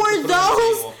home.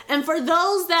 For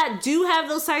those that do have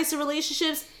those types of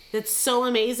relationships, that's so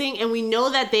amazing, and we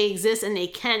know that they exist and they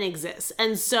can exist,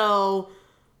 and so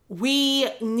we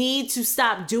need to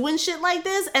stop doing shit like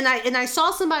this. And I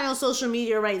saw somebody on social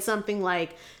media write something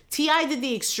like, T.I. did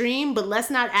the extreme, but let's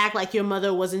not act like your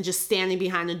mother wasn't just standing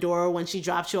behind the door when she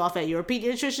dropped you off at your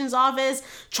pediatrician's office,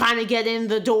 trying to get in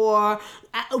the door,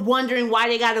 wondering why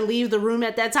they got to leave the room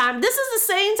at that time. This is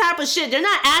the same type of shit. They're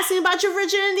not asking about your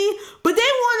virginity, but they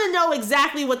want to know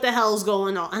exactly what the hell's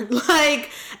going on.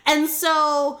 And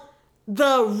so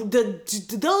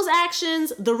those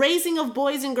actions, the raising of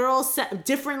boys and girls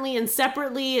differently and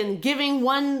separately, and giving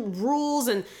one rules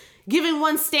and giving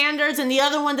one standards and the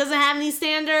other one doesn't have any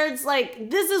standards,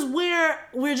 like, this is where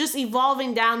we're just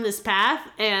evolving down this path,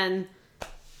 and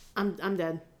I'm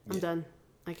dead. I'm done.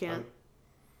 I can't.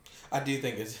 I do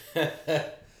think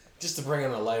Just to bring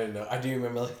on a lighter note, I do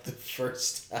remember like the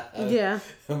first time. Yeah.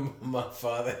 My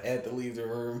father had to leave the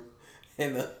room,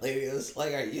 and the lady was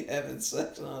like, "Are you having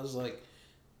sex?" And I was like,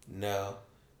 "No."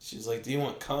 She's like, "Do you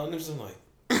want condoms?" I'm like,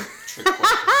 "Trick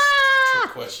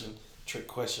question. Trick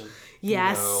question.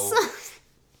 Yes. No.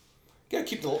 You gotta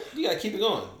keep it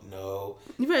going. No.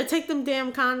 You better take them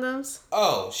damn condoms.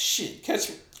 Oh shit!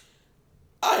 Catch me.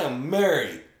 I am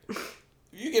married.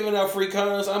 You giving out free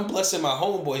condoms? I'm blessing my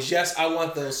homeboys. Yes, I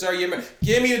want those. Sir, you're married.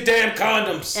 Give me the damn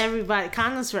condoms. Everybody,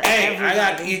 condoms for everybody. everybody.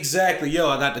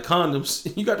 I got the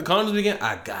condoms. You got the condoms again?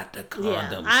 I got the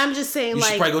condoms. Yeah, I'm just saying, you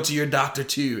should probably go to your doctor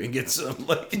too and get some.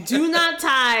 Like, do not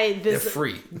tie this. They're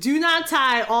free. Do not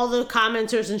tie all the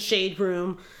commenters in Shade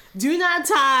Room. Do not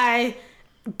tie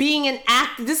being an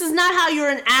active. This is not how you're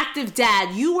an active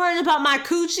dad. You worrying about my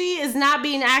coochie is not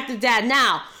being an active dad.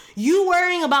 Now, you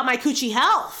worrying about my coochie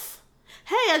health.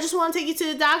 Hey, I just want to take you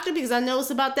to the doctor because I know it's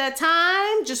about that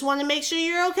time. Just want to make sure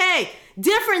you're okay.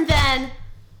 Different than,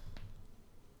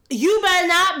 you better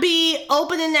not be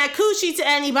opening that coochie to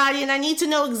anybody, and I need to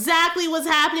know exactly what's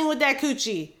happening with that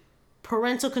coochie.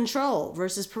 Parental control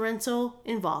versus parental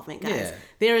involvement, guys. Yeah.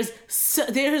 There's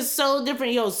so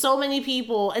different, so many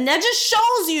people, and that just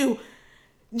shows you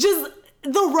just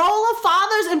the role of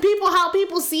fathers and how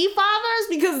people see fathers,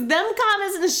 because them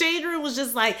comments in the Shade Room was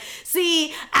just like,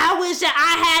 see, I wish that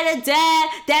I had a dad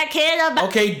that cared about.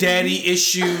 Okay, daddy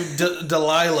issue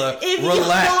Delilah, if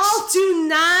relax. Y'all do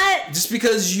not. Just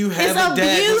because you have a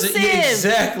dad doesn't.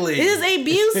 Exactly. It is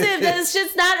abusive. That it's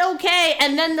just not okay.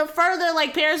 And then the further,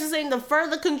 like Paris was saying, the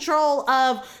further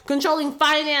controlling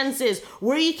finances,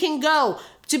 where you can go.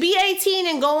 To be 18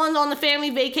 and go on the family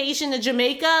vacation to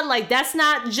Jamaica, like, that's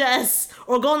not just,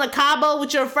 or going to Cabo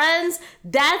with your friends,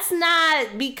 that's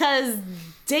not because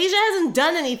Deja hasn't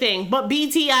done anything but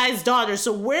be T.I.'s daughter.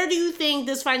 So where do you think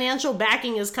this financial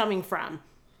backing is coming from?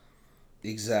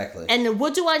 Exactly. And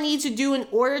what do I need to do in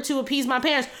order to appease my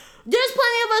parents? There's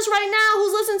plenty of us right now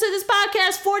who's listening to this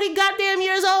podcast 40 goddamn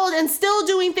years old and still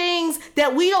doing things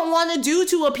that we don't want to do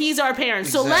to appease our parents.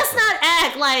 Exactly. So let's not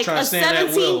act like a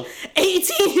 17,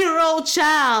 18-year-old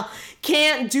child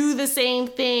can't do the same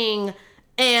thing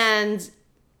and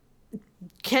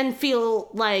can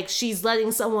feel like she's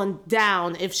letting someone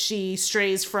down if she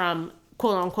strays from,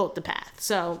 quote unquote, the path.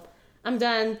 So I'm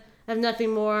done. I have nothing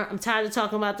more. I'm tired of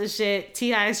talking about this shit.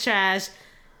 T.I. is trash.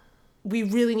 We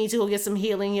really need to go get some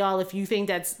healing, y'all. If you think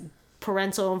that's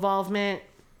parental involvement,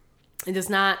 it is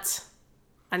not.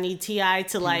 I need T.I.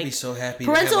 to like. You'd be so happy.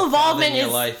 Parental involvement in your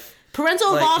life.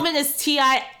 Parental involvement is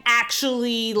T.I.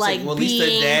 actually like well, being. At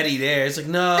least the daddy there. It's like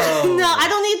no. No, I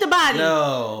don't need the body.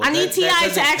 No, I need T.I.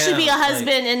 to actually be a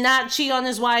husband and not cheat on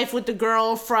his wife with the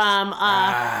girl from.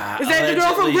 Is that the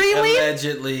girl from Greenleaf?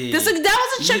 Allegedly.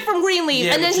 That was a chick from Greenleaf,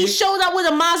 and then he showed up with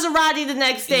a Maserati the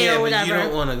next day or whatever. But you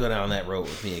don't want to go down that road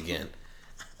with me again.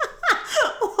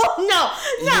 No.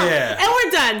 Yeah. And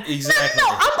we're done. Exactly. No.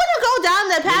 I'm gonna go down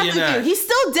that path with you. He's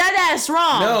still dead ass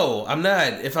wrong. No, I'm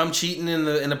not. If I'm cheating in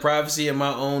the privacy of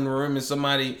my own room and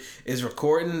somebody is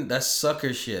recording, that's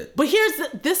sucker shit. But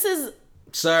this is.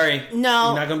 Sorry. No.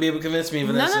 You're not gonna be able to convince me,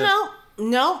 Vanessa.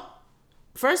 No.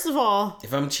 First of all,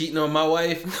 if I'm cheating on my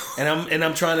wife and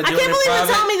I'm trying to do it in private, I can't believe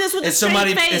you tell me this with a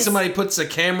straight face. And somebody puts a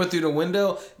camera through the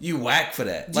window, you whack for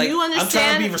that. Do you understand? I'm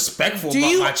trying to be respectful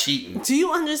about my cheating. Do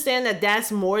you understand that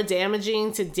that's more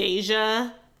damaging to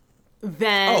Deja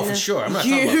than? Oh, for sure. I'm not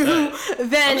talking about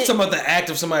that. I'm just talking about the act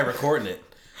of somebody recording it.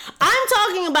 I'm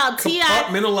talking about T.I.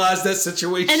 Compartmentalize that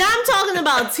situation. And I'm talking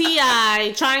about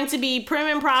T.I. trying to be prim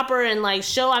and proper and like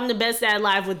show I'm the best dad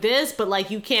alive with this, but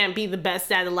like you can't be the best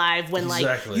dad alive when like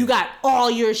you got all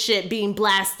your shit being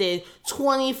blasted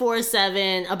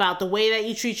 24/7 about the way that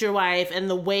you treat your wife and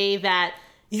the way that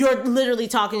you're literally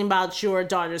talking about your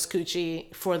daughter's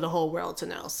coochie for the whole world to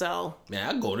know. So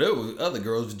man, I go there with other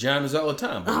girls' vaginas all the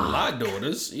time, but my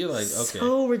daughters, you're like, okay,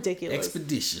 so ridiculous,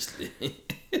 expeditiously.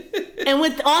 And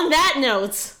on that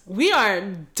note, we are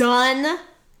done.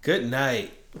 Good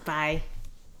night. Bye.